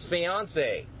Rodriguez's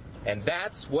fiancée. And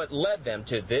that's what led them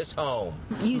to this home.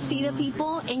 You see the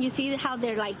people, and you see how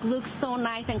they're look so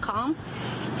nice and calm,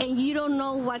 and you don't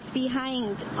know what's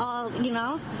behind all,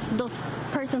 those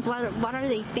persons. What are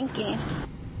they thinking?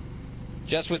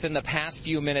 Just within the past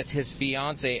few minutes, his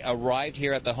fiancée arrived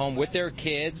here at the home with their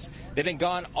kids. They've been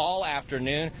gone all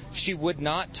afternoon. She would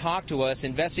not talk to us.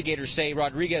 Investigators say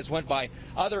Rodriguez went by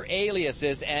other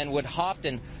aliases and would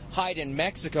often hide in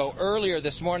Mexico. Earlier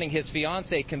this morning, his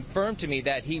fiancée confirmed to me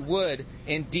that he would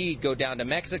indeed go down to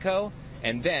Mexico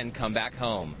and then come back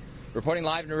home. Reporting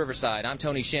live in Riverside, I'm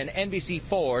Tony Shin,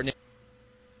 NBC4.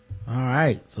 All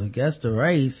right, so Guess the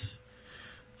Race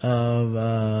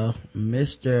of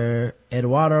Mr.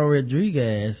 Eduardo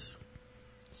Rodriguez.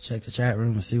 Let's check the chat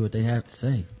room and see what they have to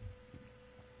say.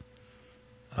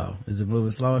 Oh, is it moving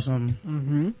slow or something?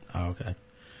 Mm-hmm. Oh, okay.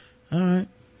 All right.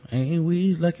 Ain't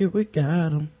we lucky we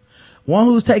got him? One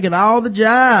who's taking all the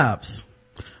jobs.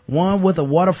 One with a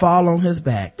waterfall on his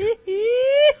back. He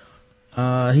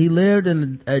lived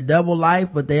in a double life,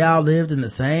 but they all lived in the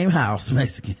same house,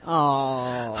 Mexican.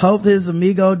 Oh. Hoped his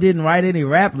amigo didn't write any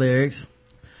rap lyrics.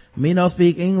 Me no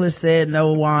speak English, said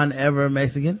no one ever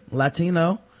Mexican.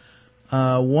 Latino.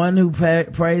 One who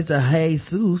prays to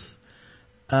Jesus.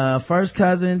 First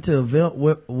cousin to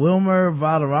Wilmer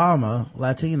Valderrama,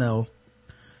 Latino.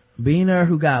 Beaner,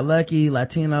 who got lucky,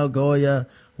 Latino. Goya,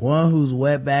 one whose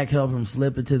wetback helped him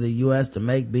slip into the U.S. to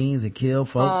make beans and kill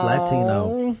folks,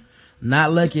 Latino.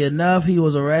 Not lucky enough, he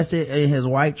was arrested in his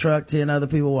white truck. 10 other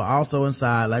people were also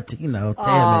inside. Latino.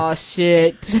 Damn it.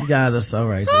 Shit. You guys are so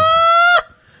racist.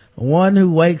 One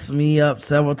who wakes me up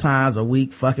several times a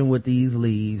week fucking with these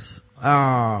leaves.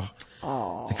 Oh.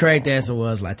 The correct answer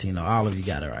was Latino. All of you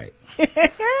got it right.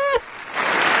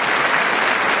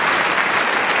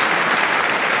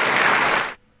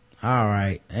 All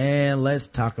right. And let's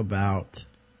talk about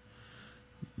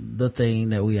the thing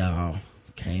that we all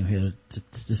came here to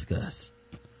discuss.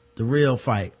 The real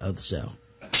fight of the show.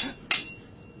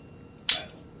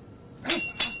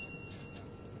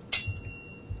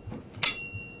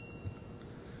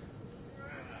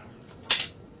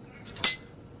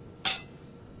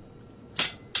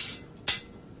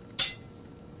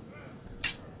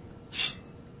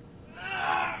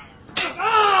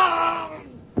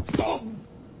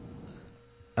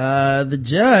 The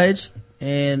judge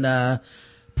in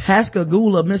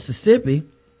Pascagoula, Mississippi,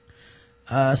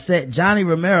 set Johnny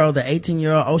Romero, the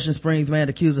 18-year-old Ocean Springs man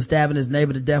accused of stabbing his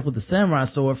neighbor to death with a samurai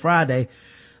sword Friday,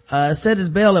 set his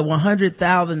bail at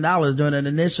 $100,000 during an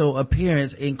initial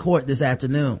appearance in court this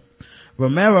afternoon.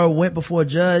 Romero went before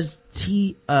Judge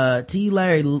T.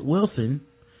 Larry Wilson,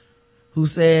 who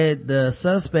said the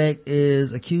suspect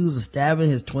is accused of stabbing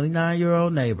his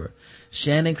 29-year-old neighbor,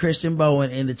 Shannon Christian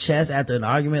Bowen, in the chest after an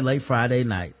argument late Friday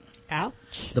night. Ouch.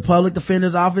 The public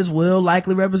defender's office will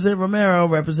likely represent Romero,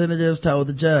 representatives told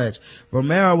the judge.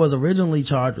 Romero was originally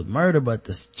charged with murder, but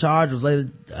the charge was later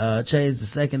changed to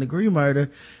second-degree murder,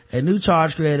 a new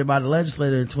charge created by the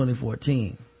legislature in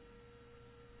 2014.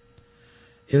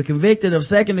 If convicted of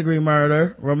second-degree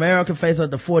murder, Romero can face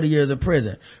up to 40 years in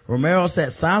prison. Romero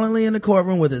sat silently in the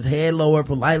courtroom with his head lowered,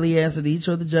 politely answered each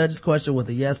of the judge's questions with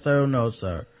a yes, sir, or no,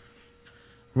 sir.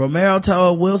 Romero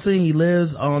told Wilson he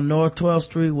lives on North 12th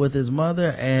Street with his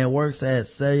mother and works at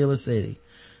Cellular City.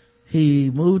 He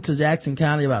moved to Jackson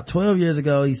County about 12 years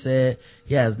ago. He said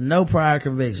he has no prior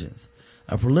convictions.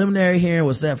 A preliminary hearing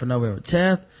was set for November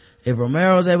 10th. If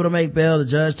Romero is able to make bail, the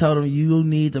judge told him you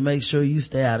need to make sure you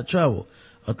stay out of trouble.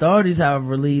 Authorities have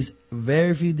released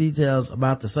very few details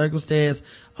about the circumstance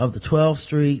of the 12th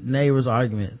Street neighbors'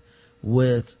 argument,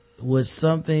 which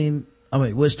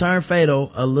turned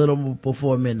fatal a little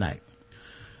before midnight.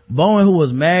 Bowen, who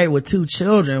was married with 2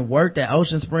 children, worked at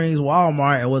Ocean Springs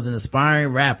Walmart and was an aspiring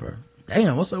rapper.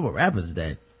 Damn, what's up with rappers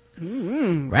today?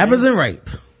 Rappers and rape.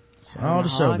 That's all the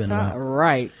show been about.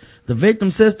 Right. The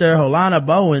victim's sister, Holana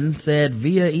Bowen, said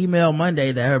via email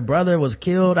Monday that her brother was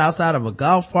killed outside of a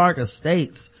Gulf Park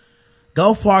Estates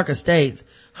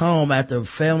home after a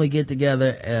family get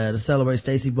together to celebrate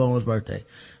Stacey Bowen's birthday.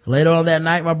 Later on that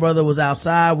night, my brother was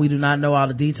outside. We do not know all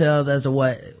the details as to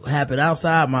what happened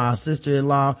outside. My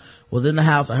sister-in-law was in the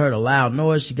house. I heard a loud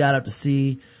noise. She got up to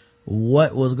see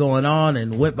what was going on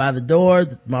and went by the door.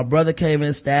 My brother came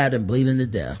in, stabbed and bleeding to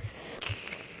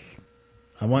death.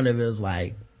 I wonder if it was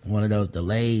like one of those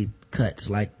delayed cuts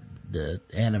like the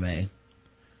anime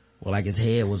where like his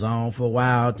head was on for a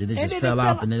while, then it just fell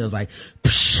off, and then it was like it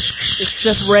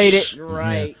separated.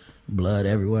 Right. Yeah, blood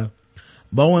everywhere.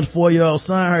 Bowen's 4-year-old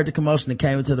son heard the commotion and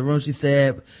came into the room. She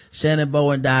said Shannon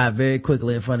Bowen died very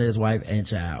quickly in front of his wife and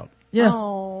child. Yeah.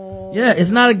 Aww. Yeah,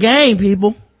 it's not a game,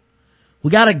 people. We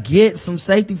gotta get some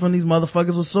safety from these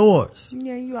motherfuckers with swords.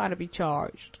 Yeah, you ought to be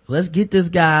charged. Let's get this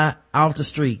guy off the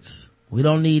streets. We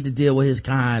don't need to deal with his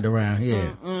kind around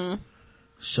here.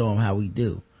 Show him how we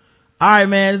do. All right,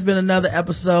 man. It's been another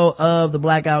episode of the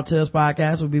Blackout Tales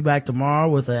podcast. We'll be back tomorrow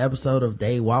with an episode of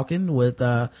Day Walking with,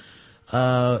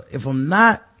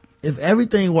 if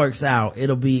everything works out,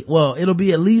 it'll be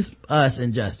at least us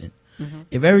and Justin.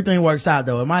 If everything works out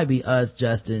though, it might be us,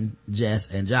 Justin, Jess,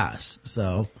 and Josh.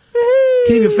 So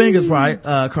keep your fingers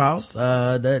crossed.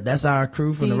 That's our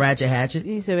crew from the Ratchet Hatchet.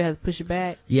 You said we have to push it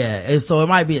back. Yeah. And so it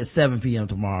might be at 7 p.m.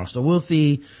 tomorrow. So we'll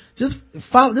see. Just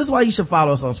follow. This is why you should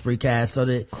follow us on Spreecast so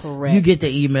that you get the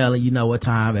email and you know what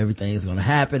time everything is going to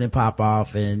happen and pop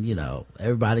off, and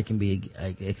everybody can be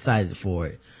excited for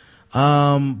it.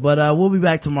 But we'll be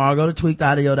back tomorrow. Go to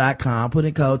tweakedaudio.com, put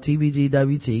in code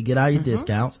TBGWT, get all your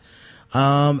discounts.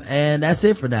 And that's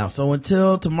it for now. So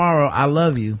until tomorrow, I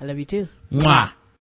love you. I love you too. Mwah.